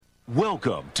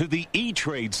Welcome to the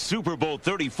E-Trade Super Bowl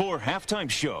 34 halftime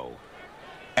show.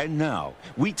 And now,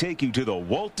 we take you to the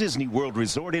Walt Disney World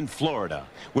Resort in Florida,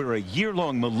 where a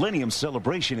year-long Millennium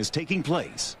celebration is taking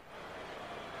place.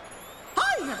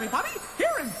 Hi, everybody.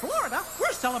 Here in Florida,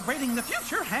 we're celebrating the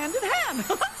future hand in hand.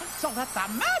 So let the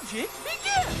magic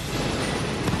begin.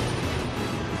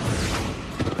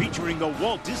 Featuring the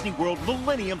Walt Disney World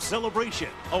Millennium Celebration,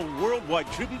 a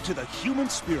worldwide tribute to the human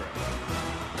spirit.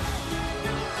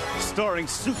 Starring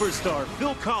superstar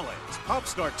Phil Collins, pop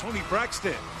star Toni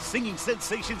Braxton, singing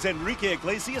sensations Enrique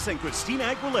Iglesias and Christina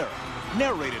Aguilera.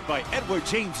 Narrated by Edward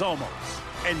James Olmos.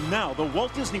 And now the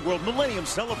Walt Disney World Millennium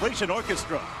Celebration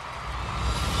Orchestra.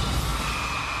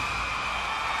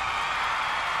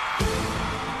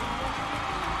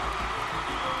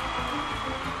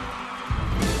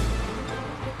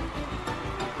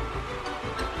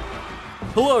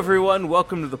 Hello everyone,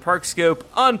 welcome to the Parkscope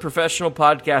Unprofessional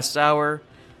Podcast Hour.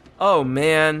 Oh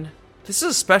man, this is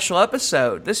a special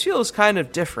episode. This feels kind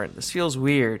of different. This feels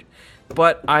weird.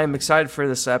 But I'm excited for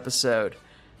this episode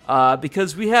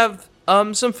because we have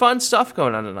some fun stuff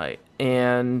going on tonight.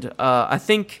 And I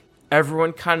think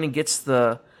everyone kind of gets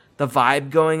the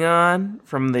vibe going on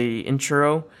from the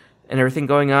intro and everything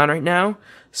going on right now.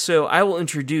 So I will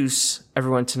introduce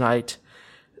everyone tonight.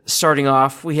 Starting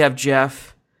off, we have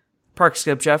Jeff.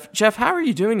 Parkscope Jeff. Jeff, how are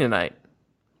you doing tonight?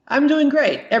 I'm doing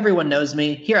great. Everyone knows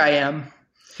me. Here I am.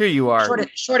 Here you are.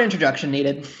 Short introduction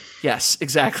needed. Yes,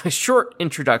 exactly. Short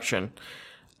introduction.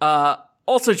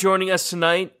 Also joining us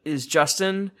tonight is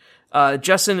Justin.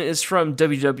 Justin is from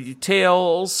WW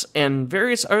Tales and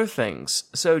various other things.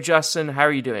 So, Justin, how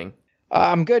are you doing?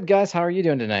 I'm good, guys. How are you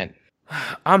doing tonight?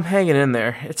 I'm hanging in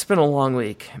there. It's been a long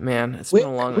week, man. Been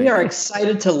a long week. We are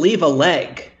excited to leave a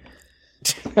leg.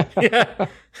 Yeah.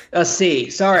 A C.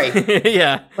 Sorry.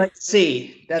 Yeah. Like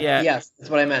C. Yes,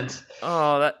 that's what I meant.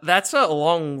 Oh, that's a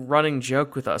long-running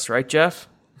joke with us, right, Jeff?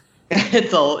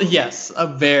 It's a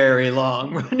very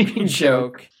long running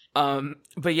joke.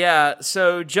 But yeah,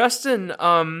 so Justin,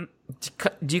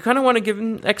 do you kind of want to give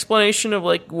an explanation of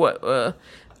like what?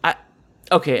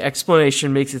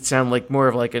 Explanation makes it sound like more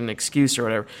of like an excuse or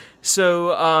whatever.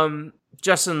 So,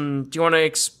 Justin, do you want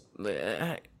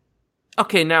to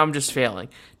Okay, now I'm just failing.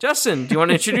 Justin, do you want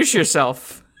to introduce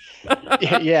yourself?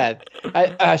 Yeah.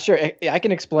 Sure. I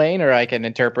can explain, or I can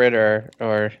interpret,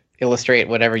 or illustrate,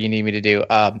 whatever you need me to do.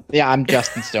 I'm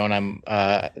Justin Stone. I'm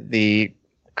the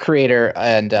creator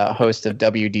and host of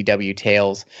WDW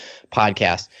Tales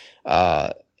podcast.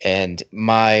 And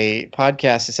my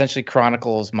podcast essentially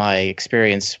chronicles my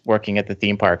experience working at the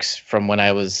theme parks from when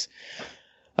I was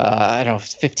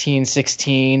 15,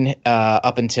 16,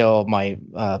 up until my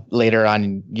later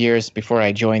on years before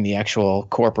I joined the actual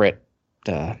corporate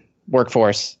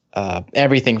workforce.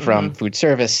 Everything from food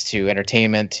service to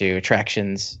entertainment to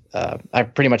attractions.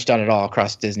 I've pretty much done it all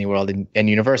across Disney World and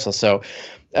Universal. So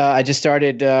I just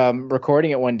started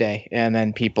recording it one day, and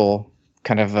then people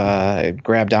kind of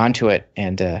grabbed onto it,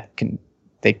 and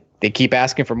they keep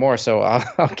asking for more, so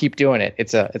I'll keep doing it.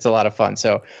 It's a lot of fun.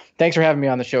 So thanks for having me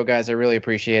on the show, guys. I really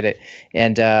appreciate it,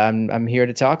 and I'm here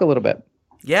to talk a little bit.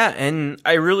 Yeah, and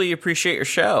I really appreciate your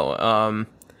show.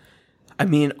 I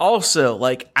mean, also,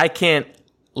 like, I can't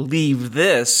leave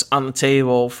this on the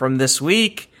table from this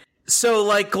week. So,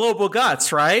 like, Global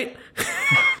Guts, right?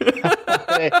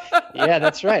 Yeah,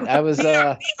 that's right. I was. We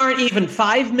aren't even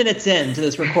 5 minutes into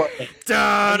this recording.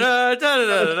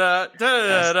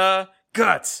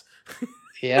 Guts.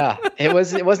 Yeah, it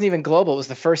wasn't even global. It was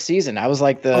the first season. I was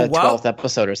like the 12th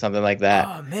episode or something like that.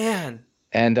 Oh man!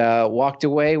 And walked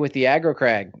away with the Aggro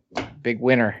Crag, big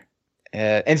winner.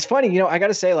 And it's funny, I got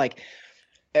to say, like,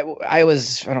 I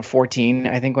was 14,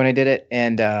 I think, when I did it,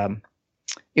 and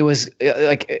it was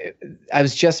like I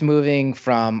was just moving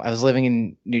from. I was living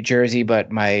in New Jersey,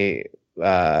 but my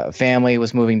family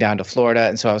was moving down to Florida,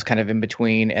 and so I was kind of in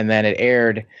between. And then it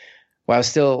aired while I was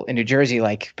still in New Jersey,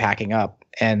 like packing up.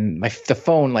 And the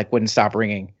phone like wouldn't stop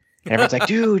ringing, and everyone's like,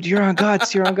 "Dude, you're on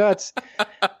Guts, you're on Guts,"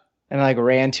 and I like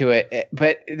ran to it.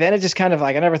 But then it just kind of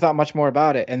like I never thought much more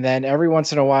about it. And then every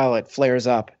once in a while it flares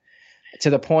up to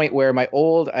the point where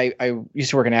I used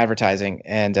to work in advertising,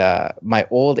 and my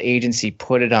old agency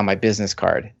put it on my business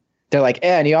card. They're like,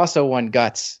 "And he also won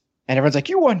Guts," and everyone's like,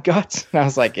 "You won Guts?" And I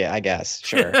was like, "Yeah, I guess,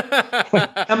 sure."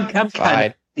 I'm kind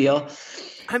of deal.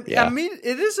 I mean,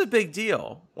 it is a big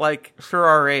deal, like, for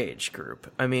our age group.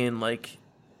 I mean, like,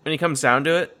 when it comes down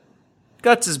to it,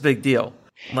 Guts is a big deal.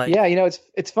 Like, yeah,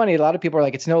 it's funny. A lot of people are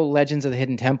like, it's no Legends of the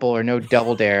Hidden Temple or no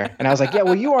Double Dare. And I was like, yeah,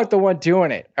 well, you aren't the one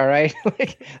doing it, all right?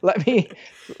 Like, let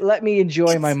me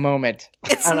enjoy my moment.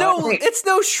 It's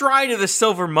no Shrine of the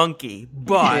Silver Monkey,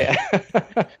 but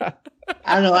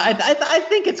I don't know. I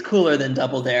think it's cooler than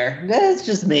Double Dare. That's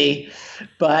just me,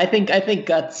 but I think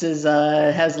Guts is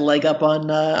has a leg up on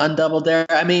Double Dare.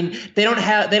 I mean, they don't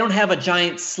have a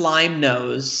giant slime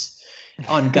nose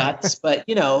on Guts, but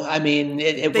I mean,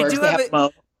 it works. They have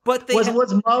Mo. But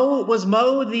was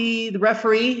Mo the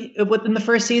referee within the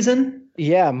first season?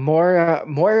 Yeah,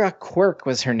 Moira Quirk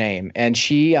was her name, and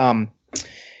she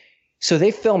so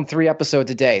they filmed 3 episodes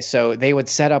a day. So they would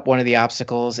set up one of the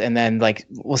obstacles, and then like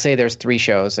we'll say there's 3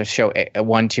 shows. There's show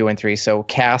 1, 2, and 3. So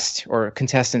cast or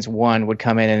contestants 1 would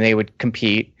come in and they would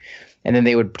compete, and then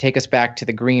they would take us back to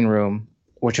the green room,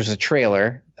 which was a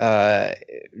trailer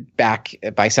back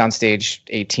by Soundstage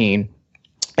 18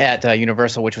 at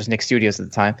Universal, which was Nick Studios at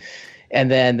the time. And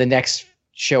then the next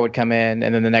show would come in,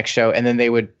 and then the next show, and then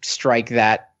they would strike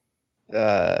that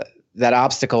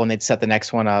obstacle, and they'd set the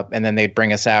next one up, and then they'd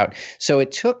bring us out. So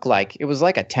it was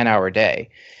like a 10-hour day.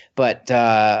 But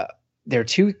there are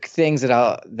 2 things that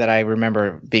I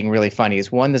remember being really funny.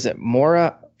 Is one is that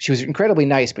Maura, she was incredibly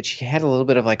nice, but she had a little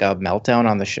bit of like a meltdown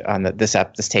on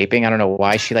this taping. I don't know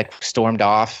why. She like stormed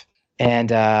off,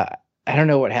 and I don't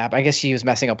know what happened. I guess she was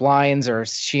messing up lines, or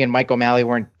she and Mike O'Malley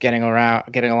weren't getting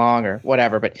along, or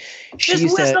whatever. But this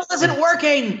whistle isn't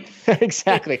working.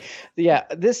 Exactly. Yeah,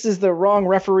 this is the wrong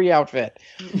referee outfit.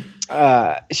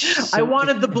 I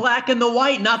wanted the black and the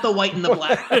white, not the white and the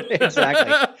black.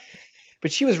 Exactly.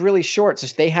 But she was really short, so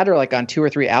they had her like on 2 or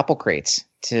 3 apple crates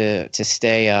to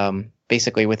stay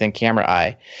basically within camera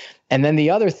eye. And then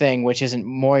the other thing, which isn't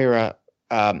Moira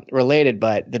related,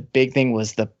 but the big thing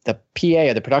was the PA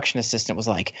or the production assistant was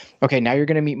like, okay, now you're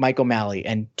going to meet Mike O'Malley,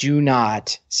 and do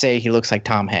not say he looks like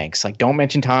Tom Hanks. Like, don't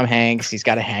mention Tom Hanks. He's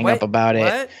got to hang up about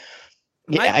it.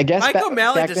 Yeah, I guess Mike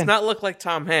O'Malley does not look like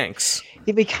Tom Hanks.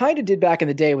 He kind of did back in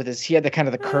the day with he had the kind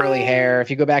of the curly hair. If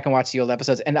you go back and watch the old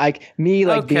episodes, and being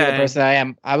the person I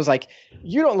am, I was like,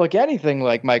 you don't look anything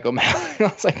like Mike O'Malley. I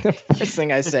was like the first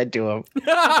thing I said to him.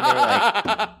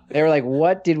 They were like,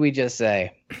 what did we just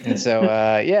say? And so,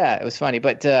 yeah, it was funny.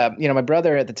 But, my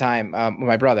brother at the time,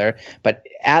 but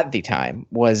at the time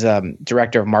was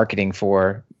director of marketing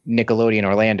for Nickelodeon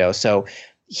Orlando. So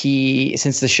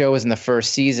since the show was in the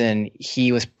first season,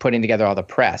 he was putting together all the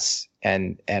press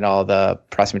and all the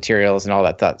press materials and all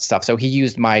that stuff. So he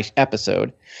used my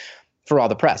episode for all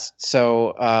the press.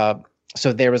 So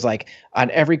there was like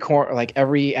on every corner, like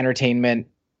every entertainment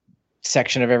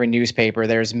section of every newspaper,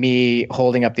 there's me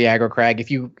holding up the aggro crag.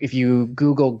 If you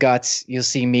Google Guts, you'll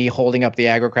see me holding up the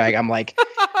aggro crag. I'm like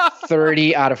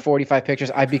 30 out of 45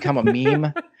 pictures. I've become a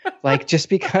meme, like just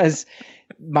because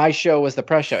my show was the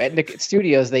press show. At Nick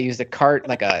Studios, they used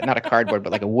not a cardboard,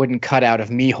 but like a wooden cutout of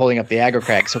me holding up the aggro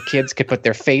crag so kids could put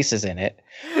their faces in it.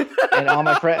 And all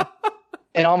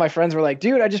my friends were like,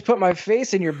 dude, I just put my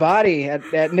face in your body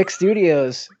at Nick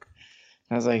Studios.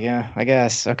 I was like, yeah, I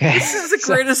guess. Okay. This is the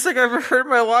greatest thing I've ever heard in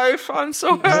my life. I'm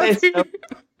so happy.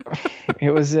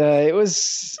 It was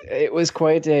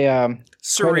quite a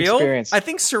surreal experience. I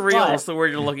think surreal is the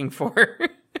word you're looking for.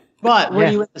 But were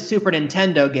you in the Super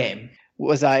Nintendo game?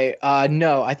 Was I?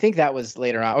 No, I think that was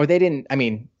later on. Or they didn't. I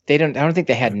mean, I don't think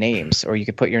they had names, or you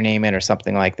could put your name in or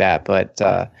something like that. But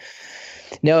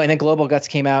no. And then Global Guts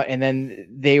came out, and then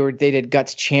they did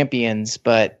Guts Champions,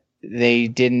 but they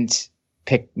didn't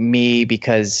pick me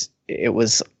because it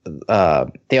was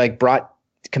they like brought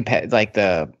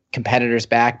the competitors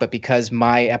back, but because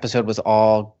my episode was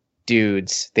all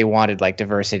dudes, they wanted like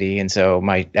diversity, and so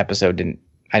my episode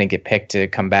I didn't get picked to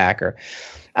come back, or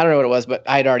I don't know what it was, but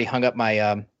I'd already hung up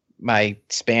my my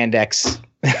spandex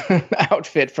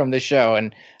outfit from the show,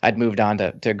 and I'd moved on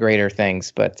to greater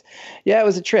things. But yeah, it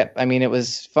was a trip. I mean, it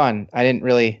was fun. I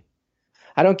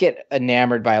don't get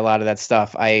enamored by a lot of that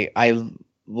stuff. I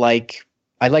like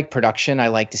production. I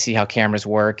like to see how cameras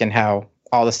work and how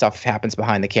all the stuff happens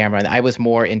behind the camera. And I was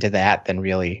more into that than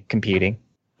really competing.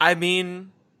 I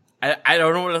mean, I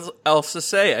don't know what else to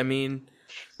say. I mean,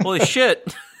 holy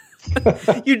shit.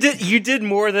 You did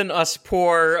more than us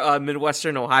poor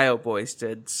Midwestern Ohio boys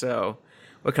did. So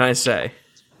what can I say?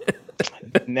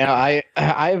 Now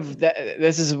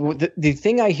this is the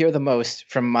thing I hear the most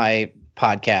from my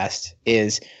podcast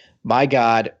is, my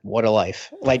God, what a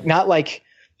life. Like, not like,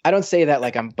 I don't say that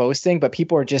like I'm boasting, but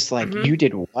people are just like, you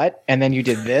did what? And then you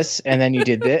did this, and then you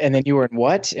did this, and then you were in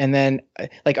what? And then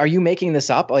like, are you making this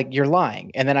up? Like, you're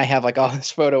lying. And then I have like all this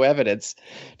photo evidence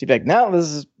to be like, no,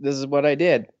 this is what I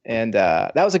did. And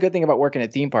that was a good thing about working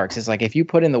at theme parks, is like, if you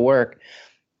put in the work,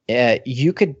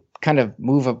 you could kind of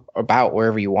move about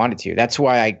wherever you wanted to. That's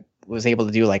why I was able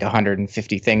to do like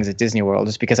 150 things at Disney World,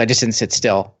 just because I just didn't sit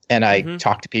still, and I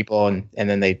talked to people, and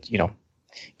then they,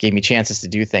 gave me chances to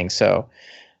do things. So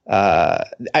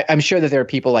I'm sure that there are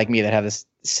people like me that have this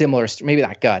similar, maybe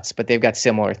not guts, but they've got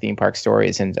similar theme park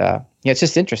stories, and it's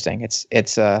just interesting.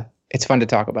 It's fun to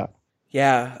talk about.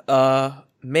 Yeah,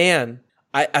 man,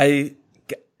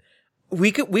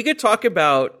 we could talk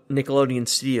about Nickelodeon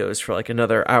Studios for like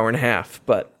another hour and a half,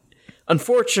 but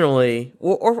unfortunately,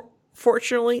 or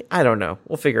fortunately, I don't know.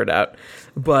 We'll figure it out.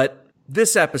 But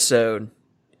this episode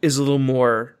is a little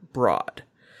more broad.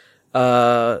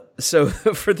 So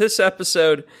for this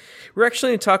episode, we're actually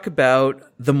going to talk about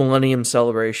the Millennium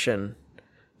Celebration.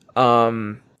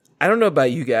 I don't know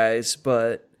about you guys,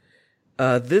 but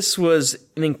this was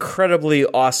an incredibly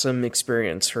awesome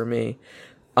experience for me.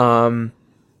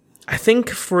 I think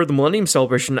for the Millennium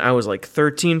Celebration, I was like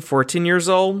 13, 14 years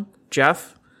old.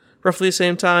 Jeff, roughly the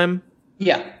same time.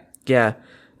 Yeah. Yeah.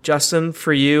 Justin,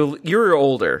 for you, you're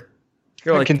older.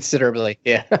 You're like considerably.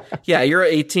 Yeah. Yeah. You're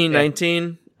 18,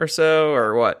 19 or so,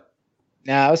 or what?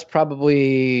 No, I was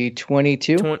probably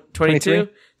 22. 22?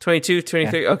 22,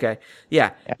 23. Yeah. Okay.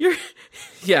 Yeah.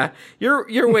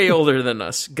 You're way older than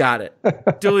us. Got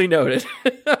it. Duly noted.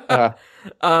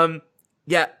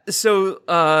 Yeah. So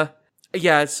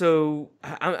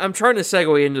I'm trying to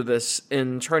segue into this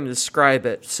and trying to describe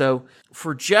it. So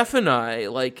for Jeff and I,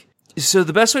 so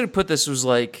the best way to put this was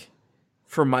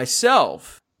for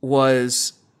myself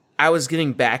was I was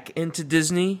getting back into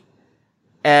Disney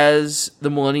as the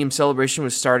Millennium Celebration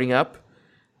was starting up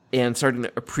and starting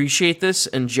to appreciate this.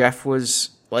 And Jeff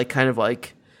was kind of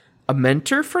a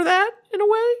mentor for that in a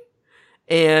way.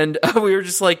 And we were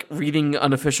just reading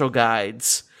unofficial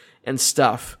guides and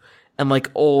stuff and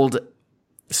old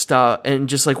stuff and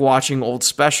just watching old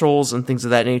specials and things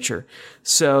of that nature.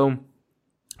 So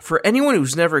for anyone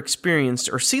who's never experienced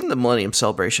or seen the Millennium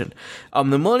Celebration, the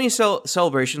Millennium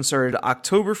Celebration started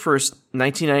October 1st,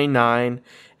 1999,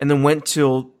 and then went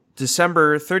till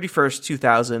December 31st,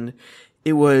 2000.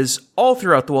 It was all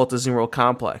throughout the Walt Disney World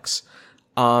complex.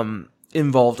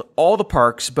 Involved all the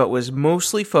parks, but was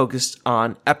mostly focused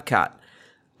on Epcot.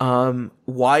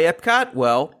 Why Epcot?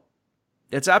 Well,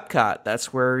 it's Epcot.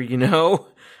 That's where,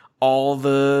 all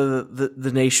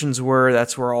the nations were.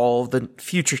 That's where all the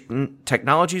future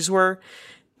technologies were.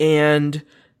 And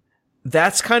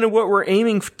that's kind of what we're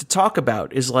aiming to talk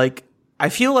about is I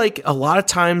feel like a lot of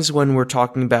times when we're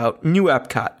talking about new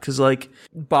Epcot, because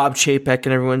Bob Chapek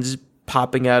and everyone's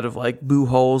popping out of boo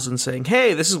holes and saying,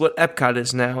 hey, this is what Epcot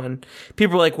is now. And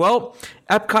people are well,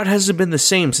 Epcot hasn't been the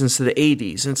same since the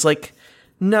 80s. And it's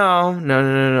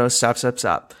no,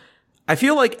 stop. I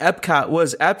feel like Epcot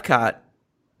was Epcot,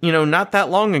 not that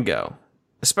long ago,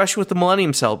 especially with the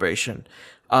Millennium Celebration.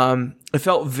 It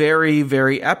felt very,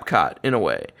 very Epcot in a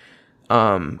way.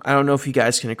 I don't know if you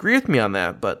guys can agree with me on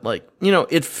that, but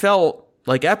it felt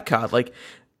like Epcot,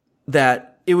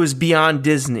 that it was beyond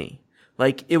Disney.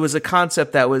 It was a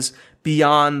concept that was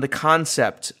beyond the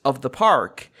concept of the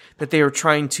park that they were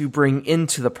trying to bring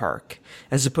into the park,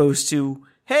 as opposed to,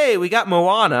 hey, we got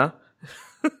Moana.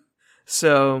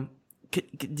 So,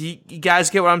 do you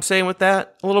guys get what I'm saying with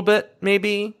that a little bit,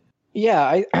 maybe?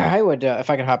 Yeah, I would,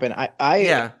 if I could hop in.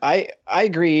 I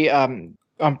agree on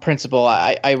principle.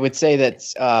 I would say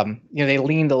that, they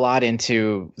leaned a lot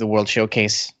into the World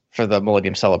Showcase for the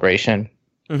Millennium Celebration.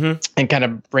 Mm-hmm. And kind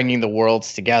of bringing the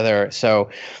worlds together. So,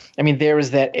 there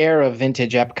was that era of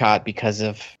vintage Epcot because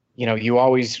of, you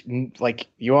always went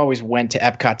to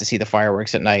Epcot to see the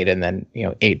fireworks at night and then,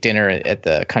 ate dinner at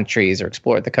the countries or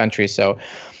explored the country. So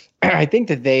I think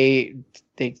that they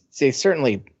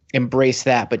certainly embraced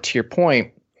that. But to your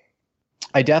point,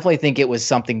 I definitely think it was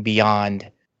something beyond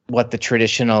what the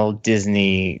traditional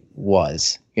Disney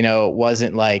was. It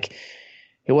wasn't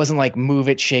like Move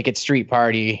It, Shake It, Street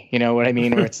Party, you know what I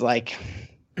mean? Where it's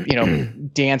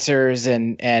dancers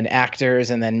and actors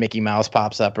and then Mickey Mouse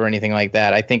pops up or anything like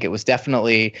that. I think it was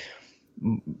definitely,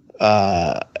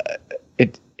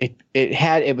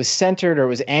 it was centered or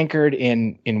was anchored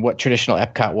in what traditional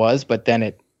Epcot was, but then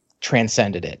it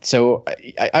transcended it. So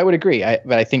I would agree.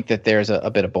 But I think that there's a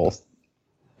bit of both.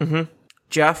 Mm-hmm.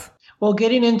 Jeff? Well,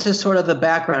 getting into sort of the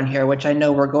background here, which I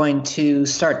know we're going to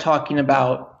start talking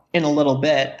about in a little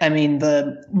bit.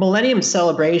 The Millennium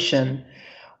Celebration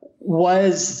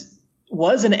was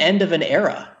an end of an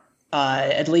era,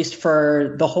 at least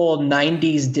for the whole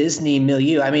 90s Disney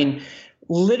milieu.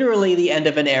 Literally the end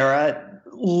of an era,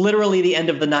 literally the end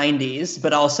of the 90s,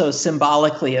 but also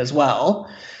symbolically as well.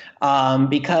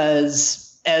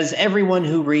 Because as everyone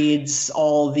who reads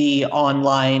all the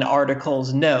online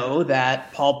articles know,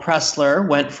 that Paul Pressler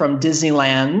went from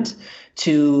Disneyland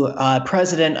to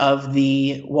president of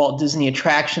the Walt Disney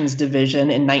Attractions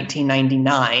Division in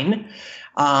 1999.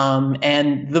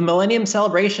 And the Millennium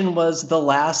Celebration was the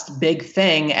last big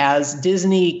thing as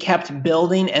Disney kept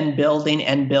building and building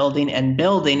and building and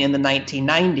building in the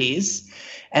 1990s.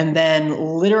 And then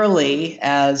literally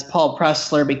as Paul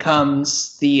Pressler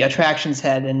becomes the attractions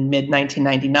head in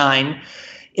mid-1999,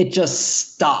 it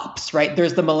just stops, right?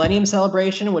 There's the Millennium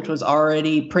Celebration, which was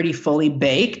already pretty fully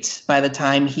baked by the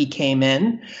time he came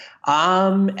in.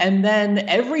 And then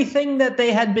everything that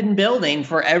they had been building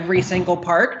for every single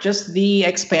park, just the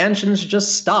expansions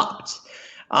just stopped.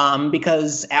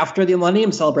 Because after the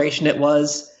Millennium Celebration, it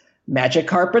was Magic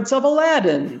Carpets of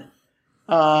Aladdin,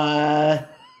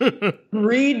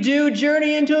 redo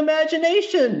Journey into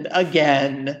Imagination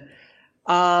again.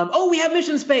 We have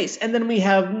Mission Space, and then we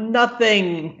have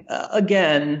nothing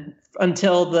again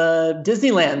until the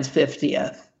Disneyland's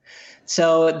 50th.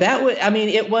 So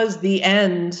it was the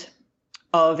end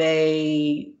of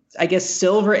a, I guess,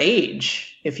 silver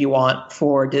age, if you want,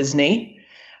 for Disney.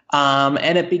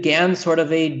 And it began sort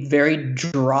of a very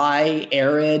dry,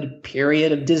 arid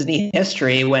period of Disney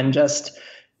history when just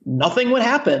nothing would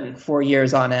happen for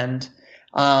years on end.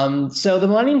 So the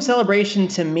Millennium Celebration,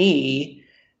 to me,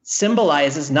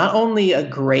 symbolizes not only a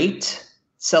great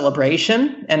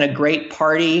celebration and a great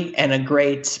party and a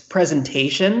great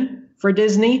presentation for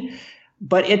Disney,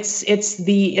 but it's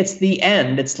the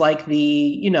end. It's like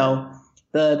the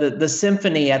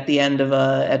symphony at the end of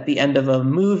a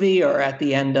movie, or at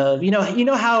the end of you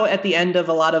know how at the end of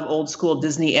a lot of old school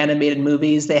Disney animated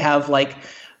movies they have like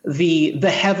the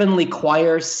heavenly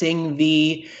choir sing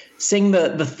the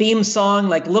theme song,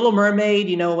 like Little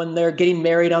Mermaid, when they're getting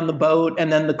married on the boat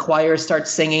and then the choir starts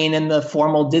singing in the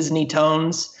formal Disney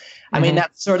tones. Mm-hmm. I mean,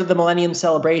 that's sort of the Millennium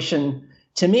Celebration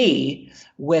to me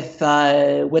with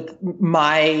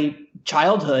my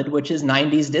childhood, which is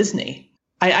 90s Disney.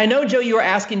 I know, Joe, you were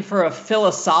asking for a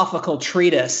philosophical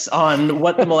treatise on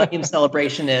what the Millennium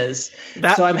Celebration is,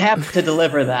 so I'm happy to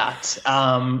deliver that.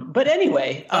 But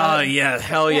anyway. Yeah,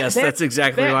 hell yes, that's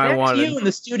exactly what I wanted. Back to you in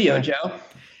the studio, Joe.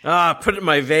 Put it in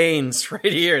my veins right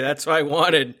here. That's what I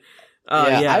wanted.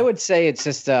 Yeah, I would say it's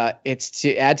just it's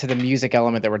to add to the music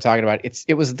element that we're talking about.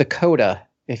 It was the coda,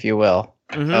 if you will,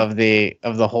 mm-hmm. of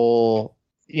the whole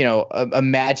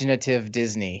imaginative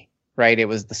Disney, right? It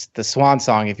was the swan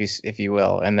song, if you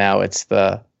will, and now it's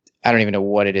I don't even know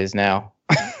what it is now.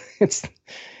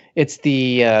 it's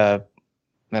the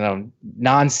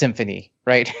non-symphony,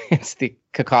 right? It's the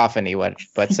cacophony.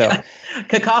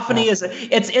 Cacophony is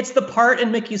it's the part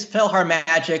in Mickey's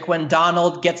PhilharMagic when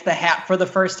Donald gets the hat for the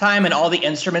first time and all the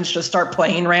instruments just start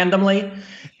playing randomly.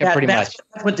 That's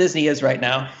what Disney is right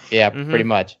now. Yeah, mm-hmm. Pretty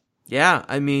much. Yeah,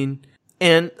 I mean,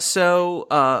 and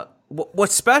so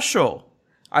what's special,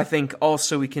 I think,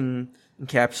 also we can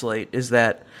encapsulate is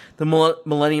that the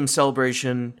Millennium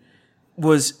Celebration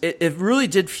it really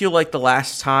did feel like the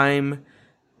last time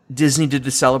Disney did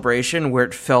a celebration where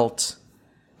it felt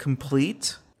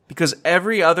complete, because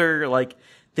every other, like,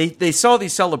 they saw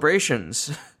these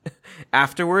celebrations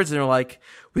afterwards and they're like,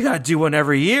 we gotta do one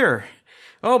every year.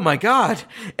 Oh my God.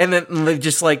 And then they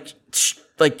just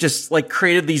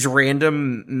created these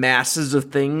random masses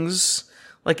of things.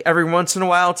 Like every once in a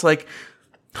while, it's like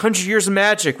 100 years of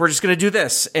magic. We're just going to do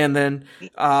this. And then,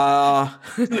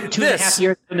 2.5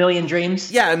 years, a million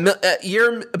dreams. Yeah. A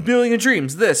million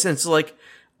dreams. This. And it's like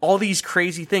all these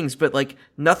crazy things, but like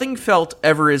nothing felt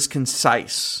ever as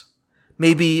concise,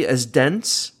 maybe as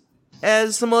dense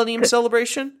as the Millennium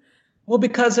Celebration. Well,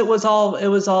 because it was all,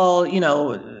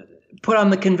 put on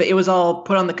the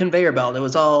conveyor belt. It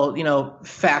was all,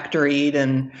 factoried,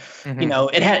 and mm-hmm.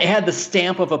 It had the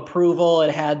stamp of approval.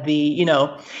 It had the,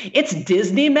 it's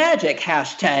Disney magic,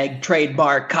 #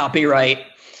 trademark copyright.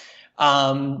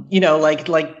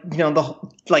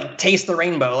 Taste the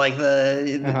rainbow, like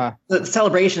the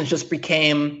celebrations just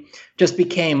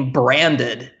became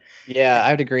branded. Yeah,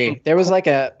 I would agree. There was like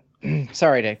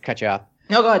sorry to cut you off.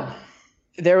 No, go ahead.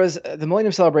 There was the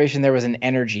Millennium Celebration. There was an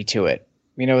energy to it.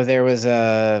 There was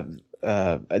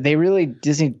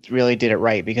Disney really did it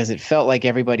right, because it felt like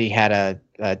everybody had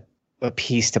a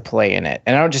piece to play in it.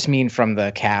 And I don't just mean from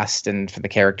the cast and for the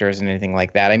characters and anything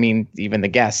like that. I mean, even the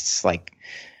guests, like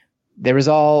there was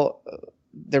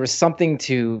something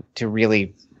to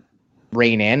really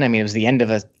rein in. I mean, it was the end of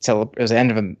a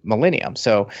millennium.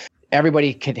 So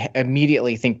everybody could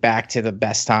immediately think back to the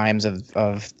best times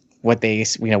of what they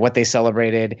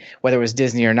celebrated, whether it was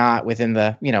Disney or not, within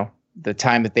the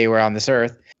time that they were on this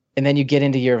earth. And then you get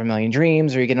into Year of a Million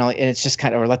Dreams, or and it's just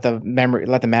kind of, or let the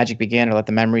magic begin, or let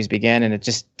the memories begin. And it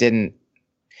just didn't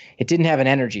have an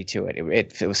energy to it.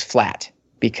 It was flat,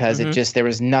 because mm-hmm. there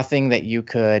was nothing that you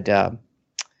could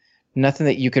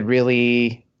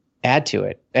really add to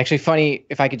it. Actually, funny,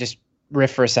 if I could just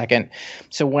riff for a second.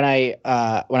 So when I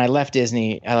left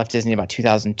Disney, about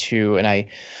 2002, and I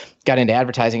got into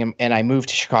advertising, and I moved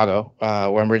to Chicago,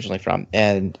 where I'm originally from,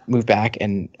 and moved back,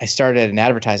 and I started at an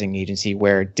advertising agency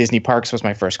where Disney Parks was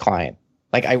my first client.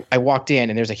 Like I walked in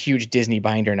and there's a huge Disney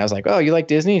binder, and I was like, "Oh, you like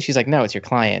Disney?" And she's like, "No, it's your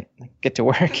client. Get to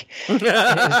work."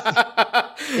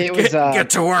 It was get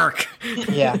to work.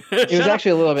 Yeah, it was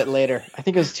actually a little bit later. I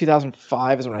think it was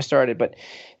 2005 is when I started, but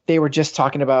they were just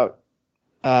talking about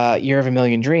Year of a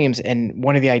Million Dreams, and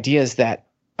one of the ideas that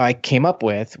I came up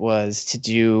with was to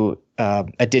do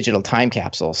a digital time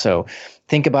capsule. So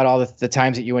think about all the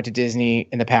times that you went to Disney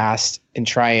in the past, and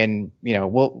try and,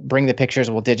 we'll bring the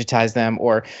pictures, we'll digitize them,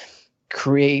 or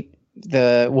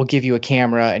we'll give you a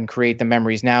camera and create the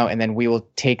memories now, and then we will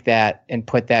take that and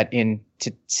put that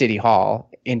into City Hall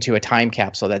into a time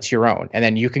capsule that's your own. And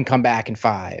then you can come back in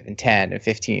 5 and 10 and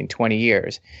 15, 20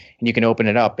 years, and you can open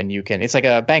it up, and it's like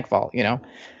a bank vault, like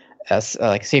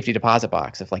a safety deposit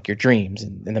box of like your dreams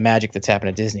and the magic that's happened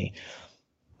at Disney,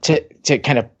 to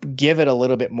kind of give it a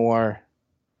little bit more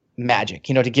magic,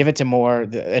 to give it to more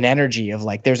an energy of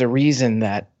like, there's a reason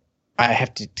that I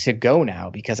have to go now,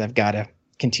 because I've got to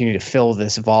continue to fill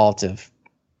this vault of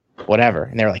whatever.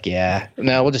 And they're like, yeah,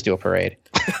 no, we'll just do a parade.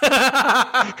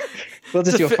 We'll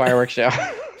just do a fireworks show.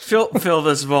 fill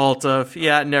this vault of,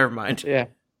 never mind. Yeah.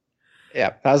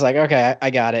 Yeah. I was like, okay, I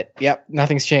got it. Yep.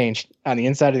 Nothing's changed on the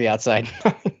inside or the outside.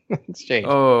 Nothing's changed.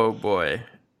 Oh boy.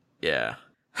 Yeah.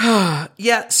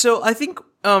 Yeah. So I think,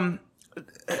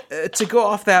 to go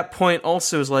off that point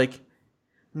also is like,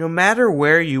 no matter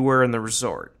where you were in the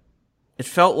resort, it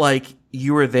felt like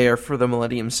you were there for the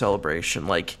Millennium Celebration.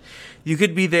 Like, you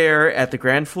could be there at the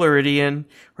Grand Floridian,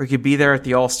 or you could be there at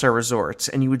the All-Star Resorts,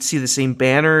 and you would see the same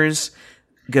banners,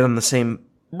 get on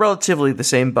relatively the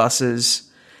same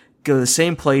buses, go to the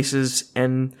same places,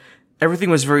 and everything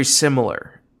was very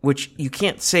similar, which you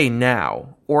can't say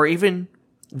now, or even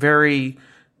very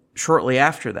shortly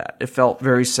after that. It felt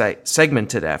very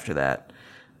segmented after that.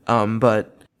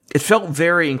 But it felt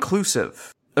very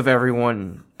inclusive of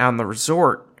everyone on the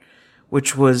resort,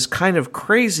 which was kind of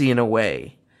crazy in a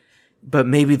way. But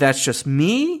maybe that's just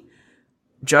me.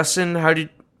 Justin,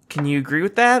 can you agree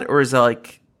with that? Or is that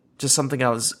like just a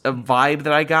vibe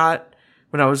that I got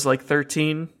when I was like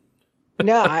 13?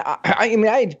 No, I mean,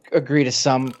 I agree to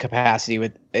some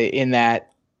capacity in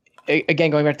that. Again,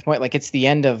 going back to the point, like, it's the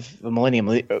end of the millennium.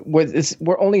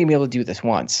 We're only gonna be able to do this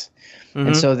once,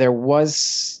 and so there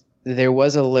was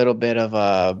a little bit of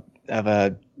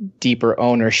a deeper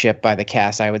ownership by the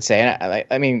cast, I would say. And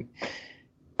I mean,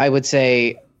 I would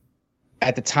say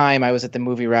at the time I was at the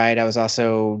movie ride, I was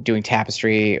also doing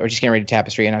Tapestry, or just getting ready to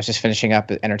Tapestry, and I was just finishing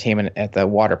up entertainment at the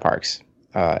water parks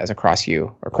as a cross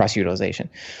utilization.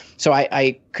 So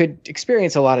I could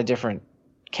experience a lot of different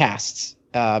casts,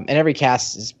 and every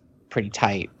cast is pretty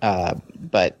tight,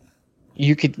 but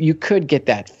you could get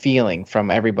that feeling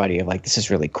from everybody of like, this is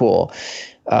really cool.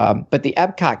 But the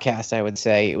Epcot cast, I would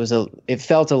say, it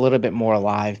felt a little bit more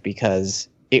alive, because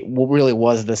it really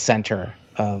was the center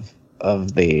of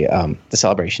the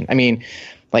celebration. I mean,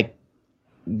 like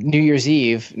New Year's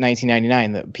Eve,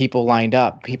 1999, the people lined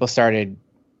up. People started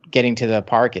getting to the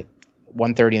park at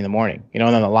 1:30 in the morning, and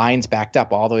then the lines backed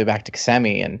up all the way back to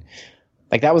Kissimmee, and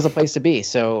like that was the place to be.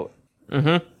 So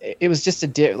it was just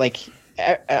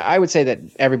I would say that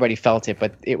everybody felt it,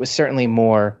 but it was certainly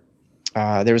more.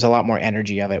 There was a lot more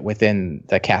energy of it within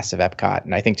the cast of Epcot,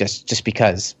 and I think just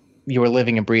because you were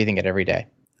living and breathing it every day.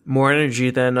 More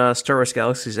energy than Star Wars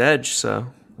Galaxy's Edge, so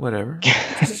whatever.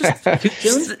 just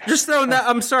throwing that.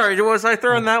 I'm sorry. Was I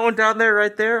throwing that one down there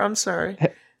right there? I'm sorry.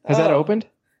 Has that opened?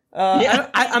 Yeah.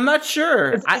 I'm not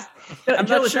sure. I'm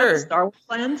Joe, not is sure. that the Star Wars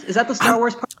Land? Is that the Star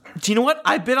Wars park? Do you know what?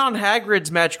 I've been on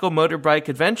Hagrid's Magical Motorbike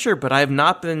Adventure, but I have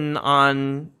not been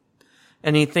on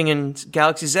anything in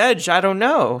Galaxy's Edge. I don't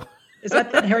know. Is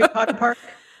that Harry Potter park?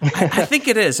 I think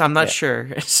it is. I'm not sure.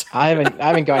 I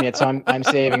haven't gone yet, so I'm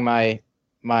saving my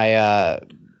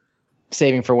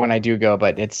saving for when I do go.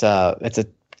 But it's a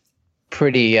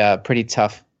pretty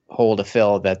tough hole to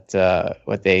fill, that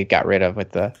what they got rid of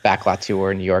with the backlot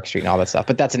tour in New York Street and all that stuff.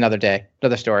 But that's another day,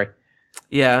 another story.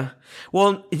 Yeah.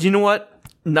 Well, you know what?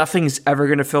 Nothing's ever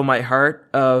going to fill my heart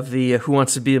of the Who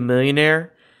Wants to Be a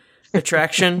Millionaire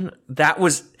attraction. That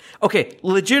was okay.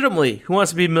 Legitimately, Who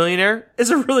Wants to Be a Millionaire is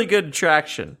a really good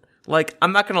attraction. Like,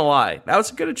 I'm not gonna lie, that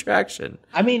was a good attraction.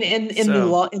 I mean, in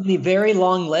the very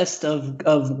long list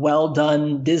of well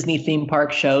done Disney theme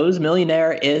park shows,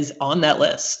 Millionaire is on that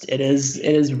list. It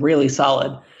is really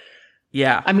solid.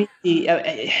 Yeah. I mean,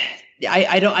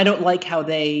 I don't like how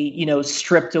they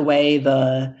stripped away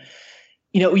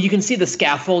you can see the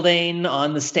scaffolding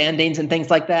on the standings and things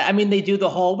like that. I mean, they do the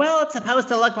whole, well, it's supposed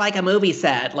to look like a movie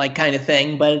set, like kind of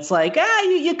thing, but it's like,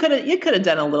 you could have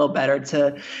done a little better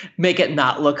to make it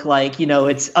not look like,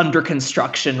 it's under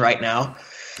construction right now.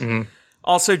 Mm-hmm.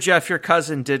 Also, Jeff, your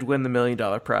cousin did win the $1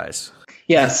 million prize.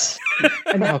 Yes.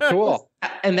 And cool.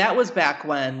 And that was back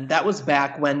when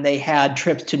they had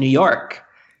trips to New York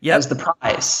as the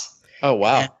prize. Oh,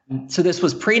 wow. And so this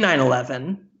was pre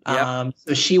 9/11. Yep.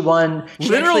 So she won.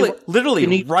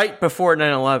 Literally right before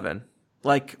 9/11,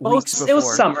 like weeks before. It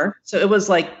was summer, so it was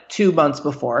like 2 months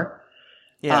before.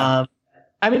 Yeah.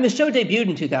 I mean, the show debuted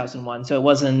in 2001, so it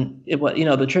was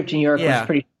the trip to New York was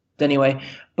pretty anyway.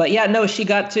 But yeah, no, she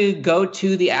got to go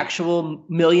to the actual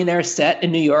Millionaire set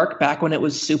in New York back when it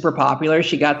was super popular.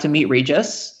 She got to meet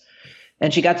Regis.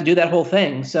 And she got to do that whole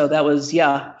thing. So that was,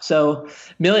 So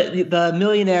the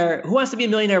Millionaire, Who Wants to Be a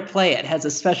Millionaire play it has a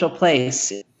special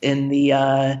place in the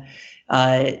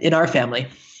in our family.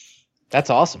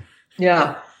 That's awesome.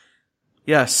 Yeah.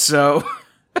 Yes. So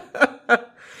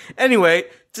anyway,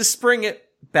 to spring it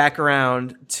back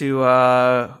around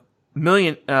to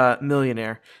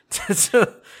Millionaire.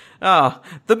 The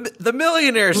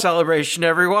Millionaire celebration,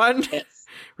 everyone. Yes.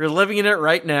 We're living in it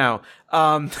right now.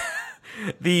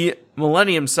 The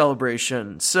Millennium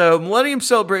Celebration. So Millennium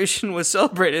Celebration was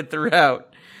celebrated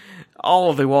throughout all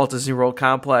of the Walt Disney World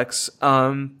complex.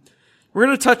 We're going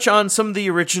to touch on some of the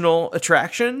original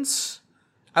attractions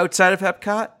outside of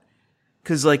Epcot,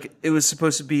 because it was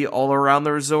supposed to be all around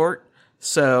the resort.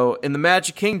 So in the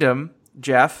Magic Kingdom,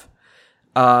 Jeff,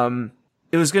 it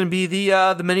was going to be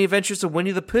the Many Adventures of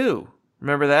Winnie the Pooh.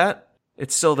 Remember that?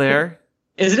 It's still there.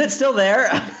 Isn't it still there?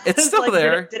 It's still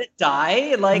there. Did it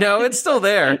die? No, it's still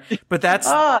there. But that's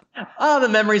the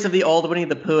memories of the old Winnie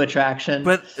the Pooh attraction.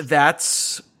 But that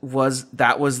was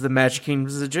the Magic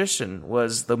Kingdom's edition,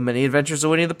 was the Many Adventures of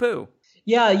Winnie the Pooh.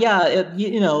 Yeah.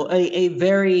 A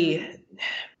very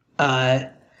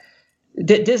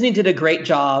Disney did a great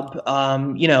job.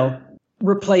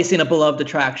 Replacing a beloved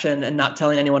attraction and not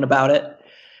telling anyone about it.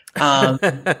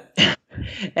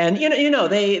 And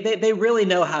they really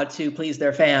know how to please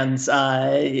their fans,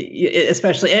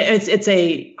 especially it's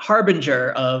a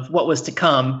harbinger of what was to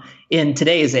come in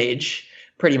today's age,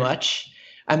 pretty much.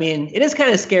 I mean, it is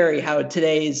kind of scary how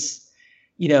today's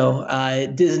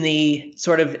Disney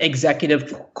sort of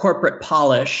executive corporate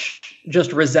polish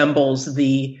just resembles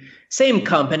the same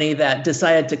company that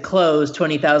decided to close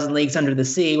 20,000 Leagues Under the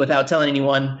Sea without telling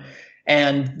anyone,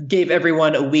 and gave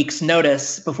everyone a week's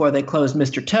notice before they closed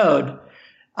Mr. Toad.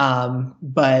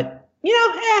 But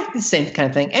the same kind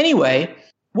of thing. Anyway,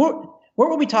 what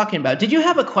were we talking about? Did you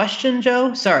have a question,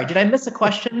 Joe? Sorry, did I miss a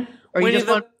question? Or Winnie you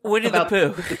just Winnie the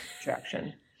Pooh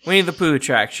attraction? Winnie the Pooh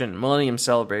attraction, Millennium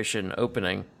Celebration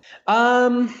opening.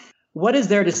 What is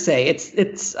there to say?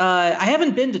 It's. I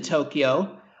haven't been to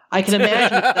Tokyo. I can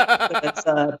imagine it's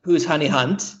Pooh's Honey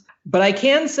Hunt. But I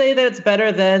can say that it's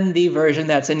better than the version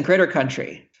that's in Critter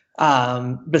Country.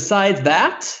 Besides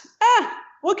that,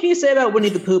 what can you say about Winnie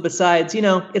the Pooh besides,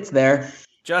 it's there?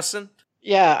 Justin?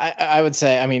 Yeah, I would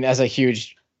say, as a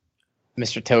huge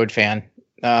Mr. Toad fan,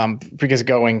 because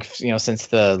going, since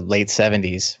the late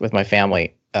 70s with my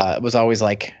family, it was always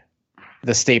like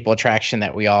the staple attraction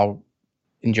that we all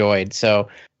enjoyed. So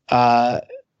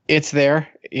it's there.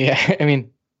 Yeah,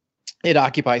 it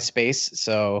occupies space,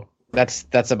 so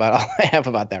that's about all I have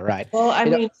about that ride.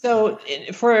 Well, so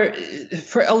for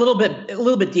a little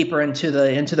bit deeper into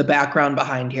the background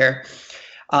behind here,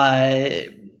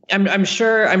 I'm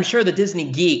sure the Disney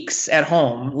geeks at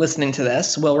home listening to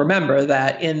this will remember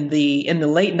that in the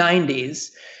late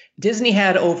 90s, Disney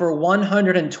had over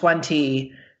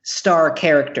 120 star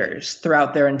characters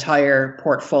throughout their entire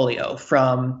portfolio,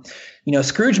 from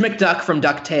Scrooge McDuck from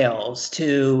DuckTales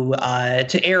to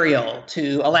Ariel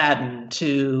to Aladdin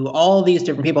to all these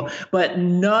different people, but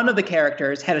none of the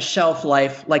characters had a shelf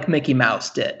life like Mickey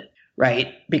Mouse did,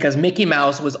 right? Because Mickey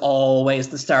Mouse was always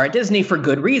the star at Disney for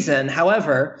good reason.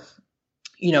 However,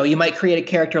 you might create a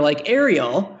character like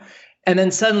Ariel, and then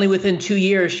suddenly within 2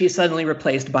 years, she's suddenly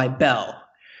replaced by Belle,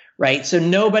 right? So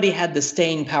nobody had the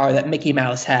staying power that Mickey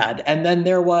Mouse had. And then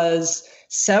there was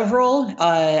several.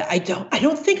 I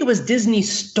don't think it was Disney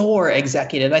Store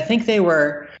executive. I think they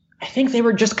were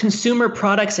just consumer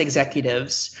products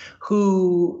executives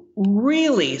who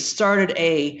really started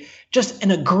just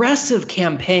an aggressive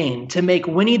campaign to make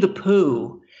Winnie the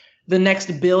Pooh the next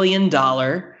 $1 billion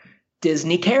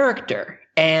Disney character.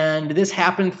 And this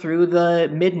happened through the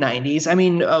mid 90s.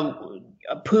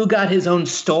 Pooh got his own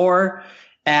store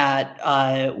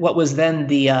at what was then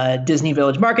the Disney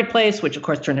Village Marketplace, which of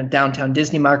course turned into Downtown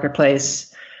Disney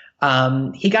Marketplace.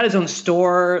 He got his own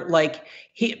store. Like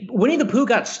Winnie the Pooh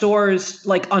got stores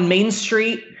like on Main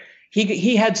Street.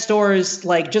 He had stores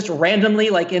like just randomly,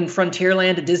 like in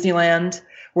Frontierland at Disneyland,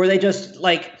 where they just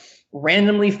like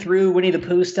randomly threw Winnie the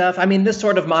Pooh stuff. I mean, this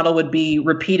sort of model would be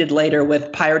repeated later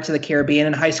with Pirates of the Caribbean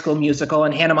and High School Musical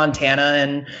and Hannah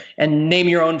Montana and name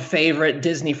your own favorite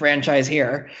Disney franchise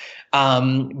here.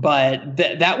 But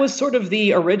that was sort of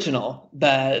the original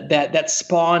that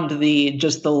spawned the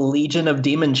Legion of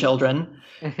Demon Children.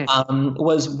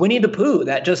 Was Winnie the Pooh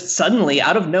that just suddenly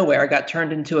out of nowhere got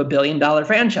turned into a $1 billion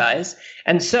franchise.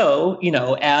 And so,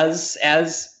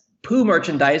 as Pooh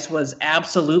merchandise was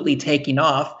absolutely taking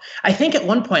off, I think at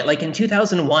one point, like in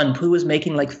 2001, Pooh was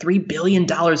making like $3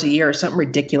 billion a year or something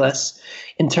ridiculous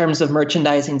in terms of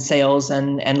merchandising sales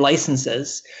and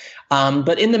licenses.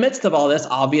 But in the midst of all this,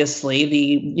 obviously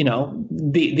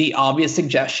the obvious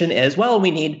suggestion is, well,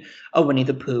 we need a Winnie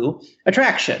the Pooh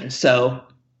attraction. So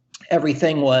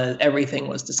everything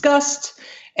was discussed,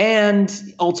 and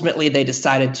ultimately they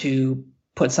decided to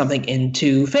put something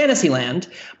into Fantasyland.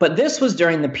 But this was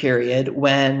during the period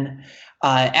when,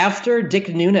 after Dick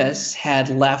Nunis had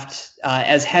left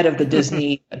as head of the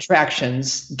Disney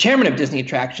attractions, chairman of Disney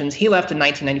attractions, he left in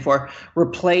 1994,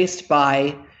 replaced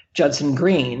by Judson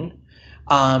Green.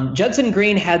 Judson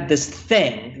Green had this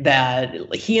thing that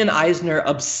he and Eisner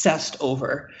obsessed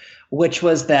over, which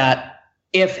was that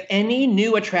if any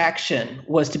new attraction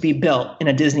was to be built in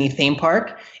a Disney theme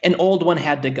park, an old one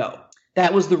had to go.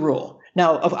 That was the rule.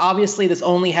 Now, obviously, this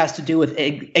only has to do with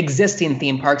existing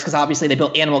theme parks, because obviously they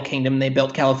built Animal Kingdom, they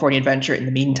built California Adventure in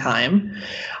the meantime.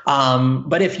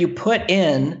 But if you put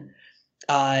in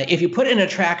an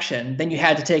attraction, then you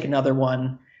had to take another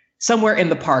one somewhere in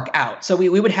the park out. So we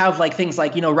would have like things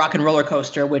like, Rock and Roller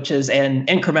Coaster, which is an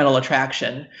incremental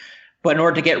attraction. But in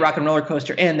order to get Rock and Roller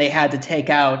Coaster in, they had to take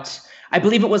out, I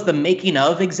believe it was the Making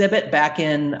of exhibit back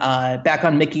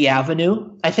on Mickey Avenue.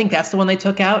 I think that's the one they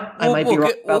took out. I might be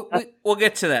wrong about that. We'll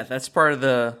get to that. That's part of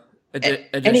the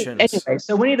additions. Anyway,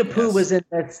 so Winnie the Pooh was in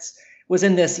this,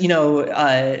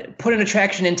 put an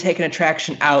attraction in, take an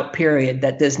attraction out period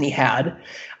that Disney had.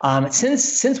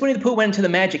 Since Winnie the Pooh went into the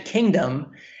Magic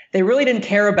Kingdom, they really didn't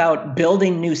care about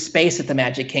building new space at the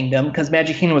Magic Kingdom, because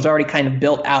Magic Kingdom was already kind of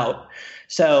built out.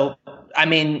 So, I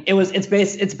mean,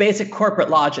 it's basic corporate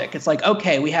logic. It's like,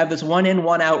 okay, we have this one in,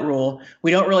 one out rule.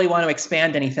 We don't really want to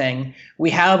expand anything. We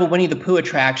have a Winnie the Pooh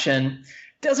attraction.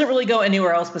 Doesn't really go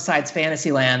anywhere else besides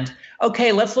Fantasyland.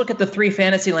 Okay, let's look at the 3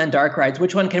 Fantasyland dark rides.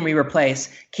 Which one can we replace?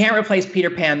 Can't replace Peter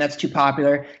Pan. That's too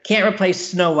popular. Can't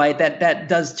replace Snow White. That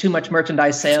does too much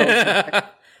merchandise sales.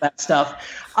 That stuff.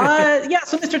 Yeah.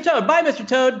 So Mr. Toad, bye, Mr.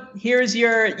 Toad. Here's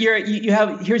your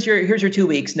 2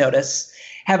 weeks notice.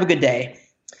 Have a good day.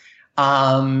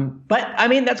 But I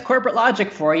mean, that's corporate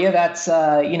logic for you. That's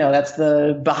that's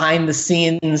the behind the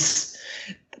scenes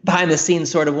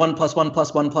sort of 1 + 1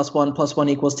 + 1 + 1 +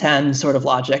 1 = 10 sort of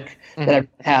logic that everyone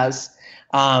has.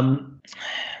 I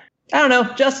don't know,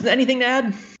 Justin, anything to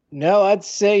add? No, I'd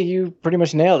say you pretty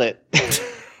much nailed it.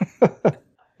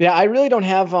 Yeah, I really don't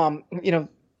have I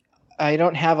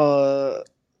don't have a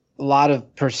lot of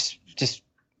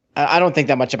I don't think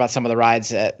that much about some of the rides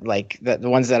that, like the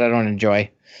ones that I don't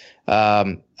enjoy.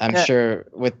 I'm sure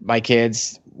with my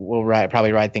kids we'll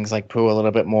probably ride things like Pooh a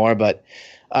little bit more, but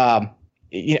to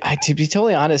be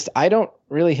totally honest, I don't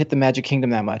really hit the Magic Kingdom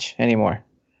that much anymore.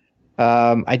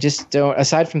 I just don't,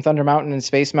 aside from Thunder Mountain and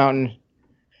Space Mountain,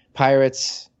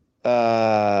 Pirates,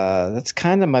 that's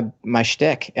kind of my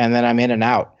shtick, and then I'm in and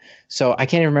out. So I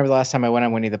can't even remember the last time I went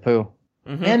on Winnie the Pooh.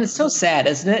 Mm-hmm. And it's so sad,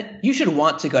 isn't it? You should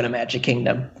want to go to Magic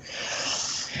Kingdom.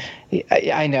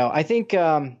 I know. I think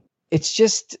it's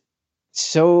just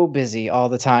so busy all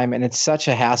the time, and it's such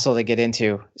a hassle to get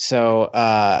into. So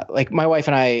like my wife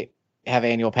and I have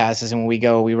annual passes, and when we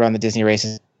go, we run the Disney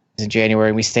races in January,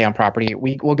 and we stay on property.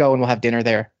 We'll go and we'll have dinner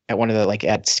there at one of the,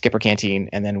 at Skipper Canteen,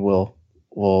 and then we'll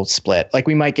split. Like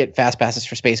we might get fast passes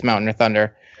for Space Mountain or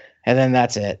Thunder, and then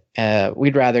that's it.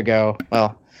 We'd rather go,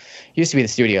 well, it used to be the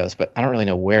studios, but I don't really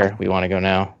know where we want to go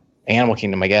now. Animal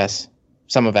Kingdom, I guess.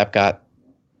 Some of Epcot.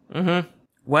 Mm-hmm.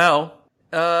 Well,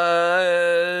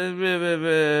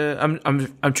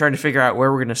 I'm trying to figure out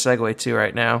where we're going to segue to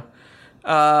right now.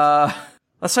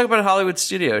 Let's talk about Hollywood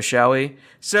Studios, shall we?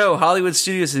 So, Hollywood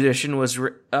Studios edition was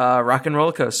Rock and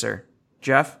Roller Coaster.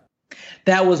 Jeff?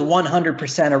 That was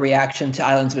 100% a reaction to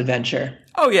Islands of Adventure.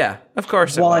 Oh, yeah. Of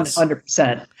course it was.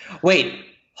 100%. Wait,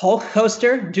 Hulk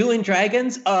Coaster, Dueling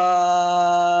Dragons,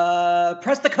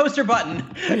 press the coaster button.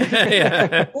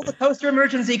 Yeah. Pull the coaster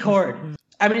emergency cord.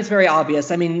 I mean, it's very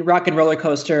obvious. I mean, Rock and Roller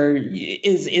Coaster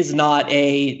is not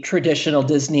a traditional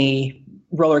Disney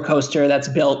roller coaster that's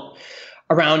built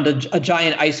around a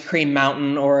giant ice cream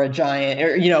mountain or a giant,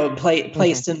 or,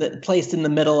 placed in the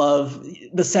middle of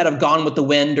the set of Gone with the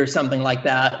Wind or something like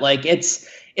that. Like it's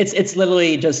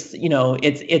literally just,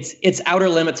 it's Outer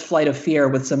Limits Flight of Fear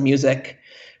with some music,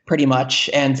 pretty much,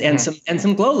 and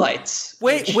some glow lights.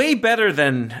 Way better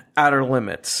than Outer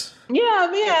Limits.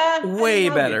 Yeah. Way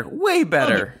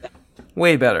better.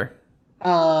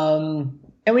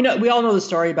 And we all know the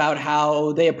story about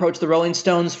how they approached the Rolling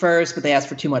Stones first, but they asked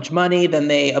for too much money. Then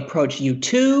they approached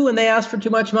U2 and they asked for too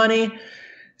much money.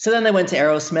 So then they went to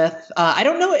Aerosmith. I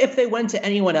don't know if they went to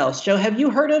anyone else. Joe, have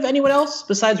you heard of anyone else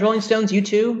besides Rolling Stones,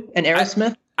 U2, and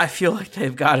Aerosmith? I feel like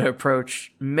they've got to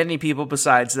approach many people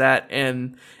besides that,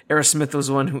 and Aerosmith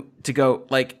was one to go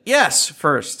like, yes,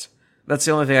 first. That's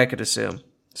the only thing I could assume.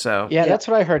 So yeah, that's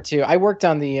what I heard too. I worked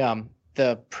on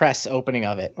the press opening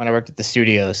of it when I worked at the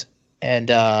studios.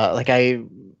 And I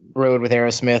rode with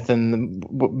Aerosmith, and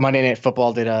Monday Night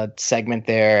Football did a segment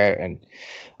there, and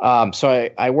so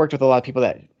I worked with a lot of people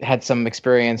that had some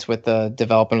experience with the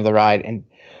development of the ride. And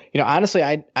honestly,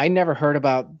 I never heard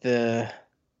about the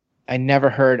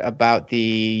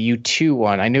U2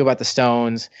 one. I knew about the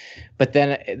Stones, but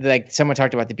then like someone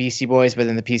talked about the Beastie Boys, but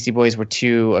then the Beastie Boys were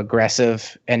too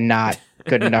aggressive and not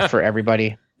good enough for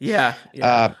everybody. Yeah.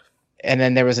 And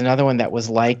then there was another one that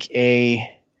was like then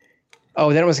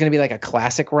it was going to be like a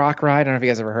classic rock ride. I don't know if you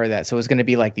guys ever heard that. So it was going to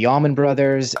be like the Allman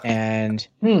Brothers and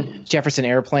Jefferson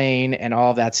Airplane and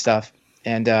all of that stuff.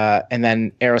 And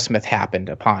then Aerosmith happened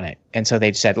upon it. And so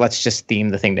they said, let's just theme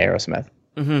the thing to Aerosmith.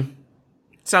 Mm-hmm.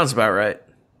 Sounds about right.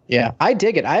 Yeah, I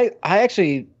dig it.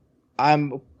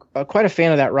 I'm quite a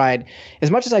fan of that ride. As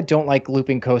much as I don't like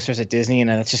looping coasters at Disney, and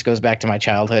it just goes back to my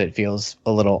childhood, it feels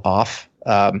a little off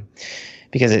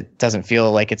because it doesn't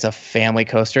feel like it's a family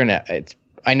coaster. And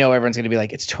I know everyone's going to be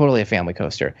like, it's totally a family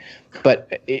coaster,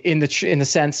 but in the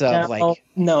sense of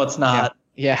no, it's not.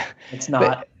 Yeah, it's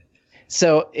not.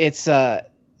 So it's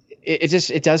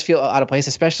it does feel out of place,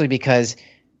 especially because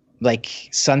like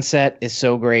Sunset is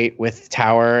so great with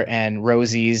Tower and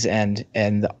Rosie's and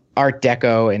the Art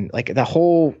Deco and like the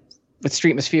whole with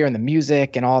Streetmosphere and the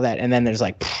music and all that. And then there's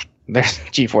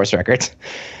G-Force Records.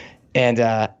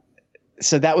 And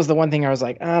so that was the one thing I was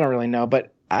like, I don't really know,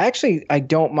 but I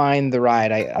don't mind the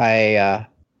ride. I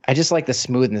just like the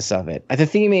smoothness of it. The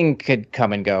theming could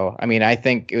come and go. I mean, I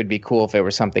think it would be cool if it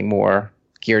were something more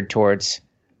geared towards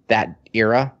that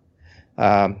era.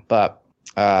 But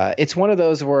it's one of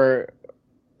those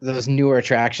newer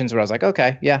attractions where I was like,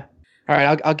 okay, yeah, all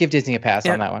right, I'll give Disney a pass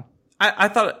on that one.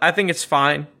 I think it's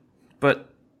fine, but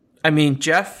I mean,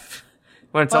 Jeff,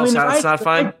 want to tell us how it's not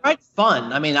fine? The ride's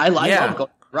fun. I mean, I love going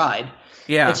to ride.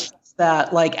 Yeah. It's just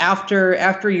that like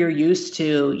after you're used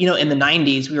to, in the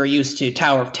 90s, we were used to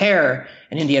Tower of Terror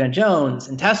and Indiana Jones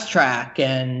and Test Track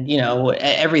and,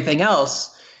 everything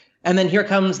else. And then here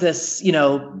comes this,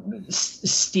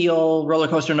 steel roller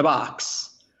coaster in a box.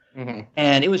 Mm-hmm.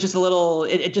 And it was just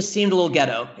it just seemed a little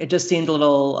ghetto. It just seemed a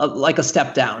little like a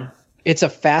step down. It's a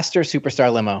faster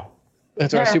Superstar limo.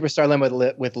 It's a Superstar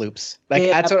limo with loops. Like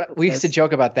that's what we used to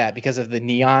joke about that because of the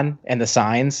neon and the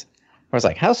signs. I was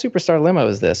like, how Superstar limo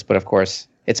is this? But of course,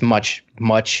 it's much,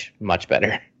 much, much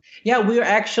better. Yeah, we were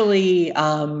actually,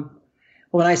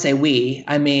 when I say we,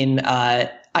 I mean, I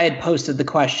had posted the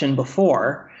question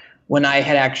before when I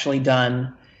had actually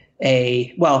done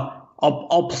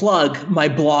I'll plug my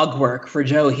blog work for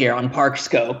Joe here on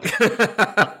Parkscope.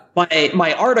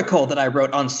 My article that I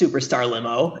wrote on Superstar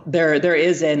Limo, there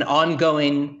is an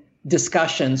ongoing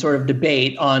discussion, sort of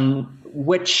debate on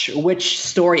which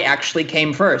story actually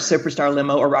came first, Superstar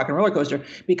Limo or Rock and Roller Coaster,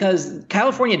 because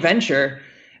California Adventure,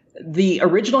 the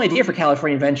original idea for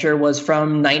California Adventure was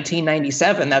from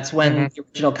 1997. That's when the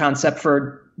original concept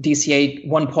for DCA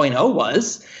 1.0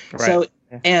 was. Right. So,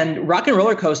 and Rock and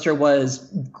Roller Coaster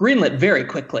was greenlit very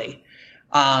quickly.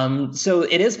 So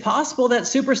it is possible that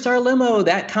Superstar Limo,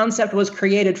 that concept was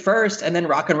created first, and then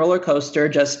Rock and Roller Coaster,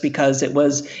 just because it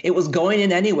was going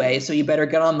in anyway, so you better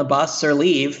get on the bus or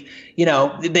leave.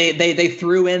 They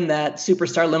threw in that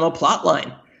Superstar Limo plot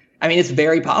line. I mean, it's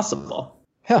very possible.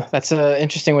 Yeah, that's an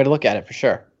interesting way to look at it for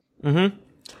sure. Mm-hmm.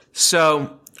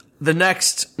 So the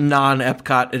next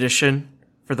non-Epcot edition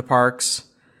for the parks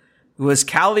was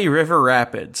Kali River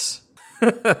Rapids.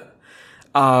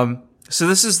 So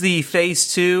this is the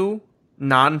Phase 2,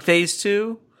 non-Phase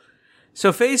 2.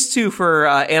 So Phase 2 for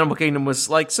Animal Kingdom was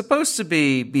supposed to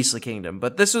be Beastly Kingdom,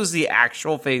 but this was the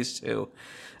actual Phase 2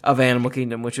 of Animal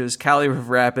Kingdom, which is Kali River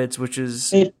Rapids, which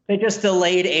is... They just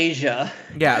delayed Asia.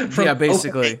 Yeah,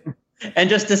 basically. And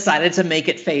just decided to make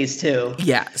it Phase 2.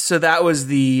 Yeah, so that was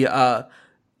the...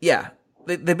 they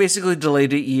they basically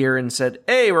delayed it a year and said,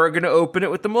 hey, we're going to open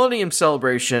it with the Millennium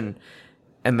Celebration.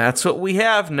 And that's what we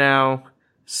have now.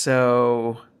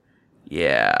 So,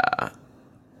 yeah.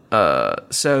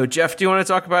 So, Jeff, do you want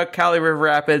to talk about Kali River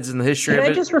Rapids and the history of it?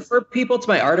 Can I just refer people to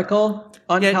my article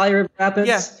on Kali River Rapids?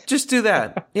 Yeah, just do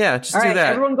that. Yeah, just All do right,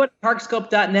 that. Everyone go to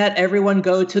parkscope.net. Everyone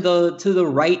go to the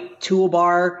right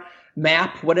toolbar,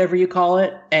 map, whatever you call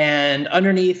it, and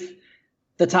underneath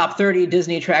the top 30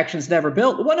 Disney attractions never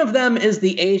built, one of them is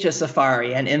the Asia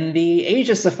Safari. And in the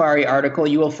Asia Safari article,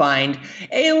 you will find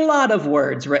a lot of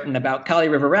words written about Kali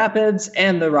River Rapids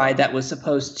and the ride that was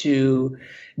supposed to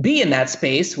be in that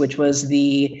space, which was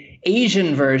the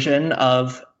Asian version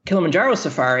of Kilimanjaro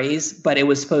Safaris, but it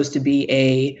was supposed to be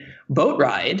a boat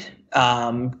ride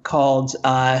called,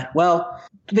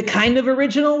 the kind of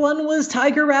original one was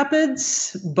Tiger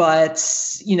Rapids,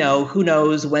 but, you know, who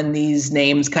knows when these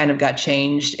names kind of got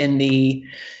changed in the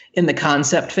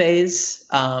concept phase.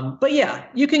 But yeah,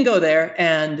 you can go there,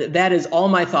 and that is all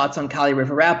my thoughts on Kali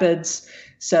River Rapids.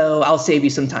 So I'll save you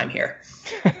some time here.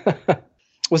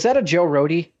 Was that a Joe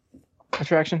Rohde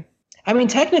attraction? I mean,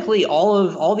 technically,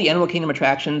 all the Animal Kingdom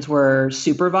attractions were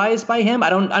supervised by him. I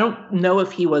don't know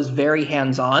if he was very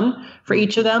hands-on for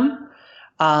each of them.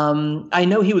 I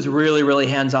know he was really, really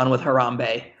hands-on with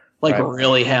Harambe,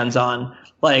 really hands-on,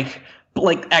 like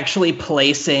actually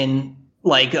placing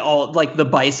all the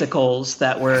bicycles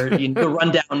that were the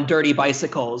rundown, dirty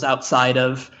bicycles outside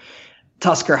of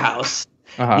Tusker House.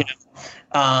 Uh-huh. You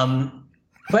know?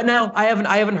 But no, I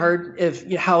haven't heard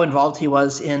how involved he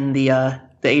was in the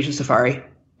Asia Safari.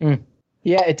 Mm.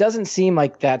 Yeah, it doesn't seem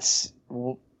like that's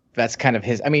kind of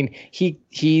his. I mean,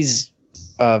 he's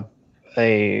a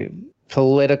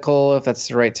political, if that's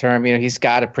the right term. You know, he's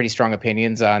got a pretty strong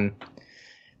opinions on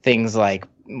things like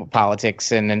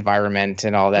politics and environment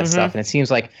and all that stuff. And it seems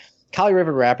like Kali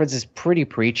River Rapids is pretty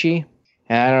preachy.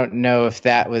 And I don't know if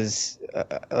that was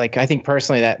I think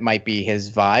personally that might be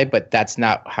his vibe, but that's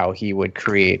not how he would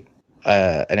create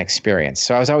an experience.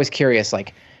 So I was always curious, and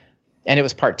it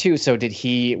was part 2. So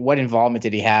what involvement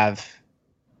did he have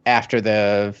after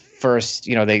the first,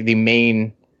 the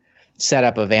main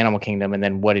setup of Animal Kingdom, and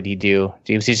then what did he do?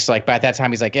 Was he just by that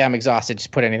time he's like, yeah, I'm exhausted,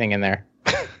 just put anything in there?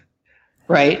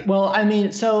 Right. Well, I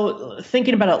mean, so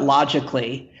thinking about it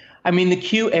logically, I mean, the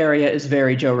queue area is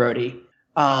very Joe Rohde.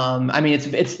 I mean,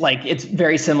 it's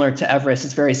very similar to Everest.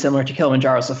 It's very similar to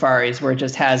Kilimanjaro Safaris, where it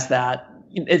just has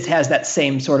that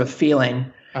same sort of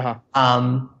feeling.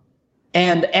 Uh-huh.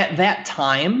 And at that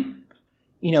time,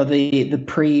 the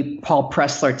pre-Paul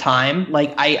Pressler time,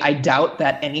 I doubt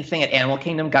that anything at Animal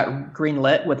Kingdom got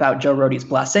greenlit without Joe Rohde's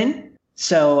blessing.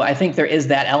 So I think there is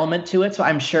that element to it. So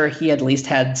I'm sure he at least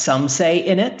had some say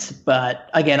in it.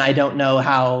 But again, I don't know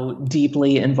how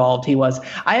deeply involved he was.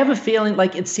 I have a feeling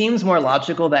it seems more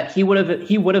logical that he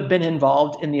would have been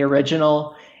involved in the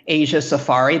original Asia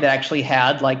Safari that actually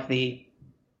had the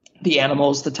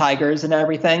animals, the tigers and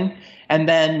everything. And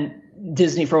then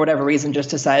Disney, for whatever reason,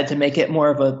 just decided to make it more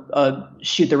of a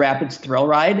shoot the rapids thrill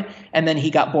ride. And then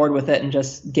he got bored with it and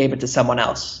just gave it to someone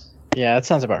else. Yeah, that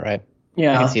sounds about right.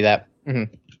 Yeah. I can see that.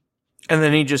 Mm-hmm. And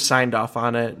then he just signed off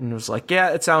on it and was like, yeah,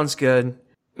 it sounds good.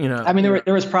 I mean,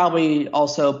 there was probably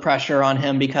also pressure on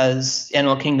him because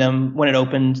Animal Kingdom, when it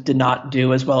opened, did not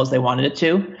do as well as they wanted it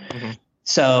to. Mm-hmm.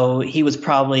 So he's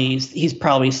probably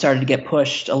started to get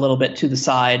pushed a little bit to the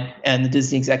side, and the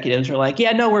Disney executives were like,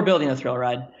 yeah, no, we're building a thrill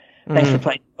ride. Thanks for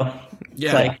playing.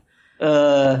 Yeah.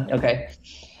 It's okay.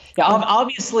 Yeah,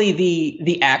 obviously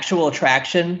the actual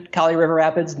attraction, Kali River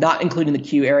Rapids, not including the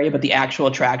queue area, but the actual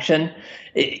attraction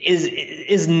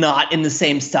is not in the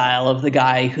same style of the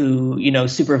guy who,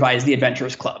 supervised the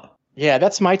Adventurers Club. Yeah,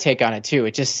 that's my take on it too.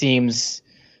 It just seems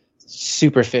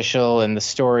superficial, and the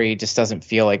story just doesn't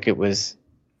feel like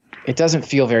it doesn't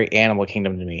feel very Animal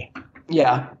Kingdom to me.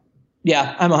 Yeah.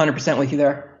 Yeah, I'm 100% with you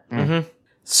there. Mm-hmm.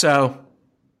 So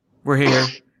we're here.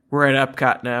 We're at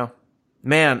Epcot now.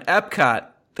 Man, Epcot.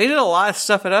 They did a lot of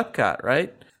stuff at Epcot,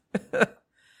 right?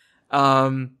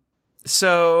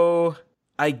 So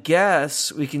I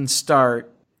guess we can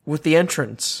start with the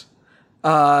entrance.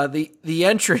 The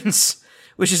entrance,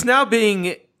 which is now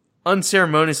being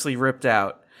unceremoniously ripped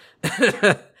out,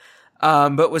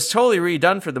 but was totally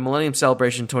redone for the Millennium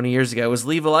Celebration 20 years ago, was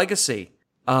Leave a Legacy.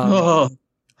 Ooh.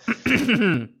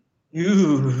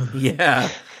 Yeah.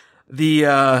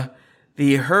 The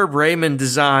Herb Raymond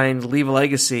designed Leave a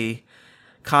Legacy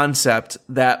concept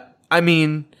that, I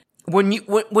mean, when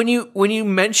you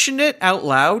mention it out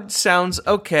loud, sounds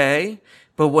okay,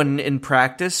 but when in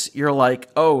practice you're like,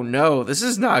 oh no, this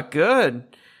is not good.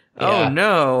 Yeah. Oh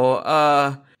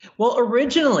no. Well,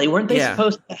 originally, weren't they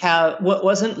supposed to have? What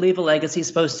wasn't Leave a Legacy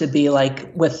supposed to be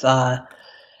like with? Not.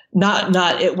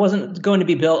 It wasn't going to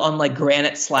be built on like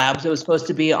granite slabs. It was supposed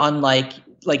to be on like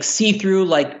see-through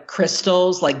like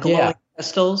crystals, like glowing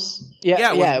crystals.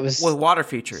 Yeah, it was with water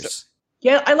features.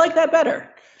 Yeah, I like that better.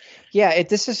 Yeah,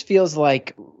 this just feels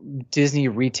like Disney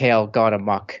retail gone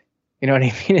amok. You know what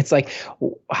I mean? It's like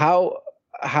how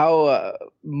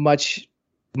much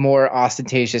more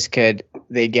ostentatious could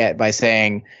they get by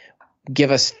saying,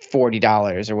 "Give us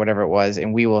 $40 or whatever it was,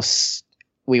 and we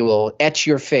will etch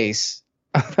your face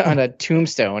on a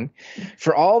tombstone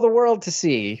for all the world to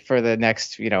see for the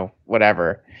next,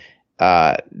 whatever."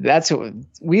 That's what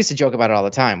we used to joke about it all the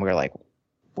time. We were like,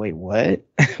 "Wait, what?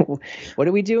 What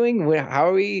are we doing? How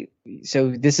are we?"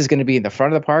 So this is going to be in the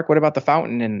front of the park. What about the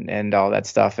fountain and all that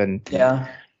stuff? And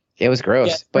it was gross.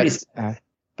 Yeah,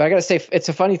 but I gotta say, it's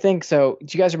a funny thing. So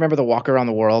do you guys remember the Walk Around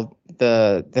the World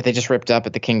that they just ripped up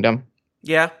at the Kingdom?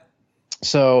 Yeah.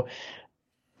 So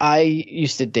I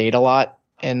used to date a lot,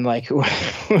 and like whoever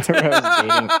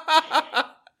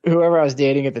I was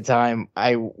dating at the time,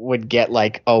 I would get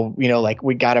like,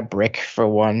 we got a brick for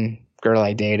one girl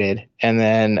I dated, and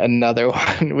then another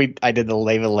one I did the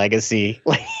Leave a Legacy.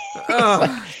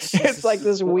 It's like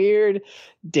this weird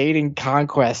dating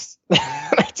conquest.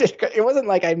 It wasn't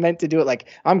like I meant to do it like,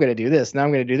 I'm going to do this, now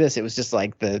I'm going to do this. It was just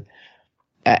like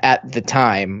at the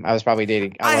time I was probably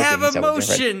dating. I have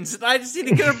emotions. I just need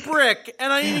to get a brick,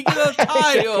 and I need to get a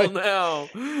tile now.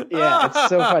 Yeah, it's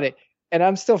so funny. And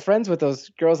I'm still friends with those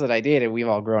girls that I dated. We've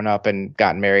all grown up and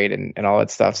gotten married and all that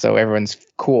stuff. So everyone's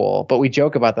cool. But we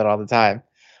joke about that all the time.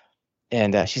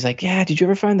 And she's like, "Yeah, did you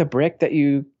ever find the brick that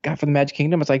you got from the Magic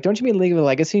Kingdom?" It's like, "Don't you mean Leave a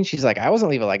Legacy?" And she's like, "I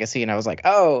wasn't Leave a Legacy." And I was like,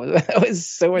 "Oh, that was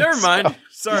so Never mind.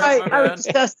 Sorry. I was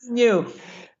testing you.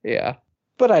 Yeah.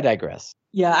 But I digress.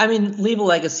 Yeah, I mean, Leave a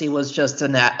Legacy was just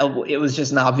an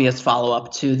obvious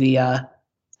follow-up to the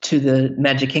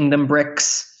Magic Kingdom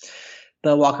bricks.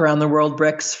 The Walk Around the World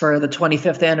bricks for the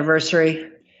 25th anniversary.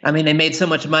 I mean, they made so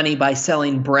much money by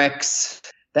selling bricks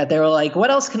that they were like,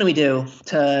 what else can we do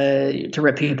to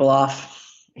rip people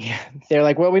off? Yeah. They're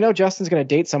like, well, we know Justin's going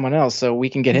to date someone else, so we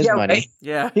can get his money. Right?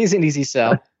 Yeah. He's an easy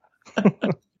sell.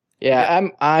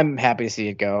 I'm happy to see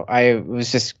it go. I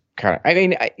was just kind of,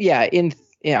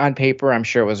 on paper, I'm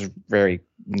sure it was very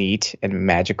neat and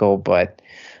magical, but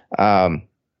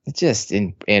it just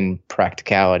in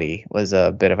practicality was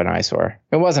a bit of an eyesore.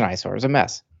 It was an eyesore. It was a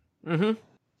mess. Mm-hmm.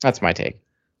 That's my take.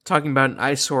 Talking about an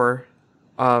eyesore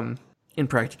in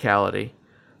practicality.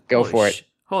 Go for it.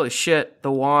 Holy shit,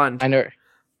 the wand. I know.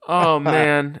 Oh,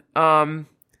 man.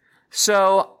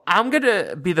 So I'm going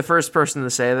to be the first person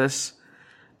to say this.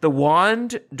 The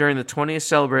wand during the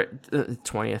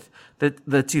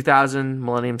 2000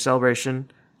 Millennium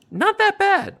Celebration, not that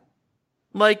bad.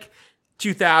 Like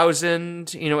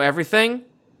 2000, everything,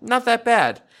 not that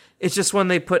bad. It's just when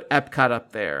they put Epcot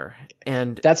up there,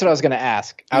 and that's what I was going to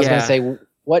ask. I was going to say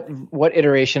what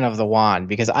iteration of the wand,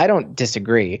 because I don't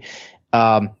disagree.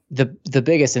 The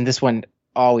biggest, and this one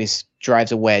always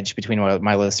drives a wedge between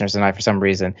my listeners and I for some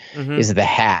reason, is the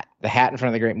hat. The hat in front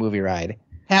of the Great Movie Ride.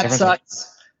 Hat sucks.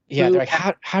 Yeah, they're like,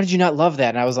 how did you not love that?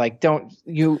 And I was like, don't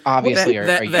you obviously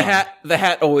are young. The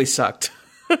hat always sucked.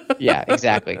 Yeah,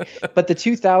 exactly. But the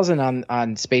 2000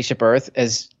 on Spaceship Earth,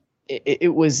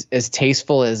 it was as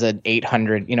tasteful as an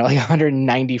 800,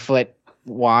 190 foot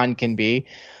wand can be.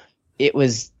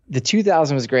 The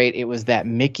 2000 was great. It was that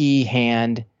Mickey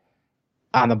hand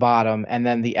on the bottom and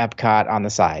then the Epcot on the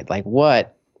side. Like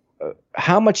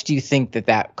how much do you think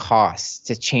that costs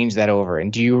to change that over?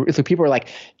 And people are like,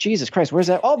 Jesus Christ, where's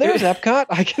that? Oh, there's Epcot.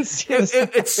 I can see it.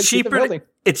 It's cheaper.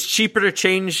 It's cheaper to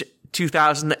change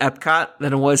 2000 to Epcot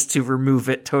than it was to remove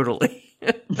it totally.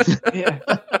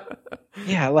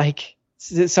 Yeah. Like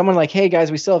someone like, hey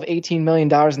guys, we still have $18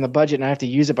 million in the budget and I have to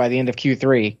use it by the end of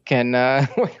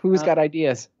Q3. Who's got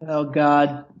ideas? Oh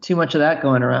God, too much of that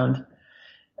going around.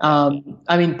 I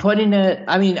totally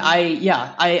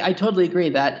agree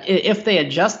that if they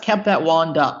had just kept that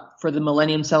wand up for the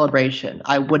Millennium Celebration,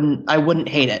 I wouldn't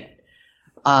hate it.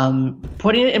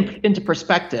 Putting it into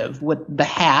perspective with the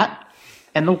hat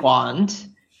and the wand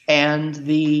and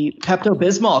the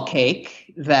Pepto-Bismol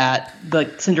cake that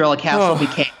the Cinderella Castle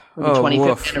became for the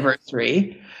 25th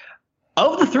anniversary,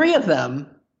 of the three of them,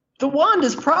 the wand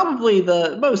is probably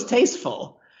the most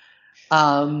tasteful.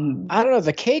 I don't know.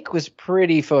 The cake was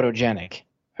pretty photogenic.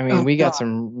 I mean, we got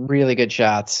some really good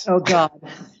shots. Oh God.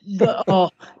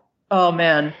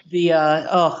 Man.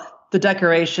 The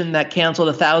decoration that canceled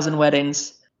 1,000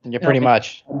 weddings. Yeah, pretty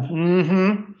much.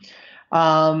 Mm-hmm.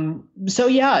 So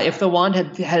yeah, if the wand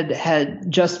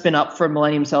had just been up for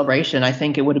Millennium Celebration, I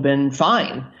think it would have been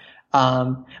fine.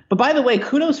 But by the way,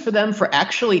 kudos for them for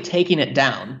actually taking it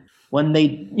down when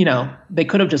they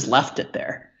could have just left it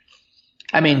there.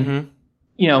 I mean,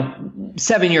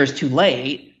 7 years too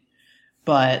late,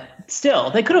 but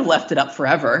still, they could have left it up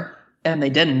forever, and they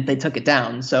didn't. They took it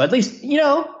down. So at least,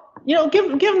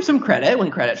 give them some credit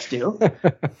when credit's due.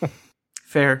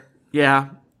 Fair. Yeah.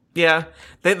 Yeah.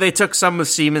 They took some of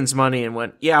Siemens' money and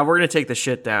went, yeah, we're going to take the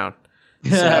shit down.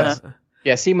 So,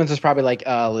 Yeah, Siemens was probably like,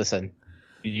 listen,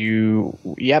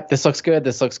 this looks good.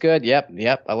 This looks good.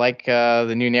 Yep. I like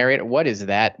the new narrator. What is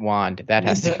that wand? That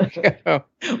has to go.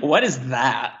 What is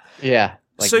that? Yeah.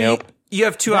 Like, so nope. you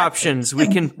have two options.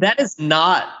 That is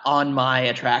not on my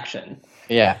attraction.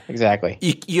 Yeah, exactly.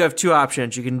 You have two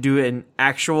options. You can do an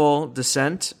actual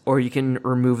descent, or you can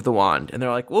remove the wand. And they're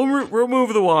like, "We'll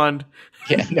remove the wand."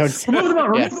 Yeah, no,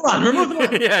 remove the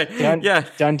wand. Yeah.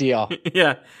 Done deal.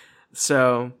 Yeah.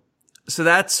 So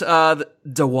that's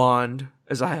the wand,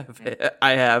 as I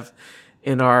have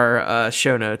in our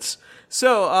show notes.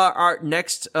 So our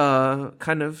next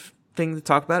kind of thing to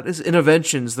talk about is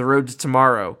Innoventions: The Road to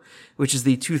Tomorrow, which is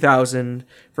the 2000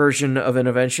 version of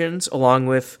Innoventions, along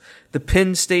with the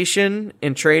pin station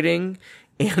and trading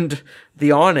and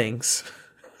the awnings.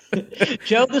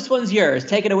 Joe, this one's yours.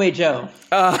 Take it away, Joe.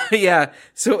 Yeah.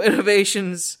 So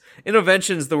Innoventions: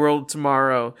 The World of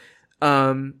Tomorrow.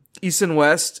 East and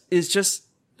West is just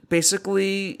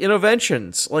basically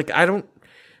Innoventions. Like, I don't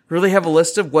really have a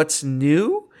list of what's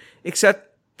new, except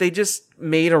they just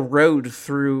made a road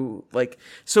through, like,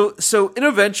 so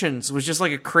Innoventions was just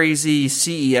like a crazy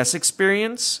CES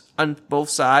experience on both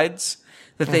sides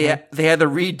that they had to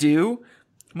redo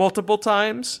multiple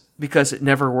times because it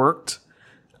never worked,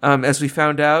 as we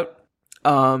found out.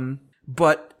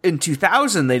 But in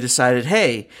 2000, they decided,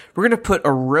 hey, we're going to put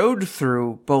a road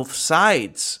through both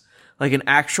sides, like an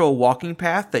actual walking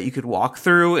path that you could walk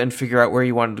through and figure out where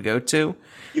you wanted to go to.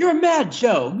 You're mad,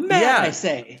 Joe. Mad, yeah, I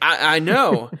say. I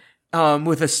know.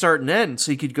 With a start and end,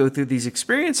 so you could go through these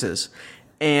experiences.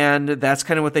 And that's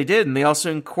kind of what they did. And they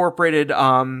also incorporated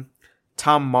Tom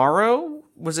Morrow.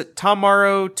 Was it Tom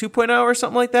Morrow 2.0 or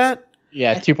something like that?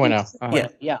 Yeah,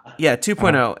 2.0. Yeah,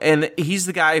 2.0. And he's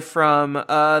the guy from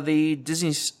the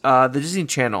Disney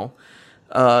Channel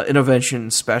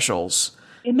Innovention specials.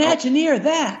 Imagineer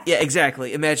that. Yeah,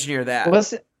 exactly. Imagineer that.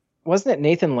 Wasn't it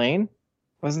Nathan Lane?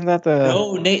 Wasn't that the...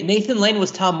 No, Nathan Lane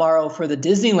was Tom Morrow for the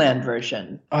Disneyland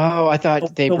version. Oh, I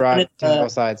thought they brought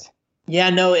both sides. Yeah,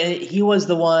 no, he was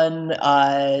the one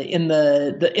in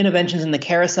the Innoventions in the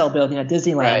Carousel building at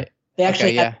Disneyland. Right. They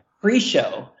actually had a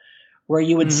pre-show where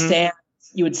you would stand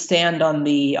on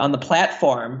the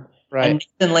platform, right, and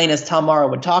Nathan Lane as Tom Morrow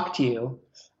would talk to you.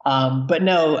 But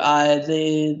no,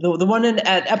 the one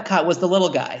at Epcot was the little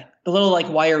guy. The little, like,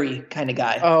 wiry kind of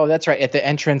guy. Oh, that's right. At the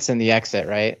entrance and the exit,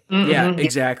 right? Mm-hmm. Yeah,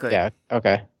 exactly. Yeah.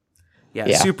 Okay.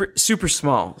 Yeah. Super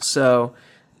small. So,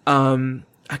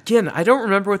 again, I don't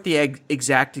remember what the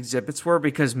exact exhibits were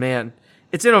because, man,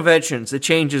 it's Innoventions. It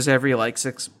changes every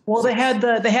 6. Well, they had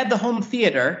the home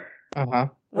theater. Uh-huh.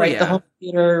 Right, the home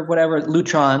theater, whatever,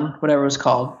 Lutron, whatever it was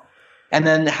called, and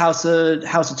then House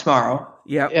of Tomorrow.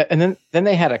 Yeah, and then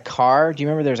they had a car. Do you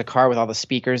remember? There was a car with all the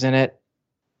speakers in it.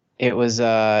 It was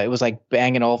like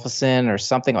Bang & Olufsen or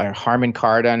something, like Harman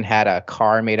Kardon had a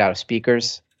car made out of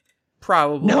speakers.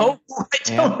 Probably. No, I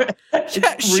don't.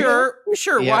 Yeah, sure.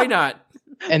 Yeah. Why not?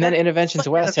 And then Innoventions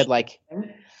West had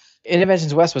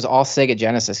Innoventions West was all Sega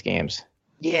Genesis games.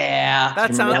 Yeah,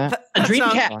 that sounds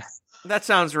Dreamcast. That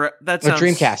sounds right.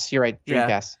 Dreamcast. You're right.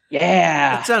 Dreamcast.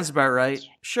 Yeah. That sounds about right.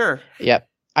 Sure. Yep.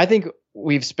 I think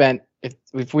we've spent,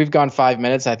 if we've gone 5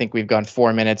 minutes, I think we've gone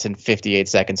 4 minutes and 58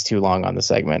 seconds too long on the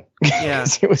segment. Yeah.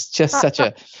 It was just such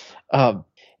a, it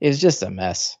was just a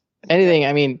mess. Anything,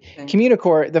 I mean,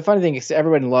 Communicore, the funny thing is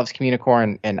everyone loves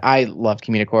Communicore, and I love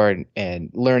Communicore and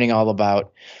learning all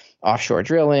about offshore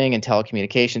drilling and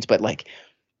telecommunications. But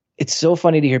it's so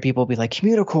funny to hear people be like,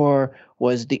 Communicore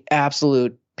was the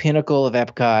absolute pinnacle of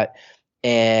Epcot,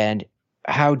 and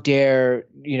how dare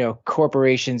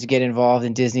corporations get involved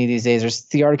in Disney these days. There's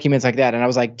the arguments like that, and I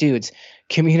was like, dudes,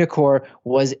 Communicore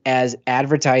was as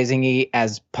advertising-y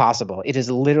as possible. It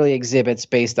is literally exhibits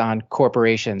based on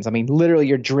corporations. I mean, literally,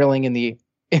 you're drilling in the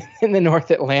North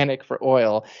Atlantic for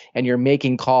oil, and you're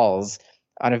making calls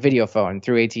on a video phone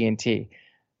through AT&T.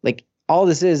 All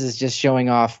this is just showing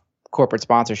off corporate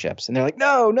sponsorships, and they're like,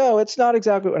 no, it's not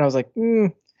exactly. And I was like,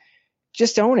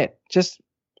 just own it.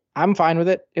 I'm fine with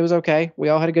it. It was okay. We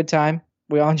all had a good time.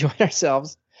 We all enjoyed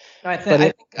ourselves. I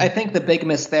think the big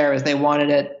miss there is they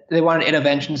wanted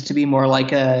Innoventions to be more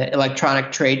like a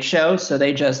electronic trade show, so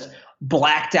they just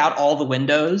blacked out all the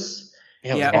windows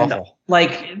It was Yeah. awful.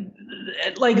 Like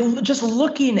just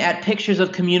looking at pictures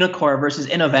of Communicore versus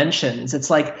Innoventions, it's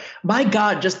like, my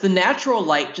God, just the natural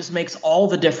light just makes all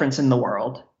the difference in the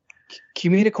world.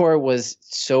 Communicore was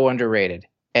so underrated,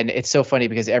 and it's so funny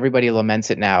because everybody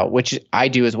laments it now, which I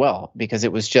do as well, because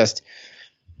it was just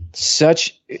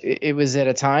it was at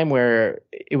a time where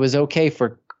it was okay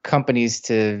for companies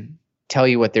to tell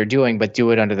you what they're doing, but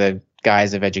do it under the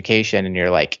guise of education. And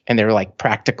they're like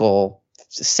practical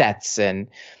sets and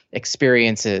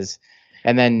experiences.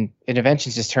 And then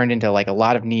Innoventions just turned into like a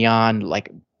lot of neon,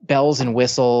 like bells and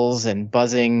whistles and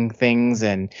buzzing things.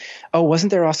 And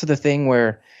wasn't there also the thing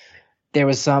where there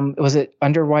was was it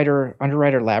Underwriter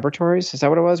Laboratories? Is that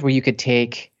what it was? Where you could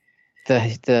take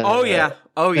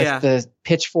the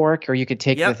pitchfork, or you could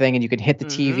take the thing and you could hit the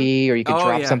TV, or you could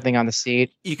drop something on the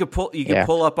seat. You could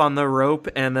pull up on the rope,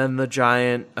 and then the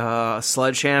giant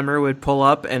sledgehammer would pull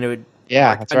up, and it would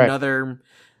that's right. another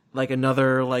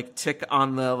tick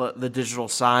on the digital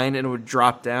sign, and it would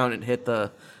drop down and hit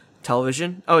the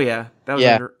television. Oh yeah, that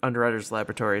was Underwriters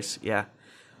Laboratories. Yeah.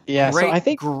 Yeah, great, so I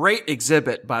think great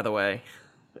exhibit, by the way.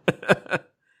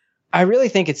 I really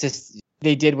think it's just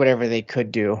they did whatever they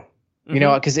could do, you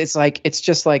know, because it's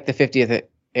just like the 50th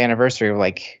anniversary of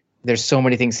like there's so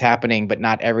many things happening, but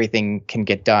not everything can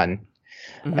get done.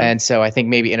 Mm-hmm. And so I think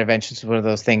maybe Innoventions is one of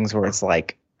those things where it's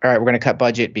like, all right, we're going to cut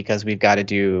budget because we've got to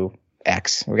do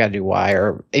X, we got to do Y,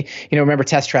 or remember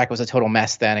Test Track was a total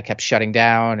mess then. It kept shutting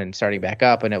down and starting back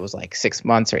up, and it was like 6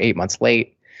 months or 8 months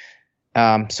late.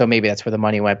 So maybe that's where the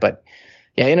money went, but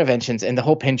yeah, Innoventions and the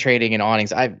whole pin trading and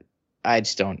awnings, I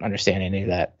just don't understand any of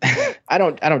that. I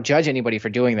don't judge anybody for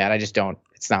doing that. I just don't.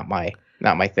 It's not my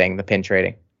thing, the pin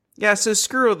trading. Yeah, so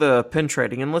screw the pin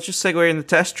trading, and let's just segue into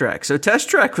Test Track. So Test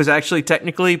Track was actually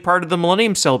technically part of the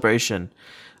Millennium Celebration,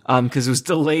 because it was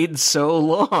delayed so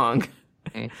long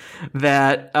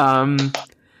that. Well,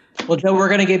 Joe, we're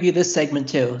going to give you this segment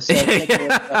too. So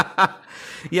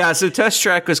yeah, so Test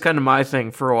Track was kind of my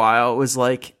thing for a while. It was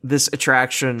like this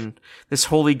attraction, this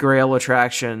holy grail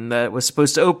attraction that was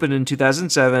supposed to open in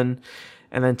 2007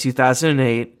 and then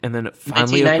 2008, and then it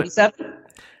finally 1997?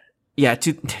 Yeah,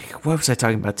 what was I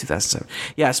talking about? 2007.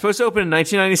 Yeah, it's supposed to open in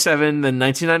 1997, then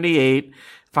 1998,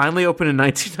 finally opened in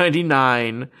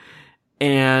 1999,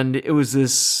 and it was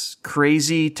this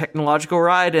crazy technological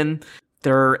ride, and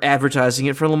they're advertising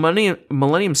it for the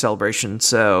Millennium Celebration,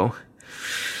 so...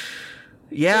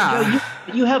 Yeah.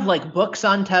 You have like books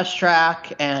on Test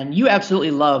Track, and you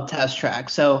absolutely love Test Track.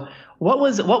 So what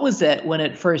was it when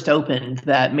it first opened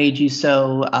that made you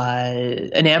so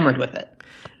enamored with it?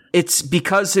 It's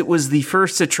because it was the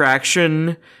first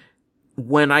attraction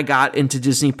when I got into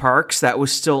Disney parks that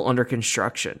was still under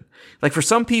construction. Like for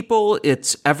some people,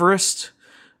 it's Everest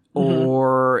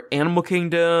or Animal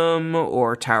Kingdom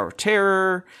or Tower of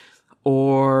Terror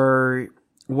or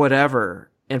whatever.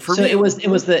 And for me, it was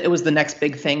the next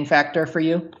big thing factor for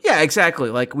you. Yeah, exactly.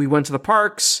 Like we went to the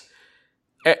parks,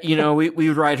 we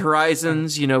would ride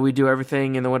Horizons, we do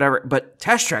everything and then whatever. But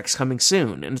Test Track's coming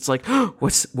soon, and it's like,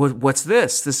 what's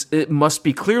this? It must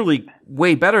be clearly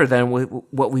way better than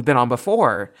what we've been on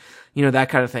before, that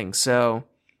kind of thing. So,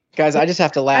 guys, I just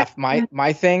have to laugh.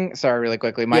 My thing. Sorry, really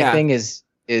quickly. My thing is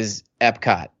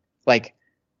Epcot, like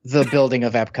the building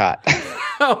of Epcot.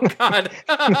 Oh God,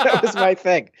 that was my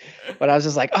thing. But I was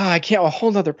just like, a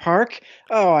whole nother park.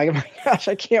 Oh my gosh,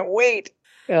 I can't wait.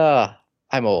 I'm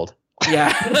old.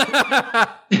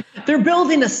 Yeah, they're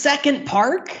building a second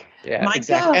park. Yeah, my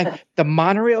exactly. God. And the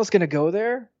monorail is going to go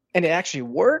there, and it actually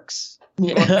works.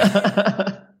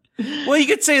 Yeah. Well, you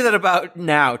could say that about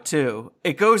now too.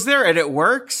 It goes there and it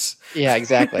works. Yeah,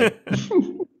 exactly.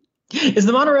 Is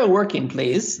the monorail working,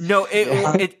 please? No,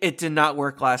 it did not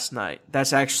work last night.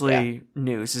 That's actually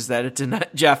news, is that it did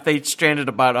not. Jeff, they stranded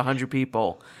about 100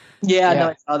 people. Yeah,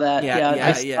 no, I saw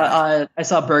that. I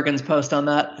saw Bergen's post on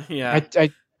that. Yeah.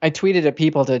 I tweeted at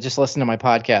people to just listen to my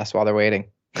podcast while they're waiting.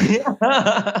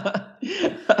 I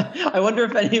wonder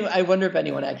if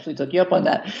anyone actually took you up on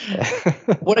that.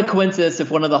 What a coincidence if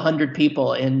one of the 100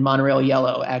 people in Monorail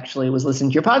Yellow actually was listening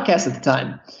to your podcast at the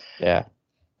time. Yeah.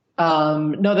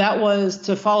 No, that was,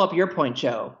 to follow up your point,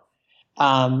 Joe.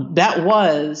 That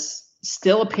was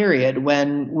still a period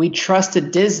when we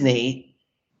trusted Disney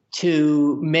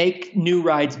to make new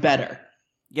rides better.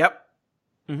 Yep.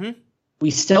 Mm-hmm.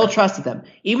 We still trusted them,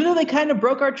 even though they kind of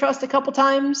broke our trust a couple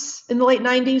times in the late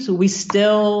 90s. We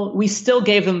still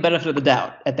gave them the benefit of the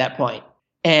doubt at that point,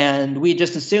 and we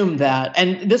just assumed that.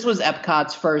 And this was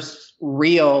Epcot's first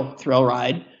real thrill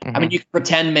ride. Mm-hmm. I mean, you could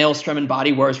pretend Maelstrom and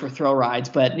Body Wars were thrill rides,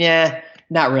 but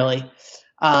not really.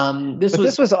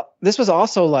 This was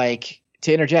also, like,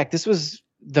 to interject, this was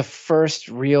the first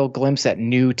real glimpse at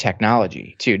new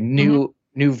technology, too, new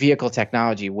vehicle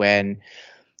technology, when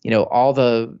all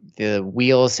the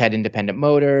wheels had independent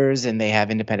motors and they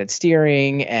have independent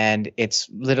steering, and it's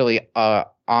literally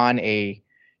on a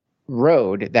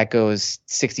road that goes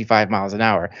 65 miles an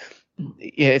hour.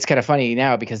 It's kind of funny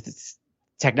now because this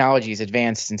technology is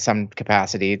advanced in some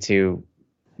capacity to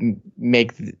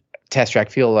make the Test Track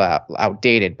feel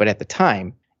outdated, but at the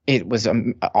time it was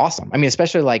awesome. I mean,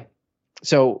 especially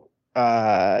neither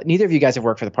of you guys have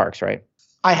worked for the parks, right?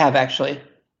 I have, actually.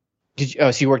 Did you?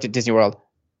 Oh, so you worked at Disney World?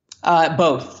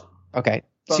 Both. Okay.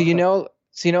 Both.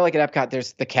 So like at Epcot,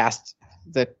 there's the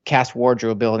cast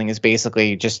wardrobe building is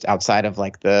basically just outside of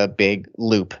like the big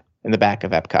loop in the back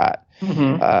of Epcot,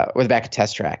 or the back of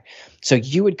Test Track. So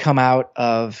you would come out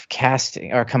of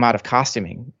costuming.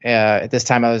 At this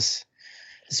time this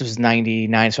was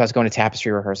 99. So I was going to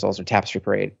Tapestry rehearsals or Tapestry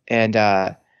parade, and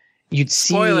you'd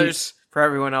see spoilers for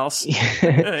everyone else.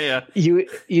 Yeah.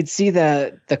 You'd see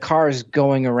the cars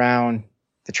going around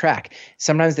the track.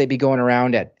 Sometimes they'd be going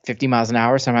around at 50 miles an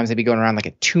hour. Sometimes they'd be going around like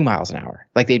at 2 miles an hour.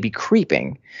 Like they'd be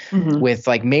creeping with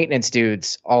like maintenance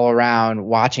dudes all around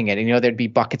watching it. And, there'd be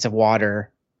buckets of water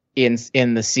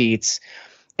in the seats.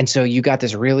 And so you got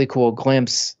this really cool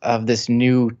glimpse of this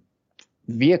new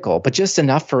vehicle, but just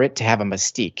enough for it to have a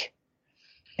mystique.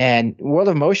 And World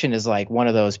of Motion is like one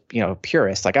of those,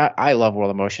 purists. Like I love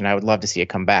World of Motion. I would love to see it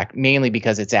come back, mainly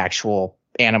because it's actual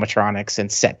animatronics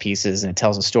and set pieces and it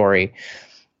tells a story.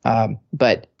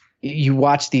 But you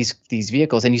watch these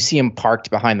vehicles and you see them parked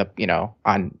behind the,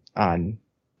 on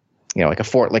like a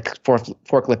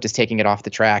forklift is taking it off the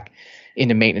track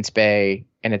into maintenance bay,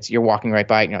 and you're walking right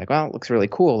by it and you're like, well, it looks really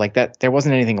cool. Like that, there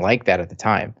wasn't anything like that at the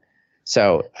time.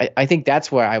 So I think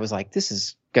that's where I was like, this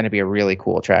is going to be a really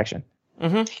cool attraction.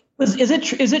 Mm-hmm.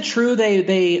 Is it true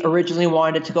they originally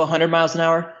wanted it to go 100 miles an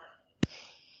hour?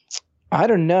 I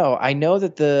don't know. I know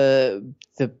that the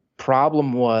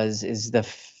problem is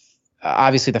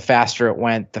obviously the faster it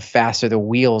went, the faster the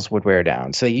wheels would wear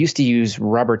down. So they used to use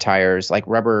rubber tires, like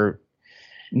rubber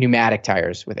pneumatic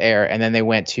tires with air, and then they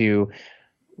went to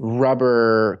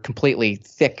rubber completely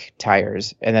thick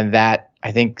tires, and then that,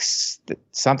 I think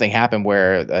something happened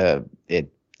where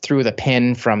it threw the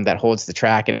pin from that holds the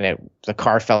track, and the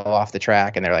car fell off the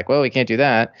track, and they're like, well, we can't do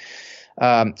that.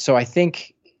 So I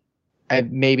think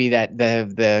maybe that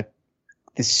the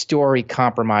story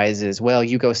compromises, well,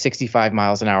 you go 65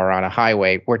 miles an hour on a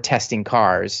highway, we're testing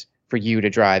cars for you to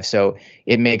drive. So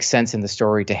it makes sense in the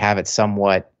story to have it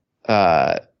somewhat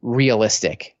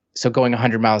realistic. So going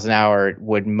 100 miles an hour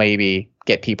would maybe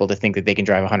get people to think that they can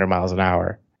drive 100 miles an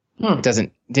hour.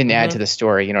 It didn't add to the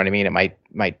story. You know what I mean? It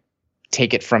might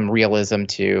take it from realism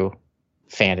to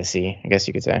fantasy, I guess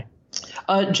you could say.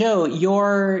 Joe,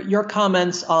 your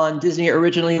comments on Disney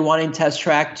originally wanting Test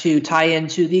Track to tie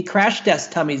into the Crash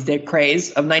Test Dummies craze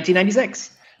of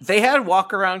 1996. They had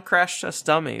walk-around Crash Test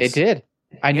Dummies. They did.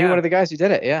 I knew one of the guys who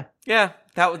did it, yeah. Yeah,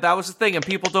 that was the thing, and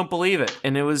people don't believe it.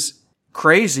 And it was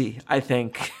crazy, I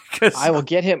think. I will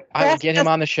get him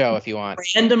on the show if you want.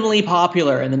 Randomly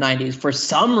popular in the 90s for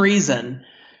some reason.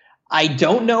 I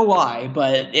don't know why,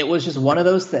 but it was just one of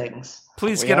those things.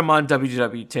 Please get him on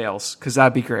WDW Tales, because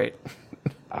that'd be great.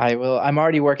 I will. I'm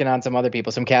already working on some other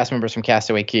people, some cast members from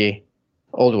Castaway Cay,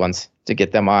 old ones, to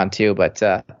get them on too. But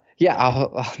yeah,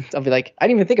 I'll be like, I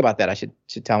didn't even think about that. I should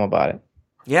tell them about it.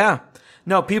 Yeah.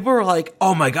 No, people are like,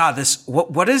 oh my God,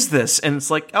 what is this? And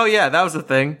it's like, oh yeah, that was the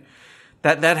thing.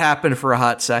 That happened for a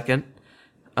hot second.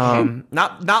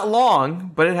 Not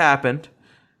long, but it happened.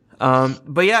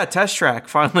 But yeah, Test Track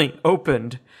finally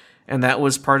opened, and that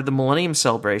was part of the Millennium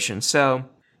Celebration. So,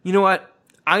 you know what?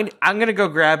 I'm gonna go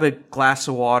grab a glass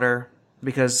of water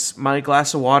because my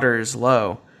glass of water is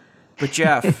low. But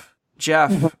Jeff,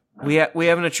 we have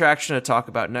an attraction to talk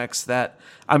about next that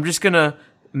I'm just gonna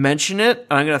mention it,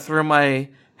 and I'm gonna throw my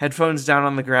headphones down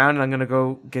on the ground, and I'm gonna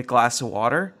go get a glass of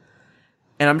water,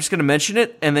 and I'm just gonna mention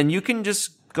it, and then you can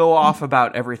just go off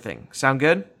about everything. Sound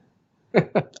good?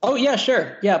 Oh yeah,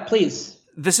 sure. Yeah, please.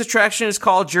 This attraction is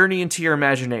called Journey into Your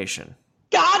Imagination.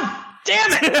 God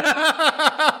damn it!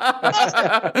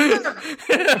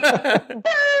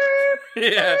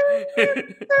 Yeah.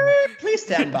 Please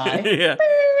stand by. Yeah.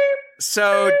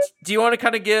 So, do you want to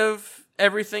kind of give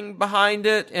everything behind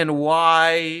it and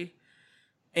why?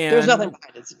 And there's nothing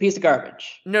behind it. It's a piece of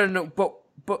garbage. No.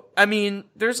 But I mean,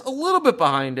 there's a little bit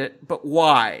behind it. But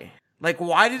why? Like,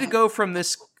 why did it go from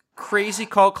this crazy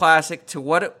cult classic to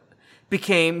what it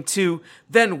became to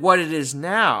then what it is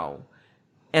now?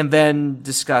 And then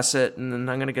discuss it, and then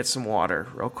I'm going to get some water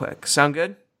real quick. Sound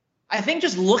good? I think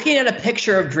just looking at a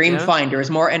picture of Dreamfinder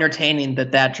is more entertaining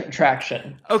than that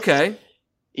attraction. Okay.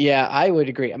 Yeah, I would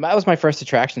agree. That was my first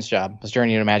attractions job, was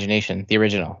Journey into Imagination, the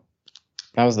original.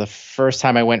 That was the first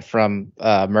time I went from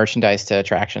merchandise to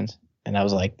attractions. And I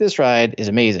was like, this ride is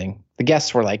amazing. The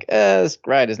guests were like, this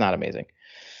ride is not amazing.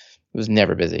 It was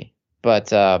never busy.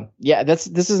 But yeah, this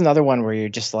is another one where you're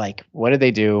just like, what did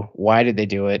they do? Why did they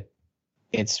do it?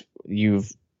 It's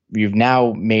you've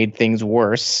now made things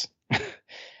worse.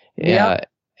 Yeah.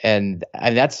 And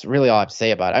that's really all I have to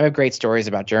say about it. I have great stories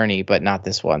about Journey, but not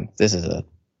this one. This is a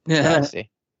travesty.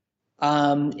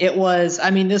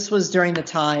 This was during the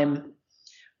time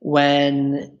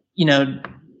when, a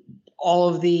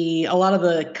lot of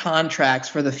the contracts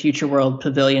for the Future World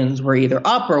pavilions were either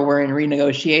up or were in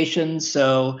renegotiations.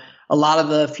 So a lot of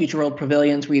the Future World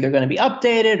pavilions were either going to be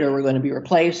updated or were going to be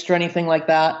replaced or anything like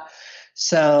that.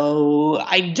 So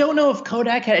I don't know if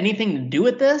Kodak had anything to do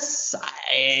with this.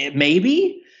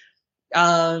 Maybe.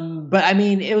 But I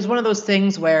mean, it was one of those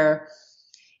things where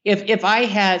if I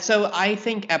had, so I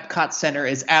think Epcot Center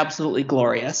is absolutely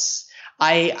glorious.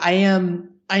 I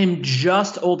am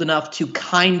just old enough to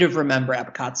kind of remember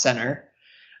Epcot Center.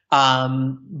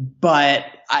 But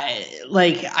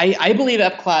I believe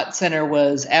Epcot Center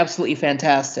was absolutely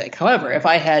fantastic. However, if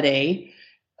I had a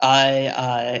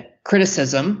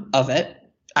criticism of it,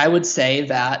 I would say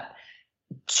that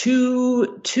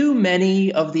too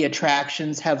many of the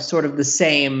attractions have sort of the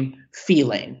same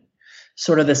feeling,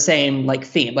 sort of the same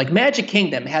theme. Like Magic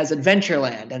Kingdom has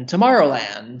Adventureland and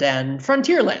Tomorrowland and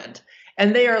Frontierland,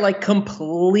 and they are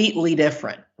completely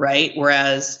different, right?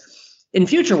 Whereas in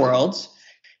Future Worlds,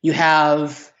 you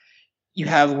have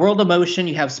World of Motion,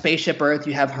 you have Spaceship Earth,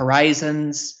 you have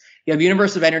Horizons, you have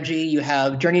Universe of Energy, you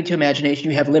have Journey into Imagination,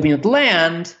 you have Living with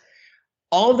Land.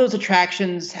 All of those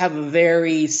attractions have a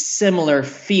very similar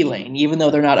feeling, even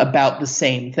though they're not about the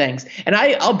same things. And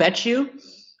I'll bet you,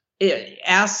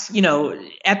 at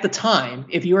the time,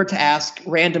 if you were to ask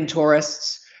random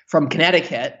tourists from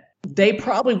Connecticut, they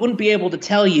probably wouldn't be able to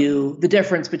tell you the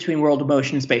difference between World of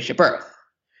Motion and Spaceship Earth.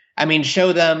 I mean,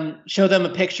 show them a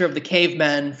picture of the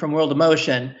cavemen from World of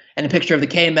Motion and a picture of the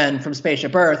cavemen from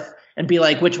Spaceship Earth and be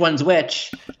like, which one's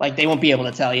which? They won't be able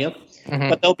to tell you. Mm-hmm.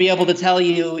 But they'll be able to tell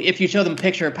you, if you show them a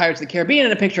picture of Pirates of the Caribbean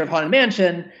and a picture of Haunted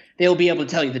Mansion, they'll be able to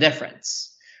tell you the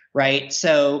difference, right?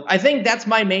 So I think that's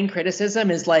my main criticism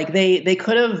is they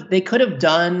could have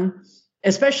done,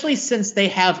 especially since they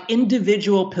have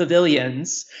individual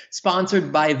pavilions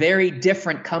sponsored by very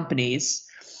different companies.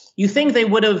 You think they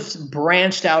would have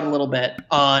branched out a little bit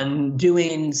on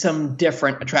doing some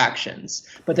different attractions,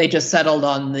 but they just settled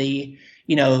on the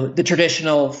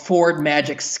traditional Ford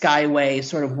Magic Skyway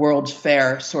sort of World's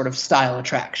Fair sort of style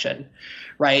attraction,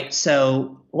 right?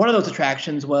 So one of those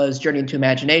attractions was Journey into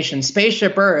Imagination.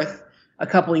 Spaceship Earth, a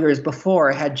couple of years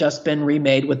before, had just been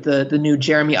remade with the new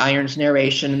Jeremy Irons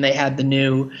narration, and they had the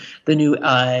new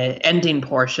ending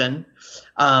portion.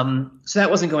 So that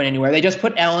wasn't going anywhere. They just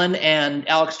put Ellen and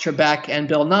Alex Trebek and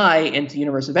Bill Nye into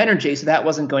Universe of Energy, so that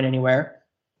wasn't going anywhere.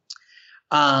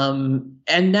 And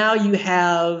now you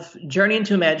have Journey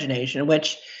into Imagination,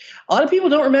 which a lot of people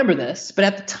don't remember this, but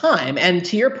at the time, and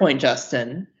to your point,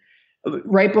 Justin,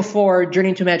 right before Journey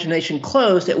into Imagination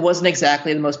closed, it wasn't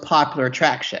exactly the most popular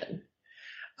attraction.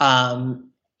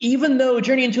 Even though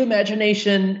Journey into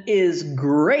Imagination is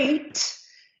great,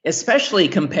 especially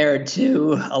compared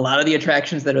to a lot of the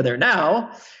attractions that are there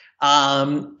now,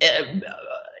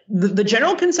 the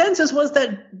general consensus was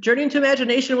that Journey into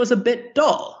Imagination was a bit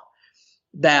dull.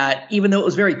 That even though it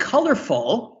was very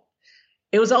colorful,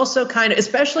 it was also kind of,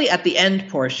 especially at the end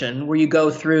portion where you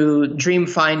go through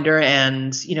Dreamfinder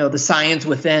and, the Science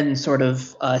Within sort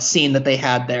of scene that they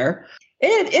had there.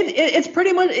 It's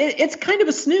pretty much, it's kind of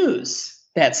a snooze,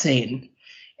 that scene.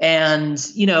 And,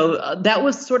 that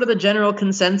was sort of the general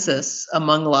consensus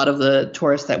among a lot of the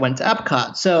tourists that went to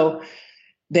Epcot. So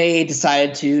they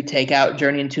decided to take out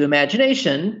Journey into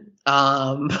Imagination.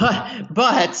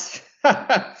 But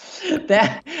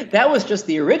that was just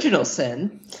the original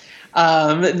sin.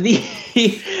 After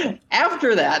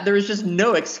that, there was just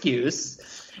no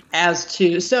excuse as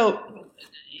to. So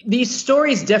these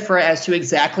stories differ as to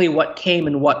exactly what came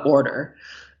in what order.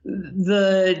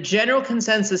 The general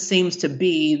consensus seems to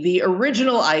be the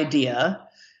original idea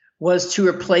was to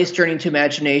replace Journey to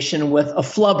Imagination with a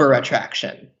Flubber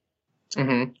attraction.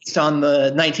 Mm-hmm. Based on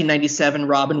the 1997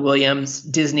 Robin Williams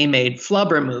Disney-made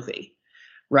Flubber movie.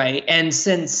 Right. And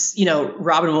since,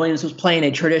 Robin Williams was playing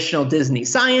a traditional Disney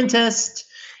scientist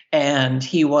and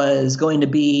he was going to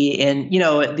be in,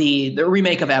 the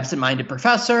remake of Absent-Minded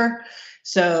Professor.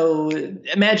 So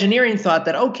Imagineering thought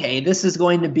that, okay, this is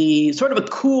going to be sort of a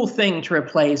cool thing to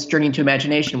replace Journey into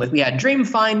Imagination with. We had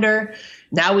Dreamfinder.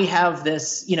 Now we have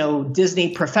this,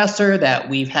 Disney professor that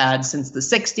we've had since the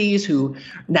 60s, who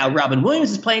now Robin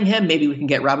Williams is playing him. Maybe we can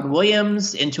get Robin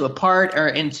Williams into a part,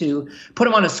 or put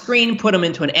him on a screen, put him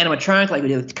into an animatronic like we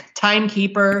did with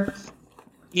Timekeeper.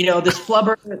 This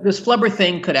Flubber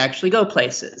thing could actually go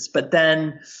places. But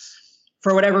then,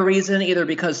 for whatever reason, either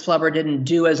because Flubber didn't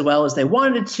do as well as they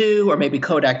wanted to, or maybe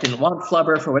Kodak didn't want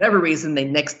Flubber, for whatever reason, they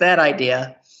nixed that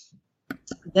idea.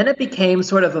 Then it became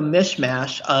sort of a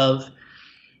mishmash of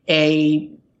a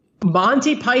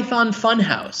Monty Python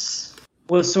Funhouse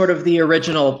was sort of the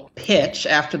original pitch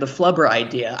after the Flubber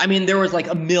idea. I mean, there was like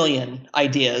a million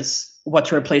ideas what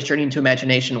to replace Journey into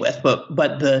Imagination with, but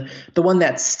the one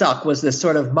that stuck was this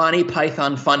sort of Monty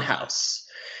Python Funhouse.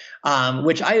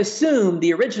 Which I assume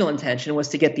the original intention was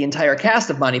to get the entire cast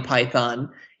of Monty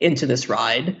Python into this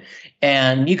ride.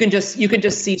 And you can just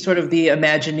see sort of the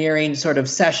Imagineering sort of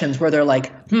sessions where they're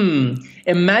like,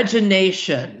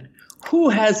 imagination. Who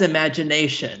has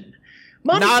imagination?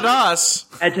 Not us.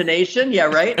 Imagination, yeah,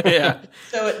 right? Yeah.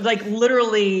 So like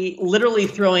literally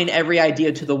throwing every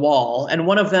idea to the wall. And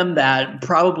one of them that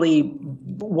probably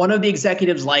one of the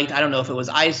executives liked, I don't know if it was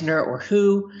Eisner or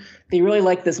who, they really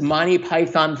liked this Monty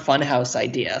Python Funhouse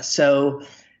idea. So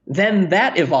then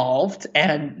that evolved,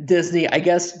 and Disney, I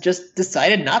guess, just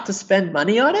decided not to spend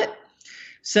money on it.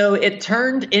 So it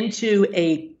turned into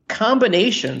a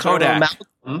combination, sort of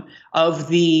amalgam of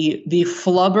the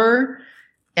Flubber,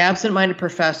 Absent-Minded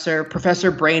Professor,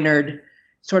 Professor Brainerd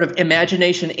sort of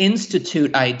Imagination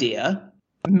Institute idea,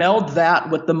 meld that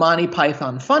with the Monty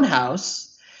Python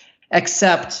Funhouse,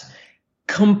 except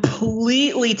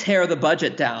completely tear the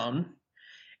budget down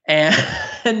and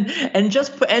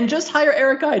just hire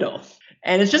Eric Idle.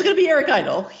 And it's just going to be Eric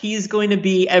Idle. He's going to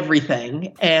be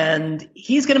everything, and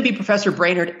he's going to be Professor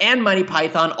Brainerd and Monty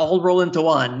Python all roll into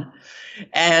one.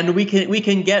 And we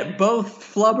can get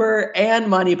both Flubber and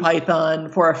Monty Python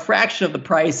for a fraction of the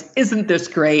price. Isn't this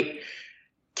great?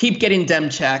 Keep getting dem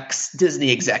checks,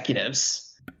 Disney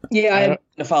executives. Yeah, I'm going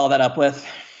to follow that up with.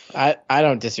 I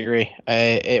don't disagree.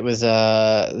 It was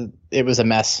a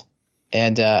mess,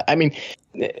 and I mean,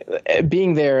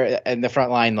 being there in the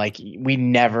front line, like we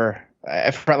never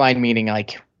front line meaning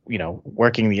like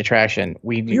working the attraction.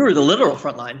 You were the literal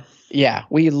front line. Yeah,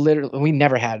 we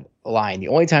never had a line. The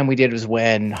only time we did was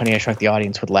when Honey I Shrunk the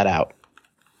Audience would let out,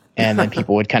 and then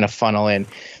people would kind of funnel in.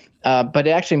 But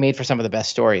it actually made for some of the best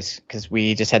stories because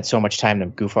we just had so much time to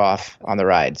goof off on the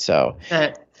ride. So,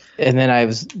 and then I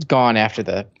was gone after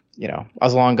the. I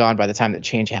was long gone by the time that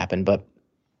change happened, but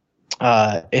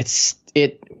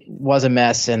it was a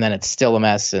mess, and then it's still a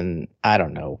mess, and I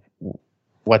don't know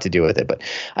what to do with it. But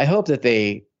I hope that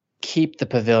they keep the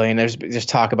pavilion. There's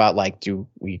talk about like, do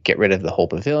we get rid of the whole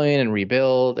pavilion and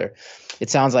rebuild? Or it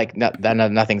sounds like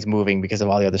nothing's moving because of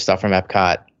all the other stuff from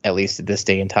Epcot, at least at this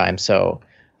day and time. So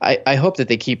I hope that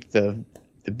they keep the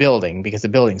building, because the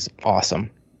building's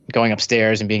awesome. Going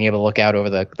upstairs and being able to look out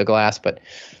over the glass, but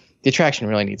the attraction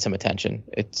really needs some attention.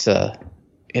 It's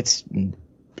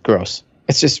gross.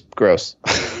 It's just gross.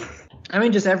 I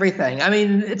mean, just everything. I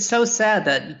mean, it's so sad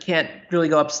that you can't really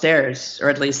go upstairs, or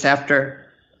at least after,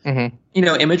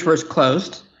 Imageverse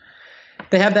closed.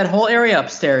 They have that whole area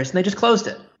upstairs, and they just closed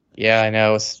it. Yeah, I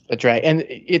know. It's a drag. And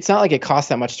it's not like it costs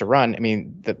that much to run. I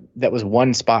mean, that was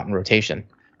one spot in rotation.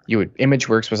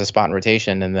 Imageworks was a spot in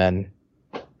rotation, and then,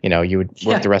 you would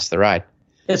work the rest of the ride.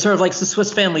 It's sort of like the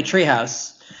Swiss Family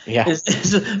Treehouse. Yeah.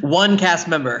 Is one cast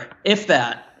member, if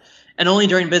that, and only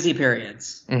during busy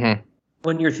periods. Mm-hmm.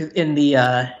 When you're in the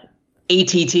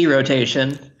ATT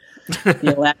rotation,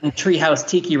 the Latin Treehouse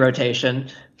Tiki rotation,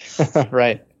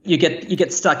 right? You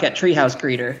get stuck at Treehouse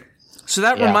Greeter. So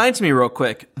that reminds me, real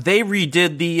quick, they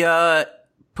redid the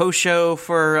post show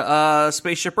for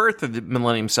Spaceship Earth of the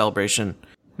Millennium Celebration.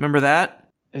 Remember that?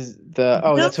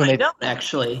 That's when they don't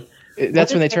actually.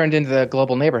 That's when they turned into the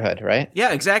Global Neighborhood, right?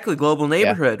 Yeah, exactly. Global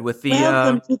Neighborhood with the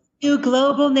welcome to the new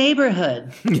Global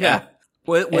Neighborhood. Yeah,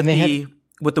 with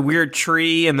the weird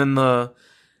tree, and then the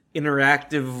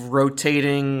interactive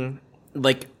rotating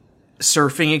like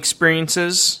surfing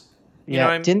experiences.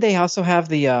 Yeah, didn't they also have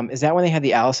the? Is that when they had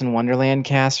the Alice in Wonderland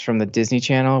cast from the Disney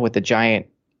Channel with the giant?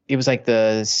 It was like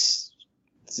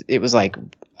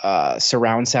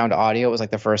surround sound audio. It was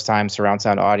like the first time surround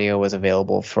sound audio was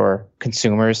available for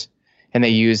consumers. And they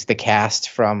used the cast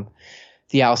from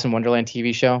the Alice in Wonderland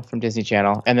TV show from Disney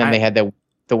Channel. And then they had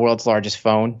the world's largest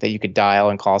phone that you could dial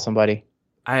and call somebody.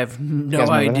 I have no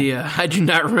idea. I do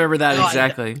not remember that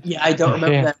exactly. I don't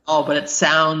remember that at all, but it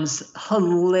sounds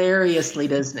hilariously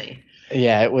Disney.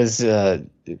 Yeah, it was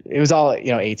all,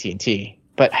 AT&T.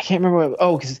 But I can't remember.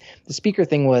 Because the speaker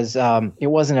thing was, it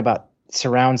wasn't about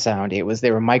surround sound.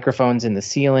 There were microphones in the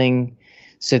ceiling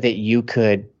so that you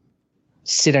could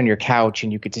sit on your couch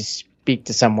and you could just speak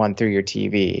to someone through your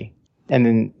TV. And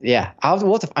then, yeah,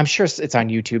 I'm sure it's on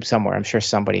YouTube somewhere. I'm sure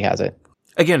somebody has it.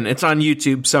 Again, it's on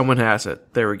YouTube. Someone has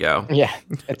it. There we go. Yeah,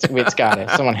 it's got it.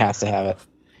 Someone has to have it.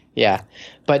 Yeah,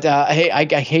 but hey,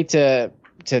 I hate to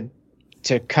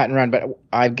cut and run, but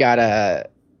I've got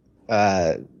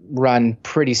to run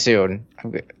pretty soon.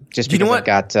 Just because I've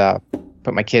got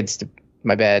put my kids to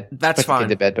my bed. That's fine.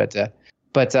 To bed,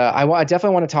 but I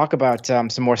definitely want to talk about some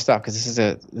more stuff because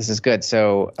this is good.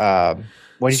 So,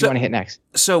 what did you want to hit next?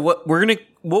 So what do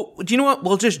you know what?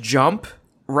 We'll just jump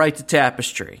right to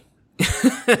Tapestry.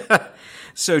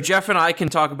 So Jeff and I can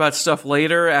talk about stuff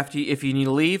later if you need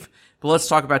to leave, but let's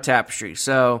talk about Tapestry.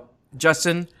 So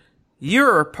Justin,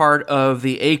 you're part of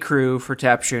the A crew for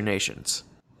Tapestry of Nations.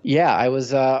 Yeah, I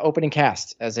was opening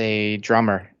cast as a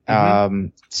drummer. Mm-hmm.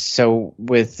 So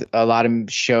with a lot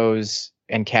of shows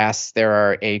and casts, there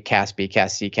are A cast, B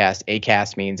cast, C cast. A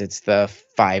cast means it's the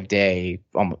 5-day,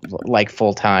 like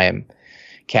full-time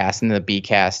cast, and the B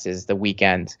cast is the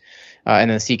weekend.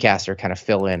 And then the C cast are kind of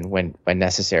fill in when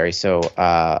necessary. So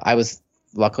I was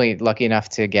lucky enough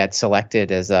to get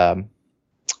selected as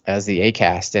the A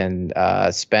cast, and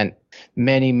spent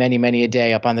many a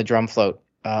day up on the drum float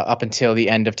up until the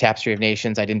end of Tapestry of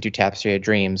Nations. I didn't do Tapestry of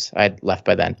Dreams. I'd left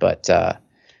by then, but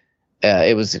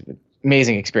it was an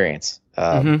amazing experience.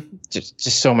 Just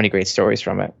so many great stories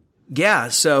from it. Yeah.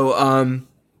 So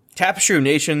Tapestry of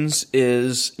Nations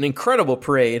is an incredible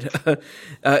parade.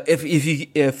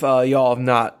 If y'all have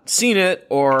not seen it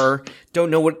or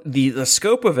don't know what the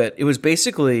scope of it, it was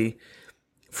basically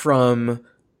from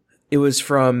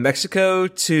Mexico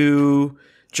to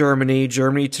Germany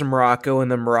to Morocco,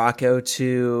 and then Morocco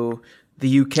to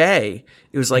the UK.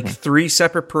 It was like 3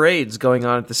 separate parades going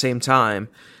on at the same time.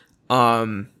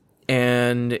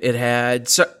 And it had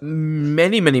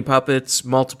many puppets,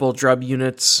 multiple drum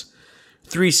units,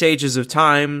 3 stages of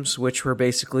times, which were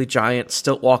basically giant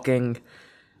stilt walking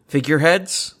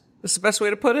figureheads. That's the best way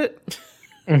to put it.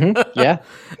 Mm-hmm. Yeah,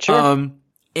 sure.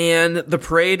 And the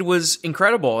parade was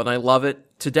incredible, and I love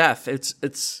it to death.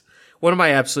 It's one of my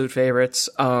absolute favorites.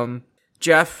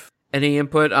 Jeff, any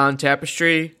input on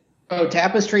Tapestry? Oh,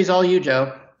 Tapestry's all you,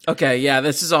 Joe. Okay, yeah,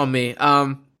 this is all me.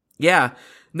 Yeah.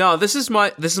 No, this is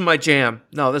my jam.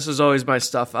 No, this is always my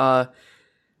stuff.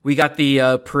 We got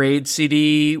the parade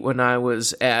CD when I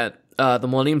was at the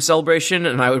Millennium Celebration,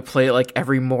 and I would play it like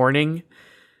every morning,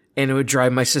 and it would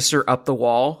drive my sister up the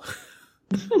wall.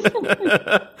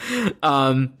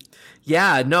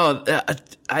 Yeah, no,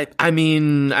 I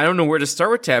mean, I don't know where to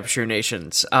start with Tapestry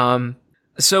Nations.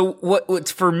 So what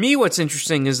for me, what's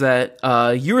interesting is that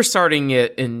you were starting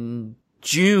it in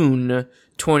June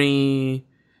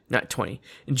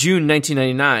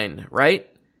 1999, right?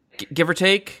 Give or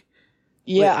take.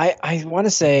 Yeah, I want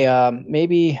to say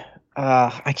maybe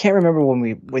I can't remember when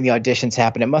the auditions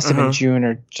happened. It must have been June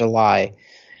or July.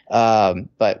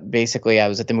 But basically, I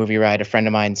was at the movie ride. A friend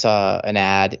of mine saw an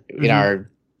ad in our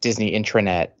Disney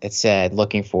intranet. It said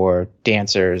looking for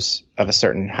dancers of a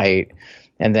certain height,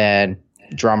 and then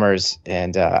drummers.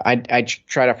 And I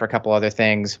tried out for a couple other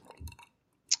things.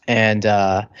 And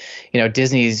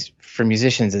Disney's for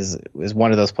musicians is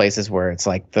one of those places where it's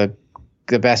like the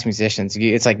best musicians.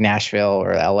 It's like Nashville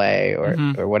or LA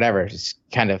or whatever. It's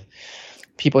kind of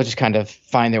people just kind of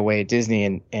find their way at Disney,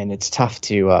 and it's tough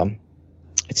to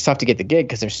get the gig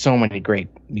because there's so many great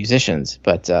musicians.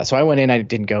 But so I went in. I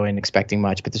didn't go in expecting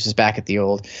much, but this was back at the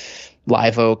old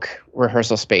Live Oak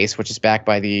rehearsal space, which is back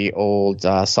by the old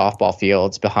softball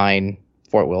fields behind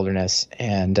Fort Wilderness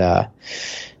and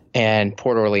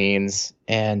Port Orleans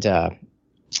and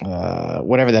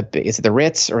whatever that is. It the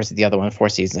Ritz or is it the other one, Four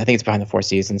Seasons? I think it's behind the Four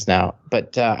Seasons now.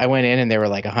 But I went in and there were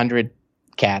like 100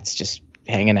 cats just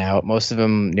hanging out. Most of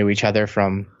them knew each other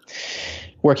from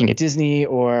working at Disney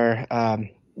or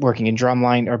working in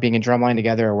Drumline or being in Drumline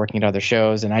together or working at other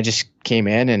shows. And I just came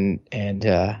in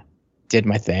and did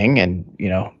my thing and,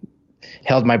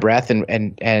 held my breath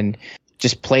and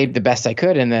just played the best I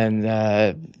could. And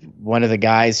then one of the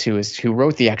guys who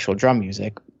wrote the actual drum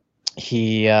music,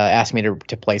 he asked me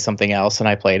to play something else, and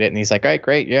I played it. And he's like, "All right,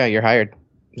 great, yeah, you're hired."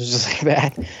 It was just like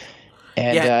that.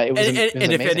 And it was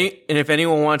amazing. If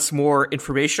anyone wants more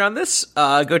information on this,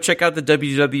 go check out the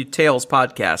WW Tales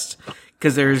podcast,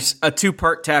 because there's a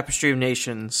 2-part Tapestry of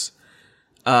Nations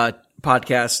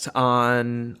podcast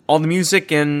on all the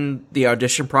music and the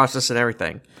audition process and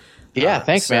everything. Yeah,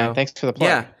 thanks, man. Thanks for the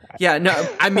plug. Yeah. No,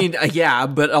 I mean, yeah,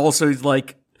 but also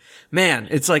like, man,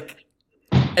 it's like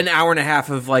an hour and a half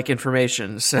of like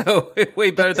information. So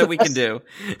way better than we can do.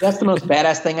 That's the most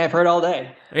badass thing I've heard all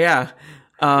day. Yeah.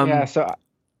 So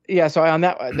on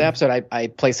the episode, I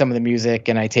play some of the music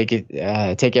and I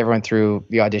take everyone through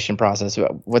the audition process.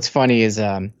 What's funny is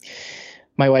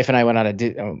my wife and I went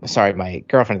on my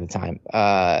girlfriend at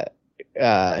the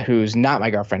time, who's not my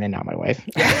girlfriend and not my wife.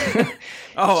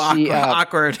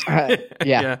 Awkward.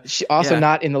 Yeah. She also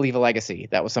not in the Leave a Legacy.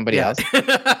 That was somebody else.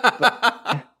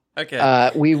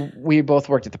 Okay. We both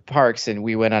worked at the parks and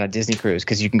we went on a Disney cruise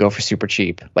because you can go for super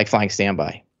cheap, like flying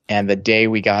standby. And the day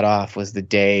we got off was the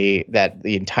day that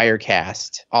the entire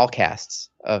cast, all casts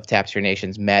of Tapestry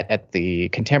Nations, met at the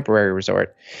Contemporary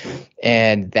Resort.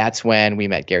 And that's when we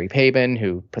met Gary Pabin,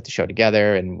 who put the show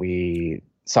together, and we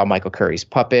saw Michael Curry's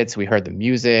puppets. We heard the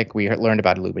music. We learned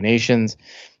about Illuminations.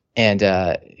 And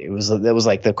it was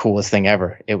like the coolest thing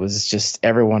ever. It was just,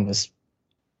 everyone was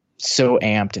so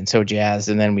amped and so jazzed.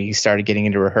 And then we started getting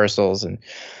into rehearsals, and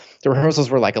the rehearsals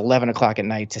were like 11 o'clock at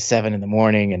night to 7 in the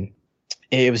morning. And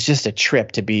it was just a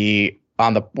trip to be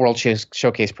on the World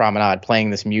Showcase Promenade playing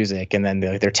this music, and then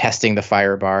they're testing the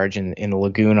fire barge in the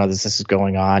lagoon. All this is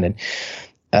going on, and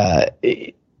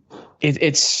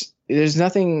there's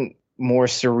nothing more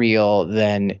surreal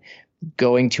than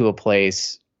going to a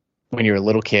place when you're a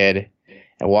little kid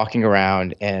and walking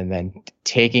around, and then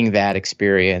taking that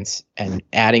experience and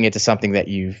adding it to something that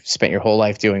you've spent your whole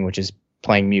life doing, which is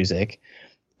playing music,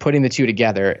 putting the two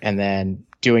together, and then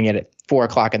doing it at 4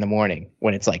 o'clock in the morning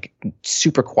when it's like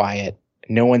super quiet.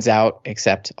 No one's out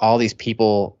except all these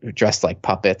people dressed like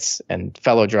puppets and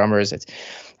fellow drummers.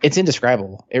 It's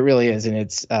indescribable. It really is. And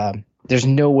it's, there's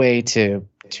no way to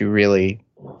really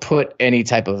put any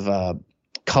type of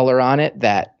color on it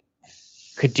that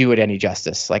could do it any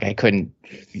justice. Like I couldn't,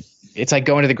 it's like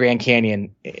going to the Grand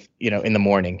Canyon, in the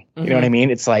morning. You know what I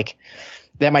mean? It's like,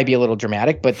 that might be a little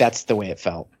dramatic, but that's the way it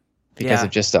felt. Because of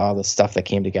just all the stuff that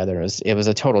came together. It was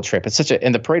a total trip.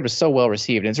 And the parade was so well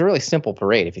received. And it's a really simple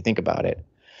parade if you think about it.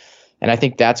 And I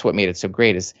think that's what made it so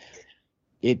great is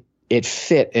it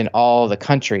fit in all the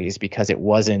countries because it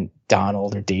wasn't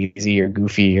Donald or Daisy or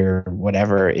Goofy or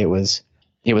whatever. It was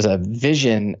a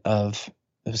vision of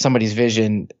somebody's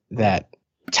vision that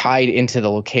tied into the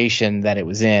location that it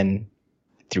was in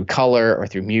through color or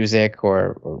through music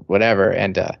or whatever.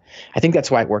 And I think that's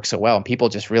why it works so well. And people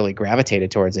just really gravitated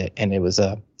towards it. And it was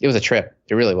a trip.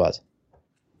 It really was.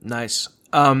 Nice.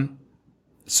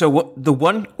 So the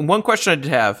one question I did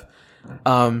have,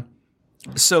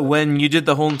 so when you did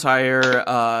the whole entire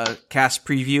cast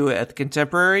preview at the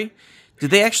Contemporary,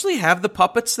 did they actually have the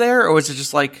puppets there, or was it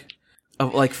just like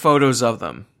photos of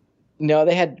them? No,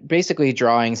 they had basically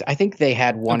drawings. I think they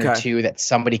had one or two that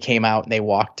somebody came out and they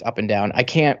walked up and down. I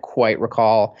can't quite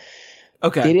recall.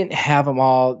 Okay. They didn't have them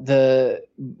all.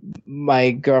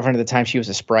 My girlfriend at the time, she was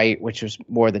a sprite, which was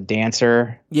more the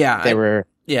dancer. Yeah. They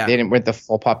didn't with the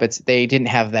full puppets. They didn't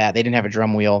have that. They didn't have a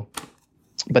drum wheel,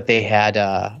 but they had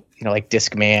like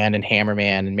Discman and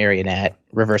Hammerman and Marionette,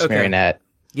 reverse Marionette.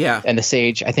 Yeah. And the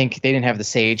Sage, I think they didn't have the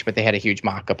Sage, but they had a huge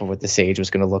mock-up of what the Sage was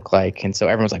going to look like. And so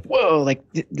everyone was like, whoa, like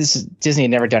Disney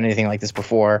had never done anything like this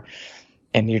before.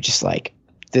 And you're just like,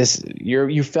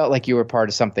 you felt like you were part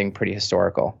of something pretty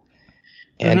historical.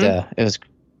 And it was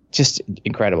just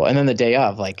incredible. And then the day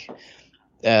of,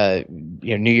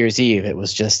 New Year's Eve, it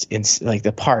was just like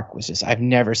the park was just, I've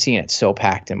never seen it so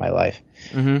packed in my life.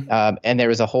 And there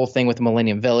was a whole thing with the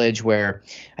Millennium Village where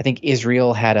I think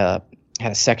Israel had a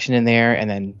section in there, and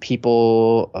then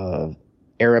people of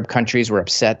Arab countries were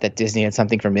upset that Disney had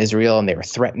something from Israel, and they were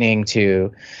threatening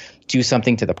to do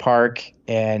something to the park.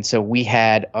 And so we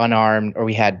had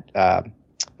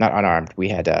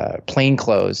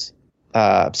plainclothes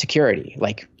security,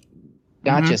 like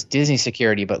not just Disney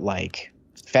security, but like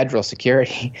federal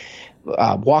security,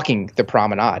 walking the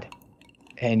promenade.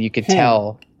 And you could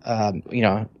tell,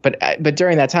 but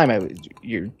during that time,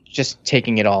 you're just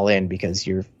taking it all in because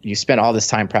you spent all this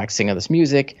time practicing all this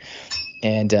music,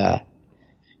 and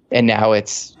now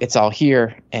it's all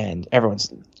here and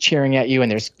everyone's cheering at you,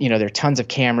 and there's there are tons of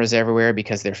cameras everywhere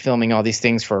because they're filming all these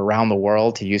things for around the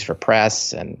world to use for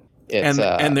press, and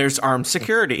there's armed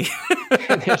security.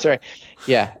 That's right.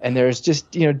 Yeah, and there's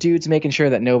just dudes making sure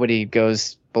that nobody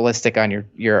goes ballistic on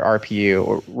your RPU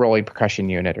or rolling percussion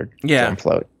unit or drum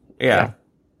float. Yeah.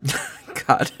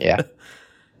 God. Yeah.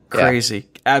 Crazy.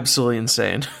 Absolutely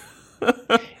insane.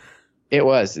 It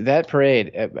was that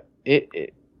parade.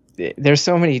 There's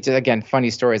so many, again, funny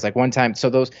stories. Like one time, so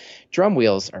those drum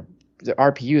wheels the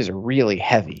RPUs are really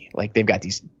heavy. Like they've got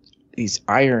these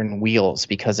iron wheels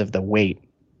because of the weight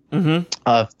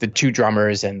of the two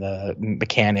drummers and the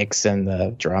mechanics and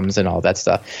the drums and all that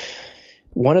stuff.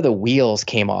 one of the wheels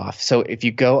came off. So if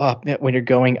you go up, when you're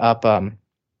going up,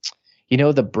 you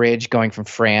know, the bridge going from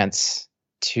France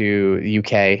to the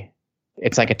UK,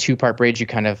 it's like a 2-part bridge. You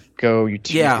kind of go, you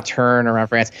turn around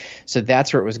France. So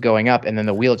that's where it was going up. And then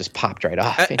the wheel just popped right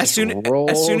off. As soon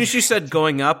as you said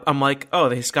going up, I'm like, oh,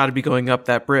 they's got to be going up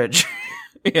that bridge.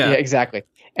 Yeah, exactly.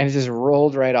 And it just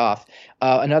rolled right off.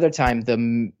 Another time,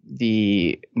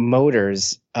 the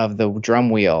motors of the drum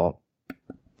wheel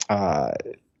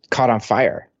caught on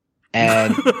fire,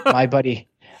 and my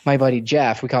buddy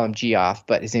Jeff, we call him Geoff,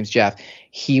 but his name's Jeff.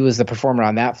 He was the performer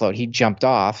on that float. He jumped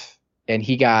off, and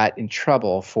he got in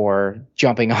trouble for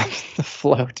jumping off the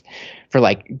float, for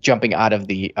like jumping out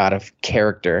of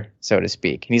character, so to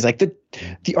speak. And he's like, the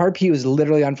RP was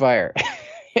literally on fire.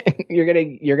 You're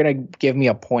gonna give me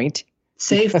a point?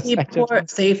 Safety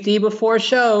before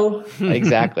show.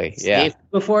 Exactly. Yeah. Safety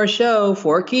before show.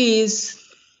 4 keys.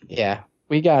 Yeah.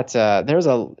 We got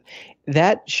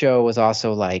that show was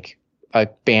also like a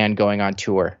band going on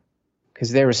tour,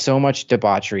 because there was so much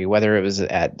debauchery, whether it was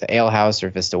at the Ale House or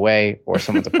Vista Way or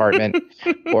someone's apartment,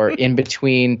 or in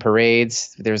between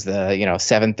parades. There's the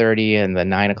 7:30 and the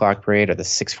 9 o'clock parade, or the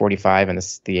 6:45 and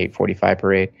the 8:45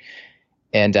 parade,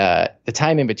 and the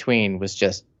time in between was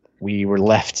just, we were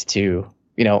left to,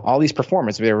 all these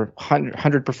performers. There were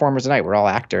 100 performers a night. We're all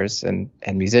actors and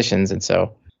musicians. And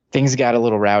so things got a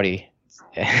little rowdy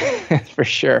for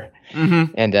sure.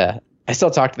 Mm-hmm. And I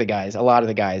still talk to the guys, a lot of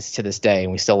the guys to this day,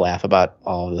 and we still laugh about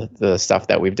all the stuff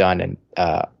that we've done. And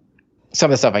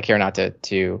some of the stuff I care not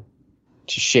to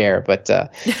share, but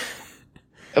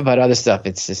about other stuff,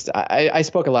 it's just, I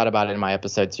spoke a lot about it in my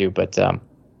episode too, but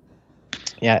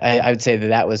yeah, I would say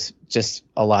that was just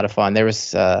a lot of fun. There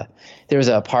was a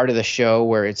part of the show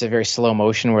where it's a very slow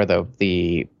motion, where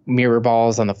the mirror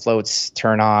balls on the floats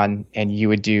turn on, and you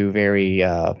would do very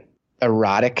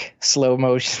erotic slow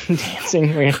motion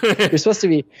dancing. You're supposed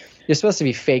to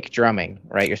be fake drumming,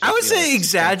 right? I would say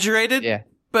exaggerated. Yeah,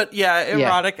 but yeah,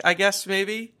 erotic. Yeah. I guess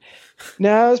maybe.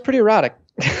 No, it was pretty erotic.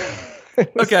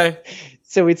 Okay.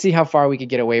 So we'd see how far we could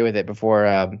get away with it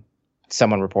before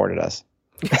someone reported us.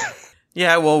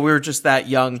 Yeah, well, we were just that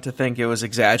young to think it was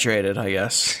exaggerated, I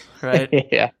guess, right?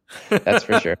 Yeah, that's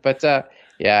for sure. But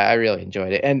yeah, I really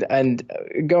enjoyed it. And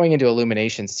going into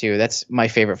Illuminations too, that's my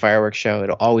favorite fireworks show. It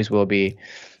always will be.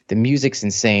 The music's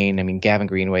insane. I mean, Gavin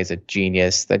Greenway's a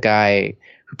genius. The guy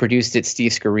who produced it,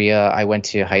 Steve Scaria, I went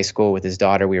to high school with his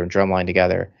daughter. We were in drumline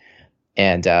together.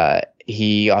 And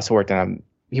he also worked on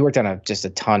just a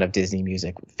ton of Disney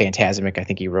music. Phantasmic, I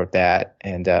think he wrote that.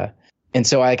 And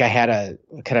so I had a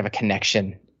kind of a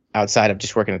connection outside of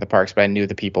just working at the parks, but I knew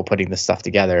the people putting this stuff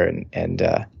together, and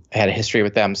I had a history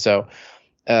with them. So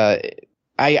I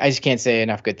just can't say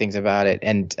enough good things about it.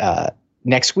 And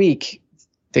next week,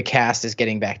 the cast is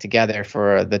getting back together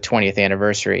for the 20th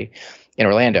anniversary in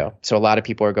Orlando. So a lot of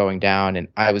people are going down, and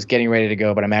I was getting ready to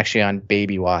go, but I'm actually on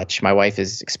baby watch. My wife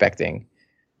is expecting,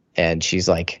 and she's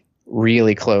like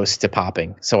really close to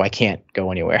popping, so I can't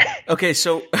go anywhere. Okay,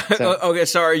 so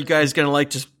are you guys gonna like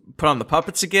just put on the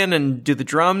puppets again and do the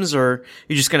drums, or are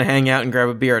you just gonna hang out and grab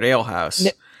a beer at Ale House?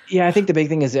 Yeah, I think the big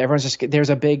thing is there's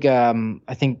a big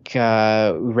I think we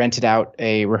rented out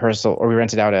a rehearsal, or we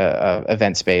rented out a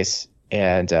event space,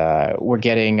 and we're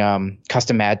getting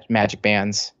custom magic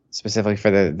bands specifically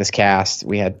for this cast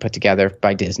we had put together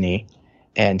by Disney,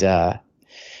 and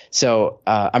so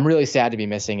I'm really sad to be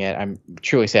missing it. I'm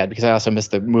truly sad, because I also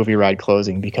missed the movie ride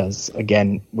closing, because,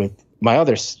 again, with my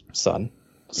other son,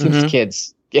 seems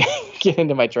kids get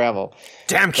into my travel.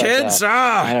 Damn kids!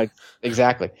 I know,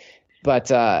 exactly.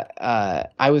 But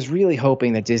I was really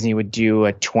hoping that Disney would do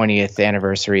a 20th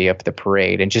anniversary of the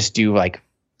parade and just do like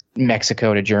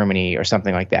Mexico to Germany or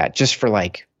something like that, just for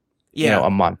like a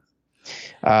month.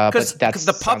 Because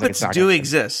the puppets do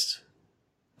exist.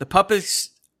 The puppets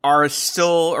are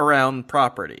still around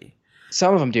property.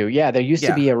 Some of them do. Yeah, there used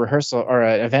to be a rehearsal or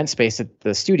an event space at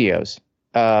the studios.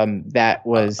 That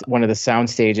was one of the sound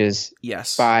stages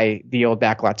by the old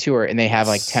Backlot Tour, and they have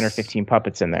like 10 or 15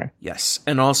 puppets in there. Yes,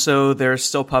 and also there's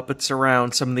still puppets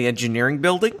around some of the engineering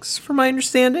buildings, from my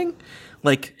understanding,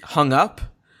 like hung up.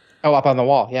 Oh, up on the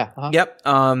wall, yeah. Uh-huh. Yep,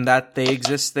 that they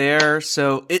exist there.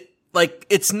 So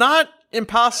it's not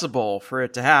impossible for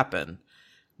it to happen,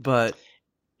 but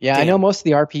yeah, damn. I know most of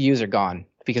the RPUs are gone,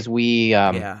 because we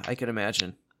I can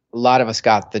imagine a lot of us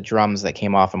got the drums that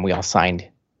came off, and we all signed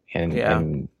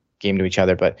and game to each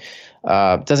other, but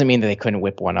doesn't mean that they couldn't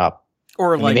whip one up,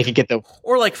 or like they could get the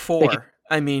or like four.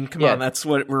 I mean, come on, that's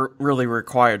what we're really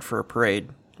required for a parade,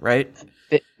 right?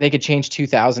 They could change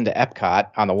 2000 to Epcot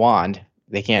on the wand.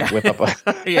 They can't whip up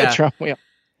a drum wheel.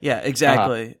 Yeah,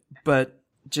 exactly. But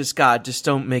just God, just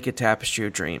don't make it Tapestry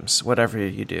of Dreams. Whatever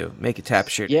you do, make it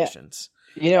Tapestry of Nations.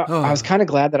 You know, I was kind of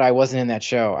glad that I wasn't in that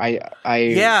show.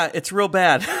 Yeah, it's real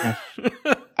bad.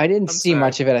 I didn't see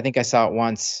much of it. I think I saw it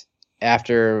once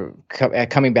after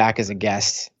coming back as a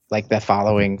guest, like the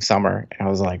following summer. And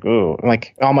I was like, ooh,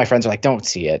 like all my friends are like, don't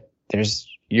see it.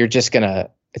 It's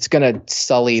gonna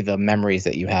sully the memories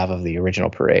that you have of the original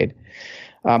parade.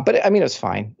 But I mean, it was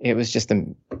fine. It was just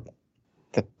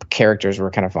the characters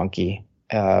were kind of funky.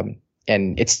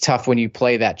 And it's tough when you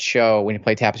play that show, when you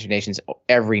play Tapestry Nations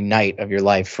every night of your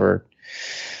life for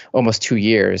almost 2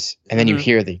 years, and then you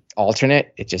hear the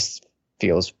alternate, it just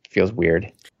feels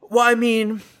weird. Well, I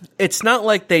mean, it's not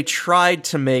like they tried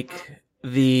to make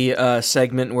the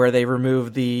segment where they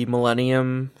removed the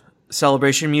Millennium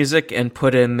Celebration music and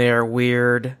put in their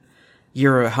weird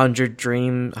Year 100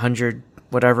 Dream 100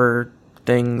 whatever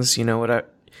things, you know what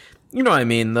I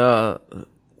mean.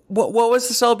 What was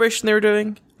the celebration they were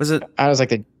doing? Was it? I was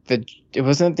like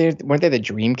weren't they the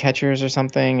Dream Catchers or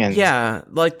something? And yeah,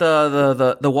 like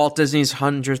the Walt Disney's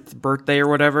 100th birthday or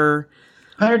whatever.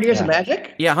 100 Years of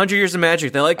Magic? Yeah, 100 Years of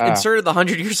Magic. They inserted the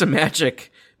 100 Years of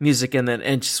Magic music in it, and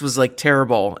it just was like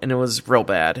terrible, and it was real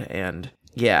bad. And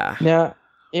yeah,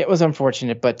 it was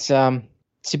unfortunate, but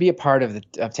to be a part of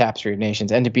Tapestry of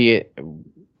Nations and to be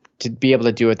able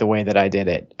to do it the way that I did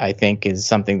it, I think is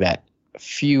something that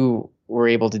few were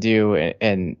able to do,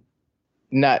 and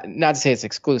not to say it's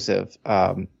exclusive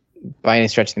by any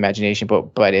stretch of the imagination,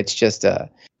 but it's just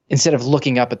instead of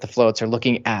looking up at the floats or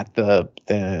looking at the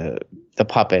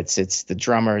puppets, it's the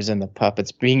drummers and the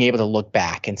puppets being able to look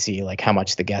back and see like how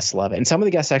much the guests love it. And some of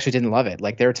the guests actually didn't love it.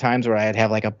 Like there are times where I'd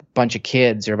have like a bunch of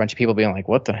kids or a bunch of people being like,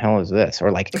 "What the hell is this?" Or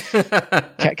like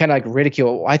kind of like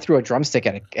ridicule. I threw a drumstick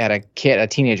at a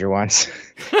teenager once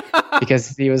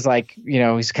because he was like,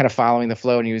 he's kind of following the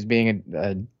flow and he was being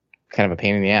a kind of a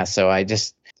pain in the ass. So I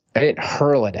didn't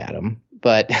hurl it at him,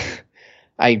 but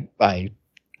I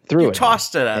threw it.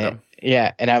 Tossed it at him.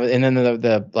 Yeah, and then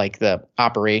the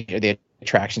operator, the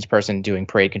attractions person doing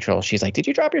parade control, she's like, "Did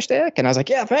you drop your stick?" And I was like,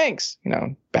 "Yeah, thanks."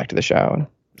 Back to the show.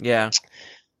 Yeah.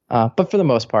 But for the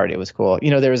most part, it was cool.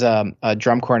 There was a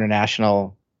Drum Corps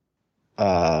International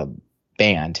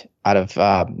band out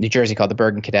of New Jersey called the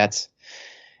Bergen Cadets,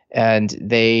 and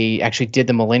they actually did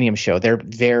the Millennium Show.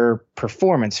 Their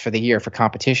performance for the year for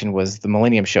competition was the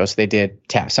Millennium Show. So they did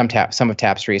some of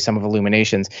Tapestry, some of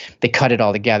Illuminations. They cut it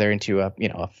all together into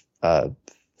a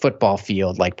football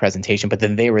field like presentation, but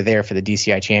then they were there for the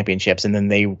DCI championships, and then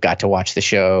they got to watch the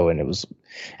show, and it was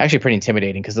actually pretty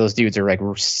intimidating because those dudes are like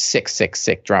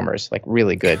sick drummers, like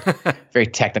really good, very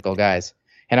technical guys.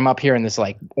 And I'm up here in this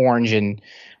like orange and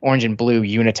blue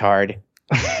unitard,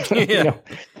 in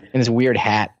this weird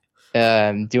hat,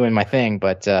 doing my thing.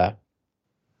 But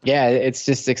yeah, it's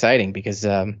just exciting because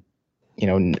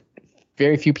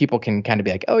very few people can kind of be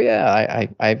like, "Oh yeah,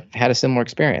 I've had a similar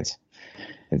experience."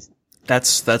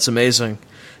 That's amazing.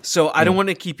 So I don't want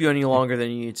to keep you any longer than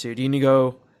you need to. Do you need to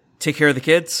go take care of the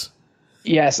kids?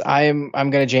 Yes, I'm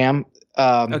gonna jam.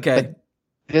 Okay. But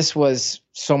this was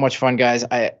so much fun, guys.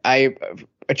 I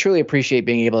truly appreciate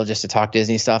being able to talk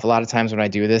Disney stuff. A lot of times when I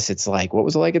do this, it's like, what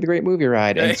was it like at the Great Movie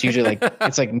Ride? And it's usually like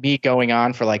it's like me going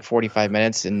on for like 45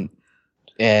 minutes,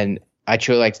 and I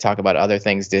truly like to talk about other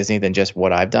things Disney than just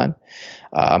what I've done.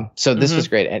 So this was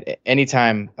great. And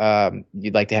anytime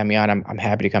you'd like to have me on, I'm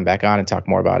happy to come back on and talk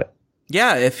more about it.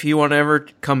 Yeah, if you want to ever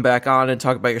come back on and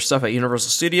talk about your stuff at Universal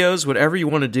Studios, whatever you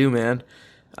want to do, man.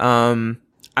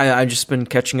 I've just been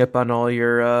catching up on all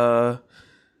your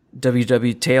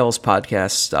WW Tales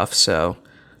podcast stuff, so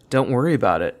don't worry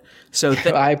about it. So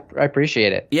I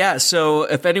appreciate it. Yeah, so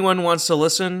if anyone wants to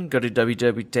listen, go to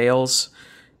WW Tales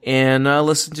and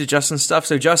listen to Justin's stuff.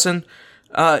 So Justin,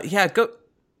 go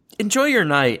enjoy your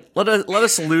night. Let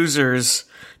us losers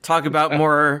talk about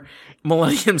more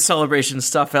Millennium Celebration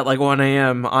stuff at like 1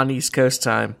 a.m. on East Coast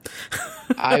time.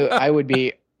 I would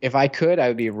be, if I could, I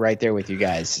would be right there with you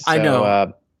guys. So, I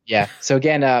know. Yeah. So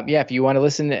again, if you want to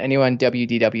listen to anyone,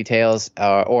 WDW Tales,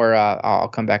 or I'll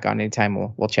come back on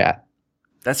anytime. We'll chat.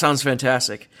 That sounds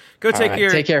fantastic. Go take care.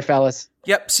 Take care, fellas.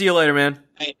 Yep. See you later, man.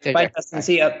 Bye, Justin.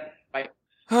 See ya. Bye.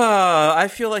 I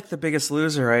feel like the biggest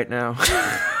loser right now.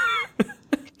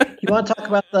 You want to talk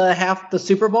about the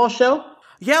Super Bowl show?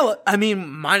 Yeah, I mean,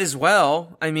 might as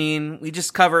well. I mean, we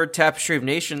just covered Tapestry of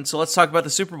Nations, so let's talk about the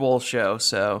Super Bowl show.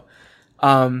 So,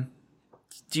 do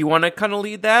you want to kind of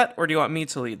lead that, or do you want me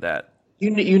to lead that?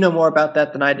 You know more about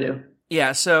that than I do.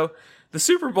 Yeah, so the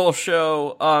Super Bowl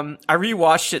show, I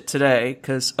rewatched it today,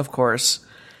 because, of course,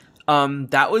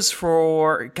 that was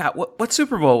for, God, what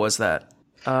Super Bowl was that?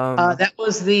 That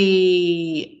was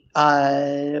the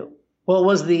Well, it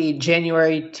was the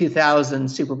January 2000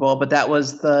 Super Bowl, but that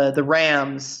was the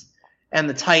Rams and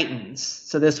the Titans.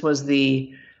 So this was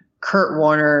the Kurt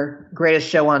Warner Greatest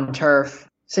Show on Turf,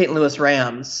 St. Louis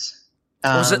Rams.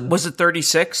 Was it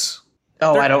 36?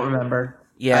 Oh, I don't remember.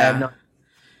 Yeah.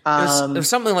 I have no, It was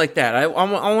something like that. I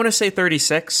want to say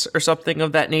 36 or something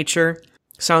of that nature.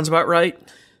 Sounds about right.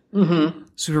 Mm-hmm.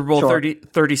 Super Bowl Sure.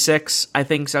 36, I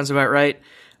think, sounds about right.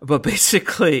 But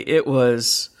basically, it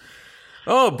was...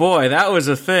 Oh boy, that was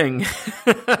a thing.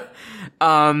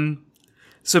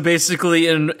 So basically,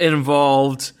 it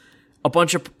involved a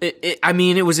bunch of.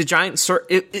 It was a giant.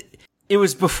 It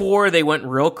was before they went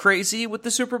real crazy with the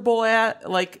Super Bowl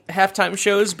at like halftime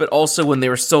shows, but also when they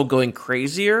were still going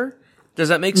crazier. Does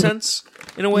that make sense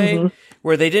in a way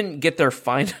where they didn't get their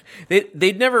final?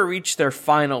 They'd never reached their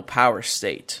final power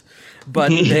state, but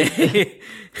they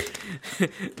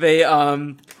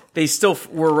still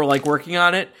were like working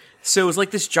on it. So it was like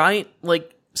this giant,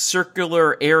 like,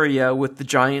 circular area with the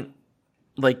giant,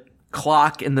 like,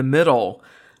 clock in the middle,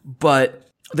 but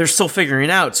they're still figuring it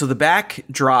out. So the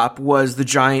backdrop was the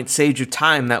giant Sage of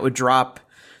Time that would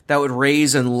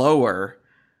raise and lower,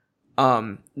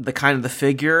 the kind of the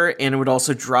figure, and it would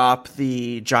also drop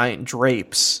the giant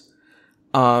drapes.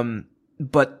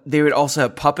 But they would also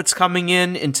have puppets coming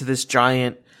into this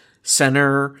giant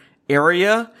center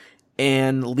area,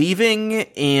 and leaving,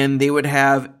 and they would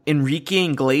have Enrique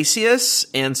Iglesias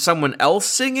and someone else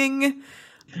singing,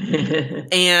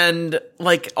 and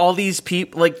like all these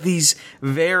people, like these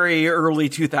very early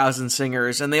 2000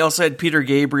 singers, and they also had Peter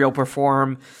Gabriel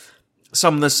perform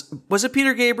some of this. Was it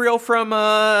Peter Gabriel from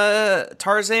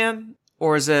Tarzan,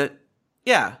 or is it?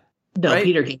 Yeah, no, right?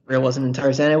 Peter Gabriel wasn't in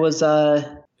Tarzan. It was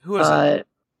Who was it?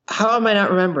 How am I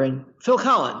not remembering? Phil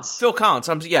Collins. Phil Collins.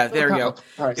 There you go.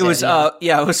 Tarzan, It was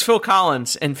it was Phil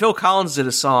Collins, and Phil Collins did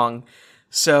a song.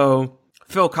 So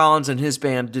Phil Collins and his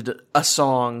band did a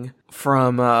song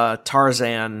from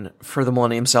Tarzan for the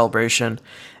Millennium Celebration,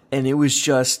 and it was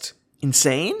just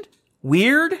insane,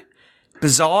 weird,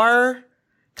 bizarre.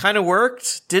 Kind of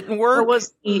worked, didn't work.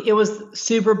 It was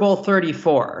Super Bowl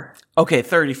 34. Okay,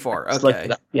 34. Just looked Okay.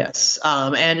 it up. Yes.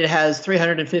 And it has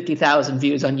 350,000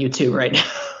 views on YouTube right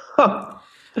now.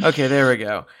 Okay, there we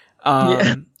go.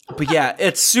 But yeah,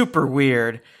 it's super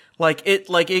weird.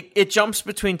 It jumps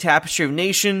between Tapestry of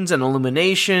Nations and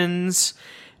Illuminations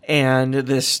and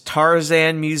this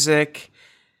Tarzan music.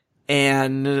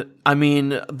 And I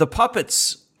mean, the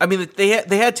puppets, I mean, they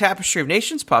had Tapestry of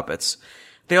Nations puppets.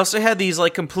 They also had these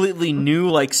like completely new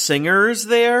like singers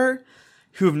there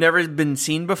who've never been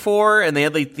seen before, and they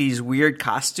had like these weird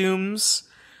costumes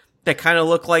that kind of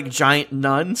look like giant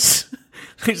nuns,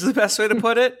 which is the best way to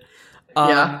put it.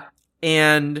 Yeah.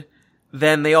 And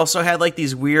then they also had like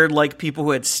these weird like people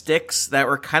who had sticks that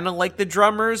were kind of like the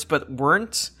drummers but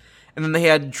weren't. And then they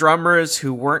had drummers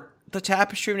who weren't the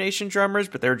Tapestry of Nation drummers,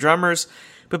 but they were drummers.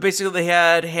 But basically they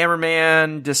had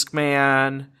Hammerman,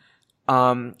 Discman,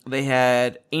 they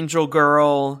had Angel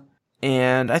Girl,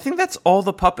 and I think that's all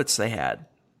the puppets they had.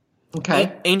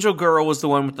 Okay. Angel Girl was the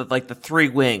one with the three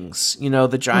wings, you know,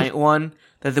 the giant one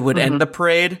that they would end the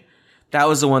parade. That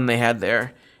was the one they had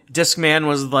there. Discman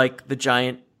was like the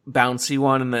giant bouncy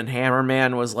one, and then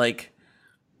Hammerman was like,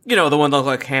 you know, the one that looked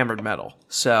like hammered metal.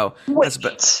 So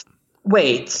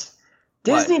Wait.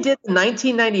 Disney did the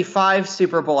 1995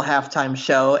 Super Bowl halftime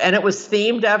show, and it was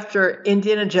themed after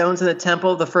Indiana Jones and the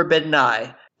Temple of the Forbidden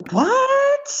Eye.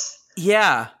 What?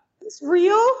 Yeah. It's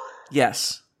real?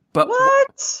 Yes. But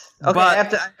what? Okay, but- I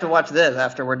have to watch this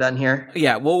after we're done here.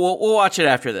 yeah, we'll watch it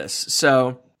after this.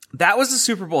 So that was the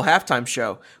Super Bowl halftime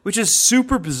show, which is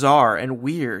super bizarre and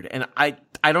weird. And I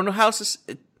don't know how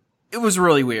it was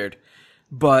really weird.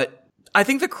 But I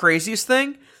think the craziest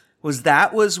thing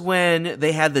was when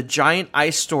they had the giant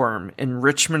ice storm in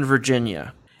Richmond,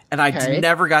 Virginia. And I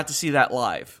never got to see that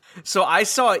live. So I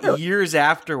saw it years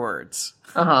afterwards.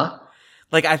 Uh-huh.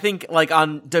 Like, I think, like,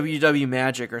 on WW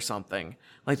Magic or something.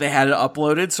 Like, they had it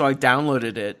uploaded, so I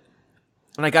downloaded it.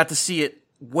 And I got to see it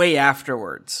way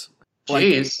afterwards.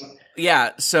 Jeez.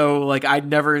 Yeah, so, like, I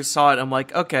never saw it. I'm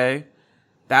like, okay,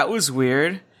 that was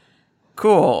weird.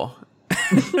 Cool.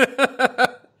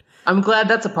 I'm glad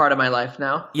that's a part of my life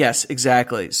now. Yes,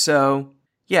 exactly. So,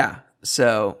 yeah.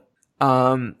 So,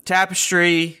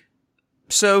 Tapestry.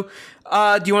 So, do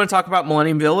you want to talk about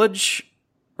Millennium Village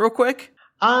real quick?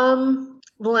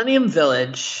 Millennium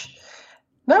Village.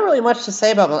 Not really much to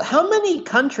say about it. How many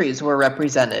countries were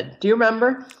represented? Do you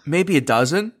remember? Maybe a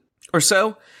dozen or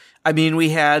so. I mean, we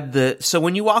had so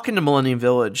when you walk into Millennium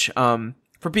Village,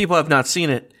 for people who have not seen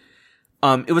it,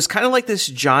 it was kind of like this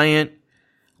giant,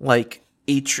 like,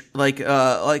 like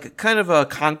kind of a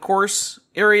concourse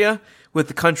area with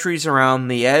the countries around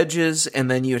the edges, and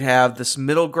then you'd have this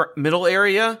middle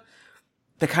area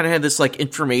that kind of had this like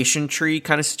information tree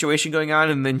kind of situation going on,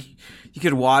 and then you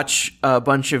could watch a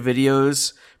bunch of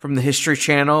videos from the History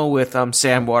Channel with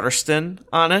Sam Waterston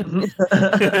on it.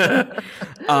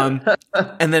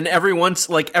 And then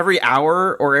every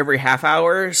hour or every half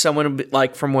hour, someone would be,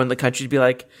 like from one of the countries would be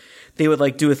like, they would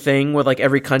like do a thing where like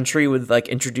every country would like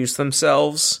introduce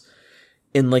themselves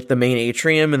in like the main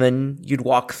atrium, and then you'd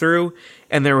walk through,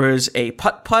 and there was a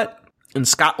putt-putt in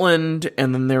Scotland,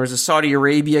 and then there was a Saudi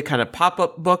Arabia kind of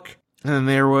pop-up book, and then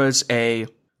there was a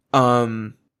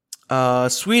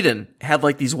Sweden had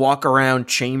like these walk-around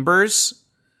chambers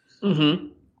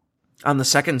on the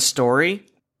second story.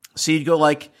 So you'd go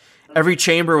like, every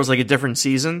chamber was like a different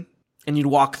season, and you'd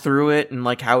walk through it and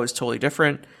like how it was totally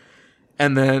different.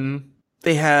 And then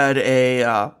they had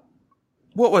a,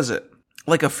 what was it?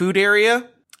 Like a food area.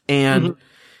 And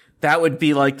that would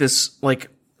be like this, like,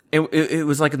 it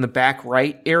was like in the back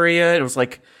right area. It was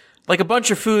like a bunch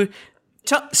of food.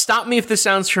 Stop me if this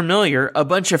sounds familiar. A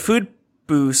bunch of food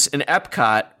booths in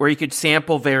Epcot where you could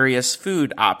sample various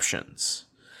food options.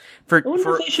 I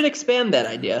wonder if they should expand that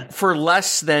idea. For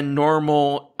less than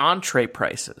normal entree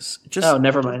prices.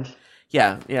 Never mind.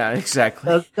 Yeah,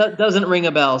 exactly. That doesn't ring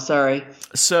a bell, sorry.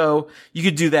 So you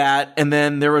could do that, and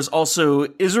then there was also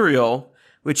Israel,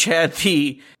 which had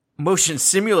the motion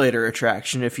simulator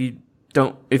attraction, if you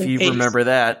remember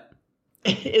that.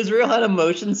 Israel had a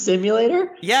motion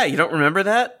simulator? Yeah, you don't remember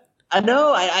that? I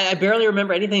know. I barely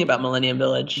remember anything about Millennium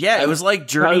Village. Yeah, it was like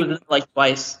Journey. Like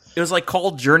twice. It was like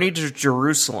called Journey to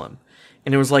Jerusalem,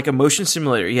 and it was like a motion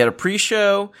simulator. You had a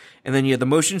pre-show, and then you had the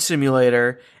motion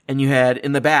simulator, and you had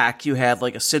in the back you had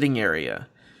like a sitting area,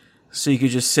 so you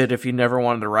could just sit if you never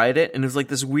wanted to ride it. And it was like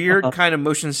this weird kind of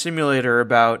motion simulator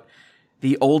about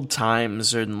the old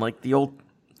times and like the old.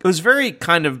 It was very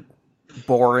kind of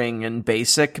boring and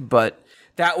basic, but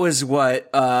that was what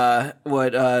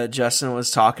Justin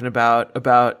was talking about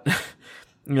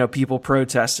people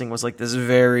protesting was like this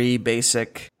very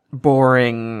basic,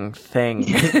 boring thing.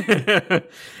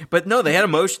 But no, they had a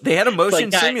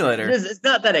motion simulator. It's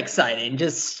not that exciting.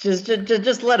 Just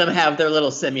let them have their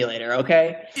little simulator,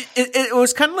 okay? It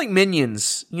was kind of like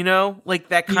Minions, like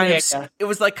that kind of. It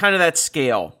was like kind of that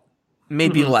scale,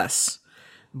 maybe less,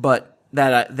 but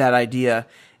that idea.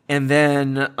 And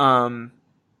then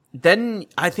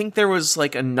I think there was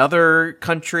like another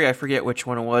country, I forget which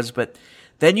one it was, but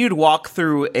then you'd walk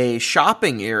through a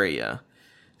shopping area.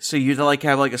 So you'd like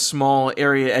have like a small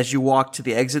area as you walk to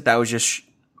the exit that was just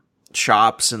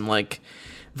shops and like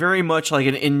very much like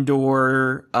an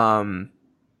indoor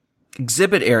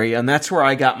exhibit area. And that's where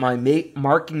I got my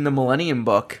Marking the Millennium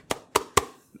book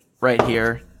right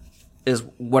here is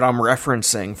what I'm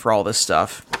referencing for all this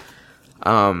stuff.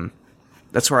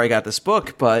 That's where I got this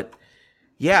book, but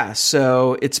yeah,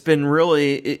 so it's been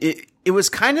really, it was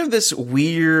kind of this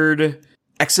weird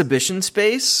exhibition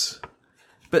space,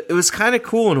 but it was kind of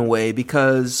cool in a way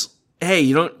because, hey,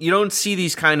 you don't see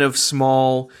these kind of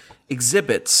small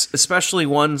exhibits, especially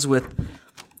ones with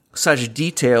such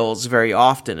details very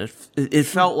often. It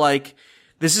felt like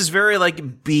this is very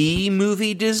like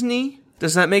B-movie Disney.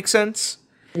 Does that make sense?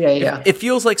 Yeah. It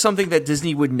feels like something that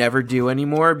Disney would never do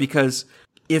anymore because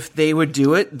if they would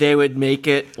do it, they would make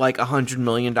it like $100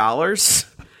 million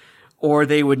or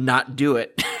they would not do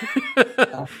it.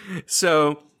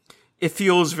 So it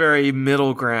feels very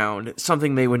middle ground,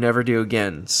 something they would never do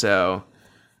again. So,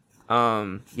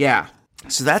 yeah.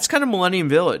 So that's kind of Millennium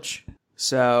Village.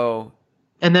 So.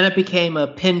 And then it became a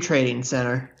pin trading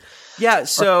center. Yeah.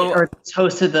 So. Or it's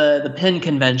hosted the pin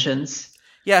conventions.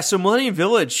 Yeah. So Millennium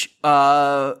Village,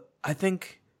 I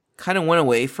think, kind of went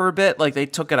away for a bit. Like they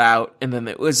took it out and then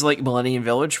it was like Millennium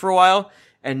Village for a while.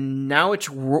 And now it's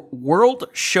World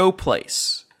Show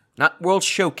Place, not World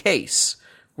Showcase,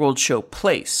 World Show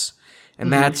Place.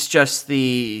 And that's just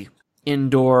the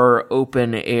indoor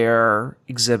open air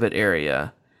exhibit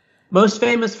area. Most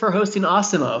famous for hosting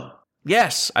Osimo.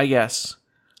 Yes, I guess.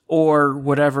 Or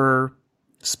whatever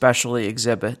specialty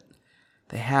exhibit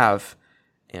they have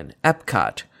in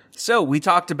Epcot. So we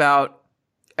talked about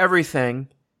everything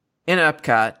in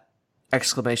Epcot, !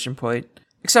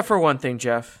 Except for one thing,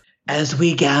 Jeff. As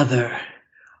we gather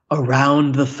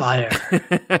around the fire,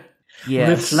 yes.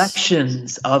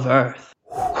 Reflections of Earth.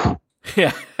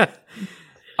 Yeah.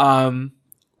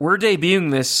 We're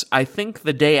debuting this, I think,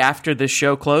 the day after this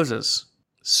show closes.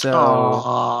 So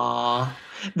aww.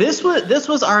 This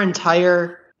was our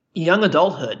entire young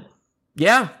adulthood.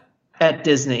 Yeah. At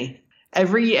Disney.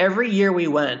 Every year we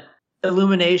went.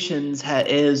 Illuminations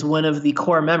is one of the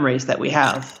core memories that we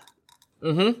have.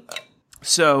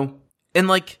 So, and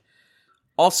like,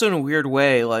 also in a weird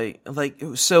way,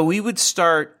 so we would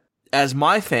start as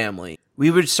my family. We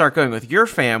would start going with your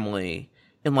family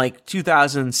in like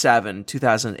 2007,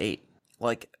 2008,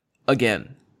 like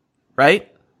again,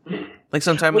 right? Like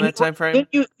sometime in that time frame.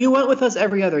 You went with us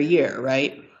every other year,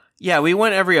 right? Yeah, we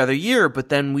went every other year, but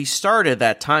then we started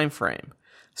that time frame.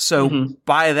 So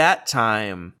by that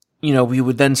time, you know, we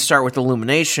would then start with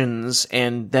Illuminations,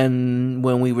 and then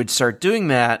when we would start doing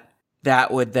that,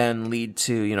 that would then lead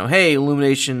to, you know, hey,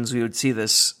 Illuminations, we would see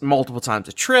this multiple times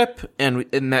a trip, and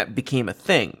that became a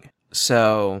thing.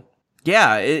 So,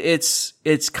 yeah, it's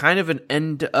kind of an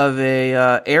end of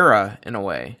a era in a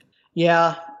way.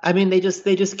 Yeah, I mean, they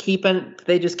just keep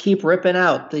ripping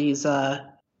out these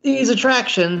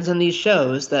attractions and these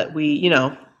shows that we, you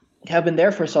know, have been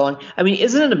there for so long. I mean,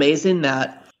 isn't it amazing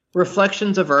that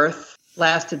Reflections of Earth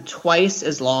lasted twice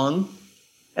as long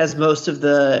as most of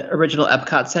the original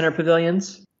Epcot Center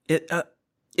pavilions?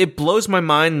 It blows my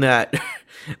mind that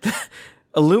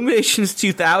Illuminations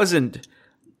 2000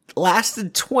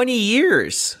 lasted 20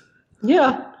 years.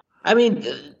 Yeah. I mean,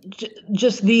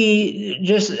 just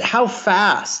how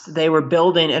fast they were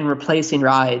building and replacing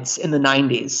rides in the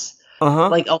 90s.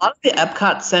 Like a lot of the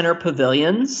Epcot Center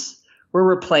pavilions were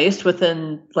replaced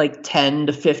within like 10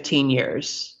 to 15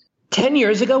 years. 10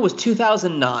 years ago was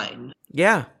 2009.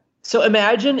 Yeah. So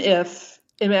imagine if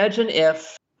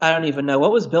I don't even know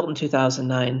what was built in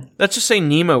 2009. Let's just say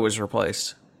Nemo was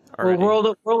replaced already.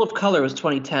 Well, World of Color was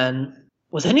 2010.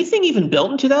 Was anything even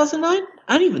built in 2009?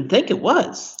 I don't even think it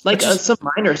was. Like some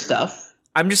minor stuff.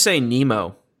 I'm just saying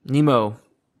Nemo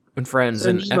and Friends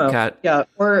and Epcot. Yeah,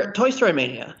 or Toy Story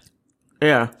Mania.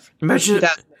 Yeah. Imagine.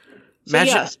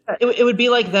 Yes, it would be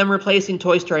like them replacing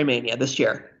Toy Story Mania this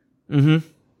year. Mm-hmm.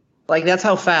 Like that's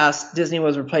how fast Disney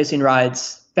was replacing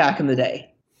rides back in the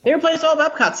day. They replaced all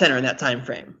of Epcot Center in that time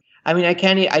frame. I mean, I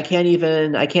can't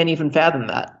even fathom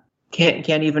that.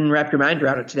 Can't even wrap your mind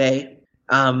around it today.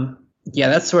 Yeah,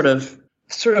 that sort of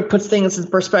puts things in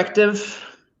perspective.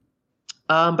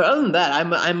 But other than that,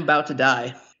 I'm about to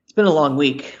die. It's been a long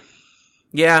week.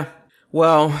 Yeah.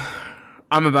 Well,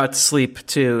 I'm about to sleep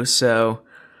too, so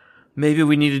maybe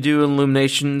we need to do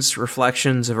Illuminations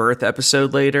Reflections of Earth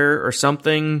episode later or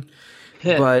something.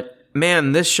 But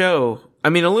man, this show, I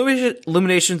mean,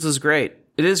 Illuminations is great.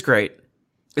 It is great.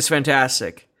 It's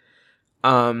fantastic.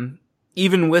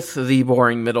 Even with the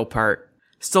boring middle part,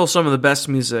 still some of the best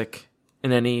music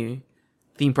in any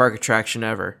theme park attraction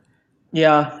ever.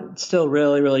 Yeah, it's still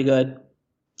really, really good.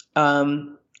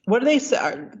 What did they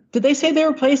say? Did they say they're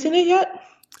replacing it yet?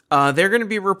 They're going to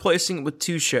be replacing it with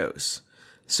 2 shows.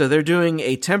 So they're doing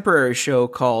a temporary show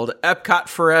called Epcot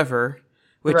Forever,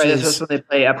 which is that's when they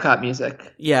play Epcot music.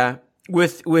 Yeah,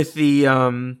 with the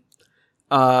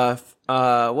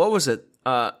what was it?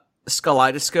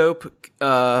 Kaleidoscope. You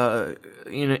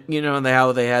know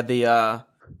how they had the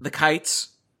kites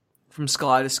from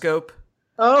Kaleidoscope.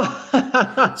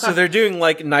 Oh, so they're doing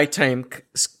like nighttime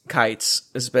kites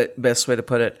is the best way to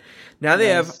put it. Now they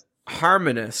have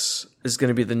Harmonious is going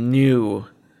to be the new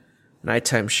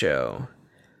nighttime show,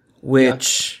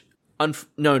 which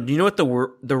no, do you know what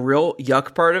the real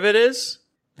yuck part of it is?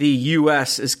 The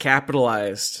U.S. is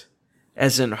capitalized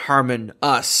as in Harmon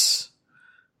Us.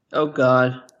 Oh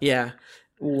God. Yeah.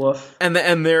 Woof. And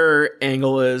their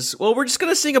angle is, well, we're just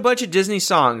gonna sing a bunch of Disney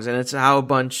songs, and it's how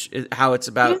it's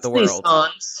about Disney the world.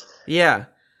 Songs. Yeah.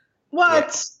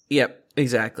 What? Yep.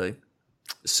 Exactly.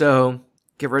 So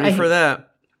get ready for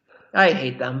that. I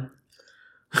hate them.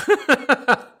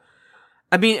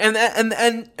 I mean,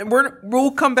 and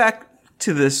we'll come back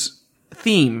to this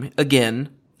theme again.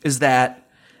 Is that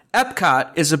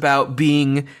Epcot is about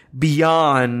being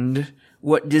beyond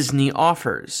what Disney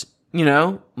offers. You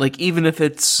know, like even if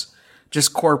it's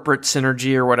just corporate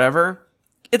synergy or whatever,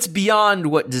 it's beyond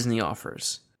what Disney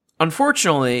offers.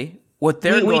 Unfortunately, what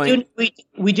they're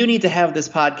we do need to have this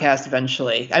podcast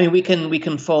eventually. I mean, we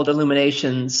can fold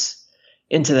Illuminations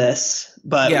into this,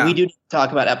 but we do need to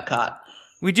talk about Epcot.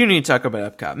 We do need to talk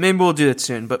about Epcot. Maybe we'll do it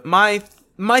soon. But my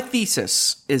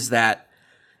thesis is that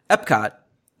Epcot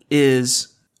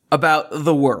is about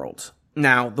the world.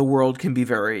 Now, the world can be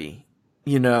very,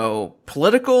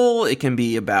 political. It can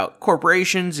be about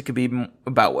corporations. It can be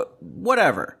about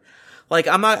whatever. Like,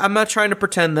 I'm not trying to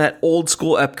pretend that old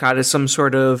school Epcot is some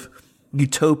sort of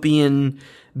utopian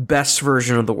best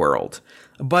version of the world.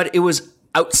 But it was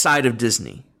outside of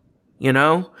Disney,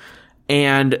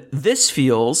 And this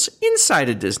feels inside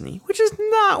of Disney, which is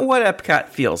not what Epcot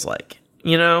feels like,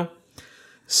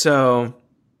 So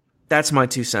that's my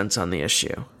 2 cents on the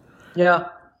issue. Yeah.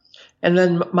 And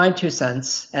then my 2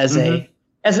 cents as an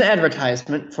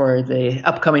advertisement for the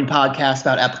upcoming podcast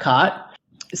about Epcot.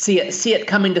 See it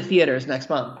coming to theaters next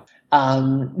month.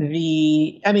 Even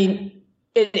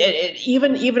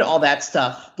all that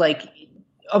stuff. Like,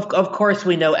 of course,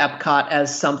 we know Epcot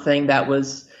as something that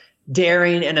was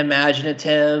daring and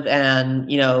imaginative, and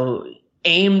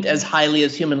aimed as highly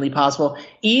as humanly possible.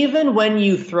 Even when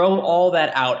you throw all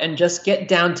that out and just get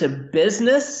down to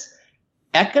business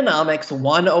economics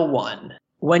 101,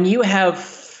 when you have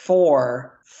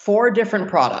four different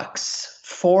products,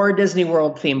 4 Disney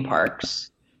World theme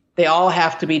parks, they all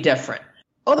have to be different.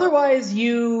 Otherwise,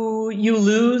 you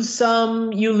lose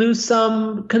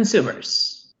some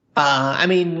consumers.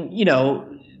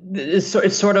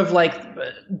 It's sort of like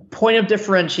point of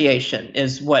differentiation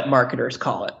is what marketers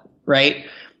call it, right?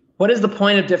 What is the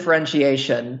point of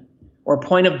differentiation or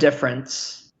point of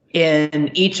difference in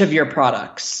each of your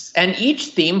products? And each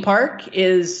theme park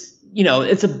is,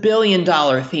 it's $1 billion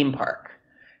theme park.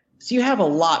 So you have a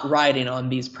lot riding on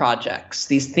these projects,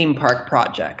 these theme park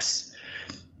projects.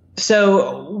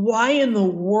 So why in the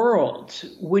world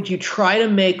would you try to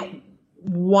make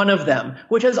one of them,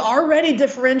 which has already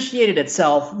differentiated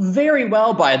itself very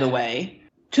well, by the way,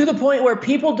 to the point where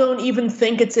people don't even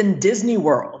think it's in Disney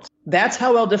World? That's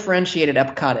how well differentiated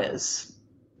Epcot is.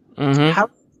 Mm-hmm.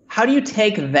 How do you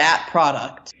take that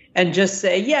product and just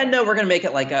say, yeah, no, we're going to make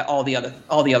it like all the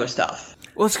other stuff?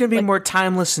 Well, it's going to be more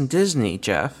timeless in Disney,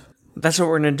 Jeff. That's what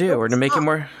we're going to do. We're going to make it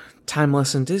more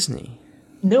timeless in Disney.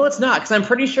 No, it's not, because I'm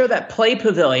pretty sure that Play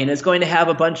Pavilion is going to have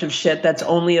a bunch of shit that's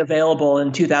only available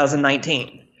in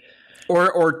 2019.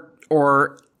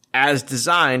 Or as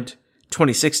designed,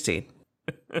 2016.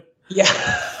 Yeah.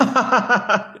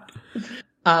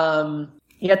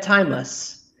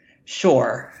 Timeless.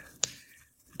 Sure.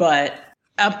 But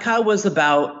Epcot was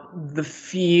about the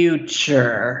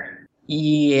future.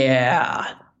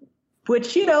 Yeah.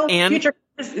 Which,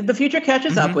 the future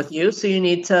catches up with you, so you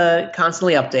need to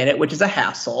constantly update it, which is a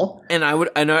hassle. And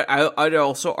I'd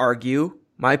also argue,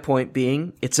 my point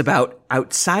being, it's about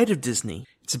outside of Disney.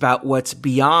 It's about what's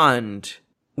beyond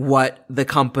what the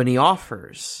company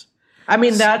offers. I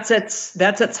mean, that's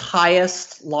its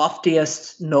highest,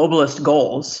 loftiest, noblest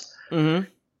goals. Mm-hmm.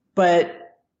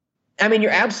 But I mean,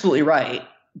 you're absolutely right.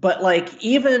 But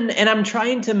and I'm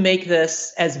trying to make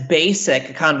this as basic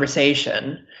a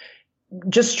conversation,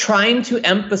 just trying to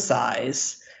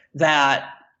emphasize that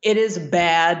it is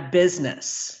bad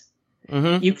business.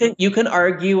 Mm-hmm. You can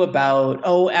argue about,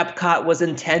 Epcot was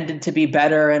intended to be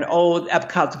better, and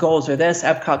Epcot's goals are this,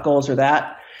 Epcot goals are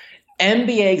that.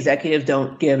 NBA executives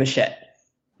don't give a shit.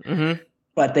 Mm-hmm.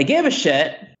 But they give a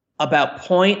shit about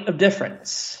point of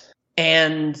difference.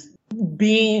 And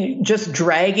just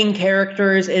dragging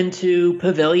characters into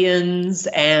pavilions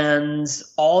and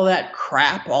all that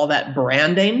crap, all that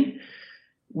branding,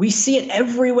 we see it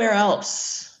everywhere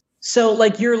else. So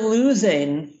you're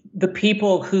losing the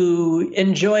people who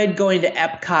enjoyed going to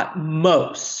Epcot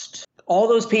most. All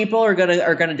those people are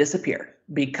gonna disappear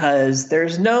because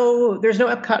there's no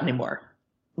Epcot anymore.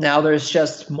 Now there's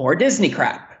just more Disney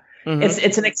crap. Mm-hmm.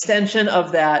 It's an extension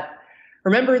of that.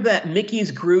 Remember that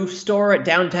Mickey's Groove store at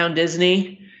Downtown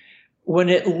Disney, when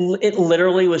it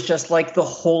literally was just like the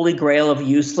holy grail of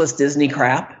useless Disney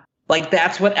crap?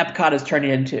 That's what Epcot is turning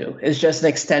into. It's just an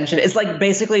extension. It's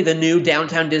basically the new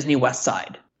Downtown Disney West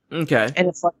Side. Okay. And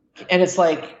it's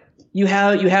like you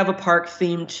have a park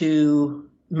themed to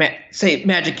say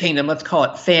Magic Kingdom. Let's call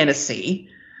it fantasy.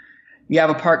 You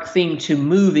have a park themed to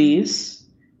movies.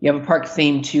 You have a park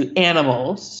themed to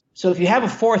animals. So if you have a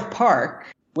 4th park,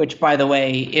 which, by the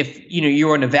way, if you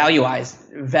were to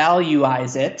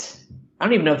valueize it, I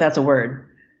don't even know if that's a word.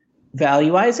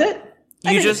 Valueize it?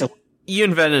 You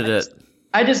invented it.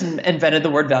 I just invented the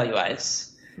word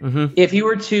valueize. Mm-hmm. If you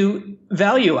were to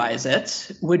valueize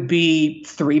it, would be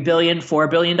 $3 billion, $4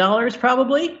 billion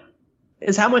probably,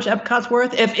 is how much Epcot's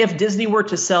worth. If Disney were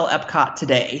to sell Epcot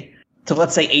today to,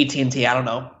 let's say, AT&T, I don't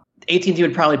know. AT&T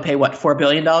would probably pay, what, $4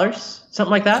 billion?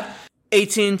 Something like that?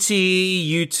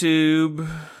 AT&T, YouTube,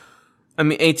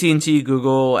 AT&T,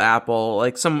 Google, Apple,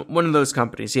 one of those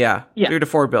companies, yeah. $3 to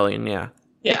 $4 billion, yeah.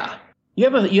 Yeah. You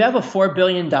have a $4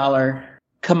 billion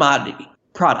commodity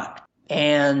product,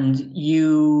 and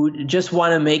you just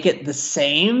want to make it the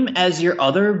same as your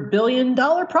other $1 billion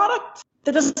product?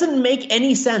 That doesn't make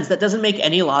any sense. That doesn't make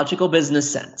any logical business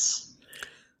sense.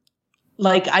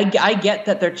 I get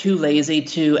that they're too lazy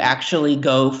to actually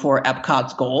go for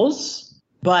Epcot's goals.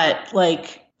 But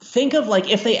think of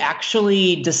if they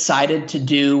actually decided to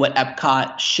do what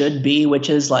Epcot should be,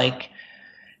 which is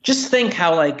just think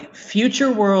how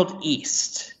Future World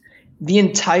East, the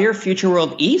entire Future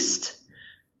World East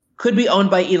could be owned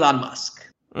by Elon Musk.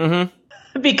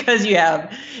 Mm-hmm. Because you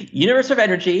have Universe of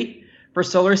Energy for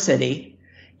Solar City,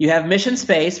 you have Mission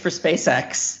Space for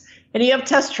SpaceX, and you have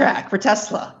Test Track for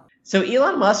Tesla. So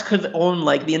Elon Musk could own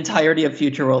like the entirety of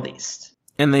Future World East.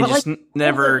 And they But, just like,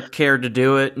 never cared to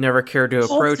do it, never cared to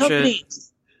approach it.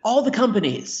 All the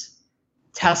companies,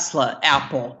 Tesla,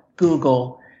 Apple,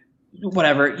 Google,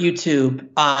 whatever, YouTube,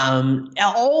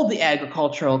 all the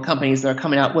agricultural companies that are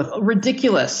coming out with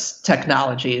ridiculous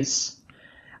technologies,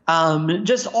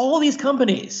 just all these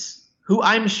companies who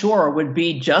I'm sure would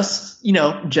be just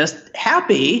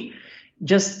happy,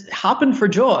 just hopping for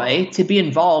joy to be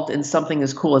involved in something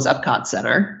as cool as Epcot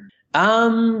Center.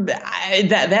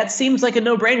 That seems like a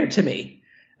no-brainer to me.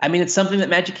 I mean, it's something that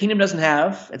Magic Kingdom doesn't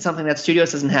have. It's something that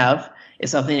Studios doesn't have.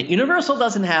 It's something that Universal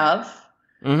doesn't have.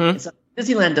 Mm-hmm. It's something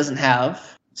Disneyland doesn't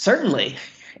have. Certainly.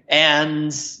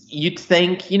 And you'd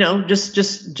think,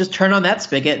 just turn on that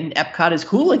spigot and Epcot is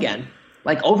cool again,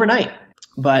 like overnight.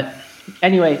 But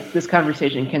anyway, this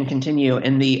conversation can continue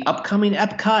in the upcoming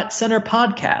Epcot Center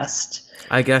podcast.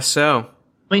 I guess so.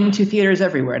 Coming to theaters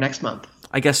everywhere next month.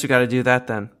 I guess we got to do that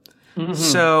then. Mm-hmm.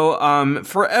 So,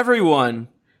 for everyone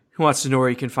who wants to know where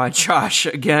you can find Josh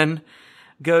again,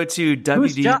 go to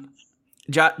WD.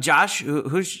 Josh?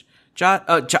 Who's Josh?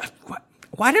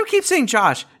 Why do I keep saying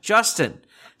Josh? Justin.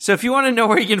 So if you want to know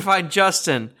where you can find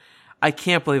Justin, I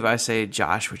can't believe I say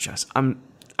Josh with Justin.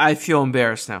 I feel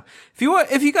embarrassed now.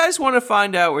 If you guys want to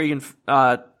find out where you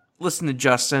can listen to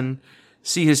Justin,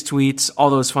 see his tweets, all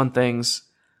those fun things,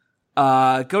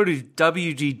 go to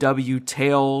WGW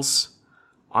Tales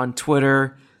on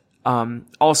Twitter.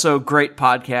 Also, great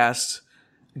podcast,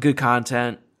 good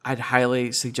content. I'd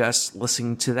highly suggest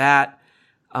listening to that.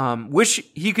 Wish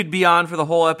he could be on for the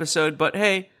whole episode, but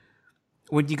hey,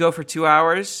 when you go for 2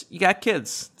 hours, you got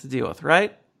kids to deal with,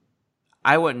 right?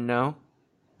 I wouldn't know.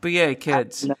 But yeah,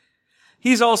 kids.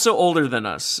 He's also older than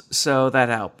us, so that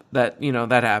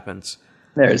happens.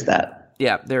 There's that.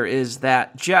 Yeah, there is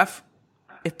that. Jeff,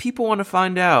 if people want to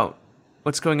find out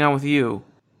what's going on with you,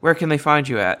 where can they find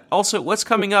you at? Also, what's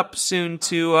coming up soon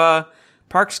to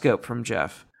Parkscope from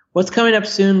Jeff? What's coming up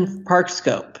soon,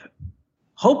 Parkscope?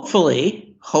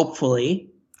 Hopefully.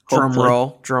 Drum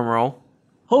roll.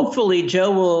 Hopefully,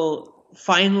 Joe will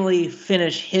finally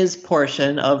finish his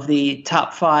portion of the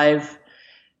top 5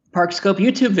 Parkscope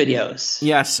YouTube videos.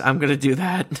 Yes, I'm going to do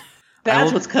that.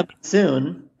 That's what's coming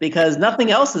soon, because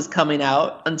nothing else is coming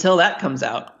out until that comes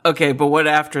out. Okay, but what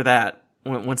after that?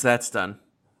 Once that's done?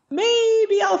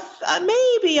 Maybe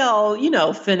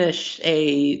I'll finish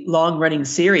a long-running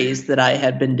series that I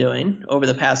had been doing over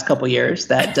the past couple years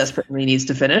that desperately needs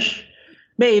to finish.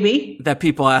 Maybe that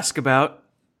people ask about.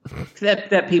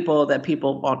 That people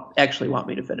want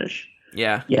me to finish.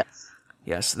 Yeah.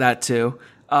 Yes, that too.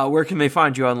 Where can they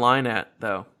find you online at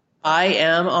though? I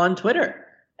am on Twitter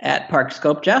at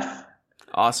Parkscope Jeff.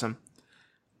 Awesome.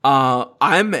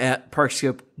 I'm at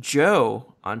Parkscope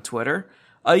Joe on Twitter.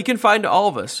 You can find all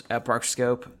of us at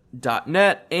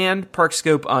parkscope.net and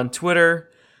Parkscope on Twitter.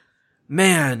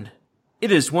 Man,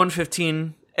 it is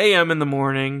 1:15 a.m. in the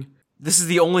morning. This is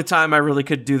the only time I really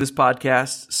could do this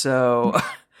podcast, so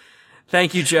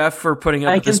thank you, Jeff, for putting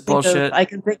up with this bullshit. I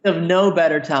can think of no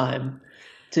better time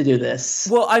to do this.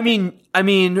 Well, I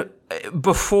mean,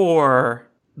 before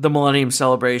the Millennium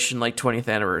Celebration, 20th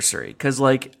anniversary, because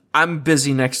I'm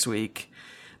busy next week,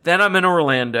 then I'm in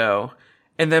Orlando,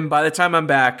 and then by the time I'm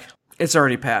back, it's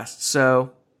already passed.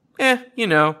 So, but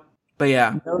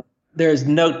yeah. There's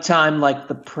no time like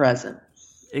the present.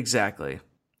 Exactly.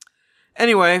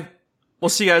 Anyway, we'll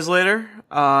see you guys later.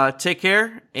 Take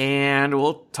care, and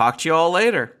we'll talk to you all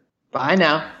later. Bye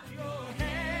now.